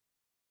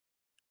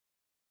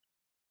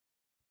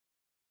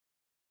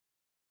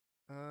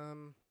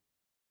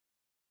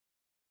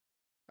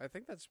 I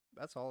think that's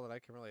all that I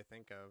can really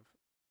think of.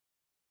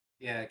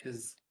 Yeah,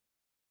 because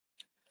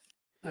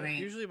I mean,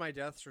 usually my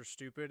deaths are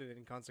stupid and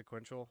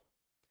inconsequential,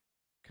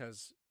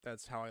 because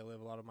that's how I live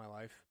a lot of my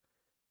life.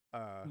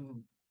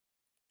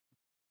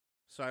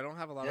 So I don't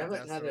have a lot of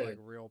deaths that are like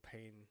real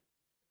pain.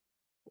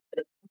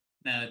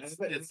 No,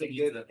 it's a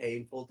good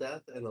painful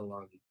death and a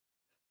long.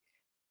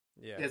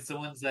 Yeah, it's the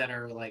ones that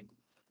are like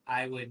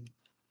I would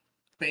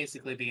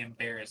basically be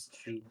embarrassed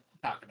to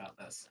talk about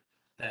this.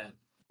 That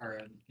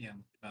are the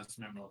most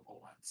memorable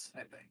ones, I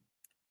think.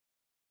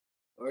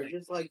 Or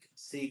just like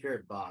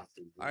secret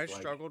bosses. I It's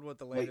struggled with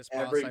the like latest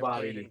boss I played in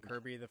everybody.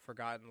 Kirby: The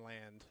Forgotten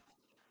Land.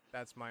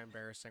 That's my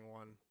embarrassing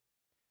one.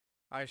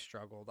 I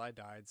struggled. I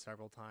died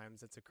several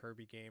times. It's a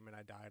Kirby game, and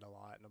I died a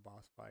lot in a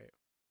boss fight.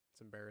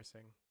 It's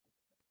embarrassing.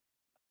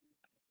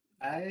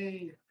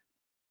 I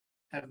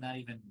have not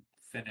even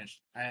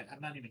finished. I'm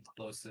not even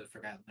close to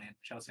Forgotten Land.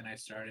 Chelsea and I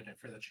started it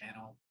for the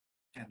channel,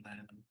 and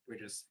then we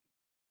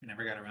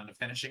never got around to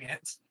finishing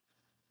it.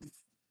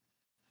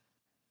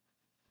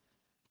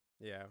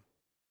 Yeah.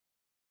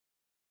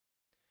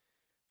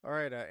 All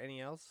right.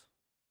 Any else?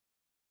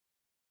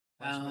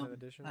 Last minute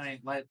additions. I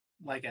mean,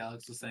 like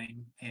Alex was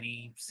saying,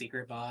 any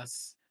secret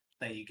boss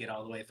that you get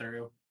all the way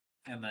through,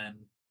 and then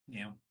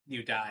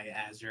you die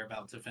as you're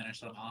about to finish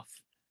them off.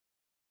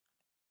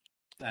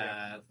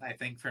 I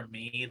think for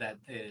me that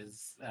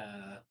is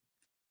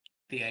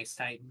the Ice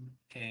Titan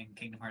in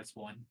Kingdom Hearts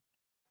 1.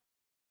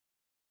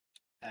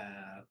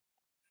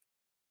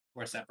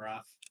 Or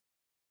Sephiroth.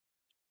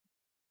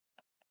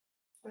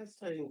 That's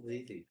Titan's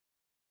easy.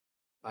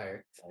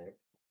 Fire.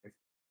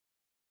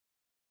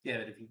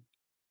 Yeah, but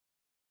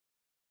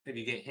if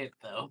you get hit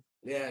though,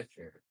 Yeah,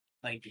 sure.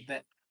 like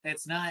that,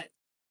 it's not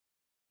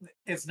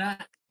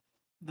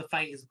the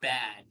fight is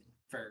bad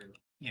for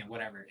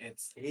whatever.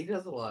 It's He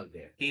does a lot of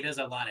damage. he does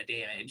a lot of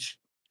damage.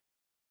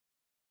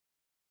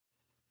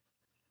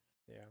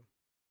 Yeah.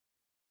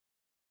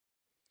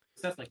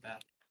 Stuff like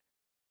that,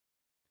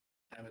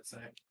 I would say.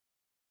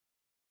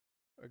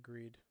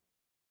 Agreed.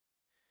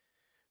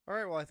 All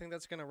right, well, I think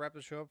that's going to wrap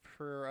the show up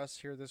for us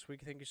here this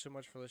week. Thank you so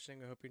much for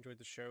listening. I hope you enjoyed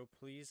the show.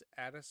 Please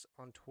add us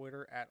on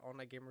Twitter at All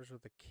Night Gamers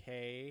with a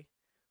K.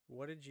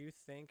 What did you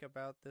think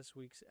about this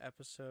week's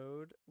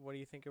episode? What do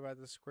you think about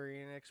the Square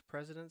Enix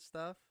president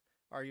stuff?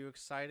 Are you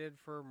excited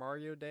for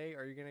Mario Day?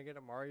 Are you going to get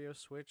a Mario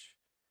Switch?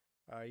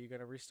 Are you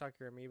going to restock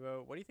your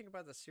amiibo? What do you think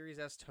about the Series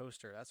S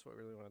toaster? That's what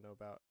we really want to know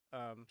about.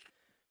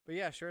 But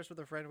yeah, share us with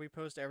a friend. We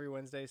post every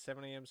Wednesday,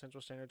 7 a.m.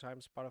 Central Standard Time,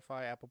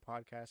 Spotify, Apple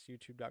Podcasts,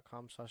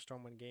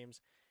 youtube.com/StormwindGames.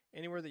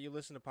 Anywhere that you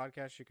listen to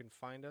podcasts, you can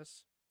find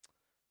us.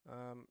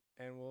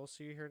 And we'll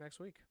see you here next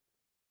week.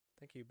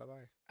 Thank you.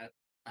 Bye-bye.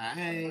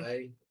 Bye.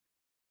 Bye.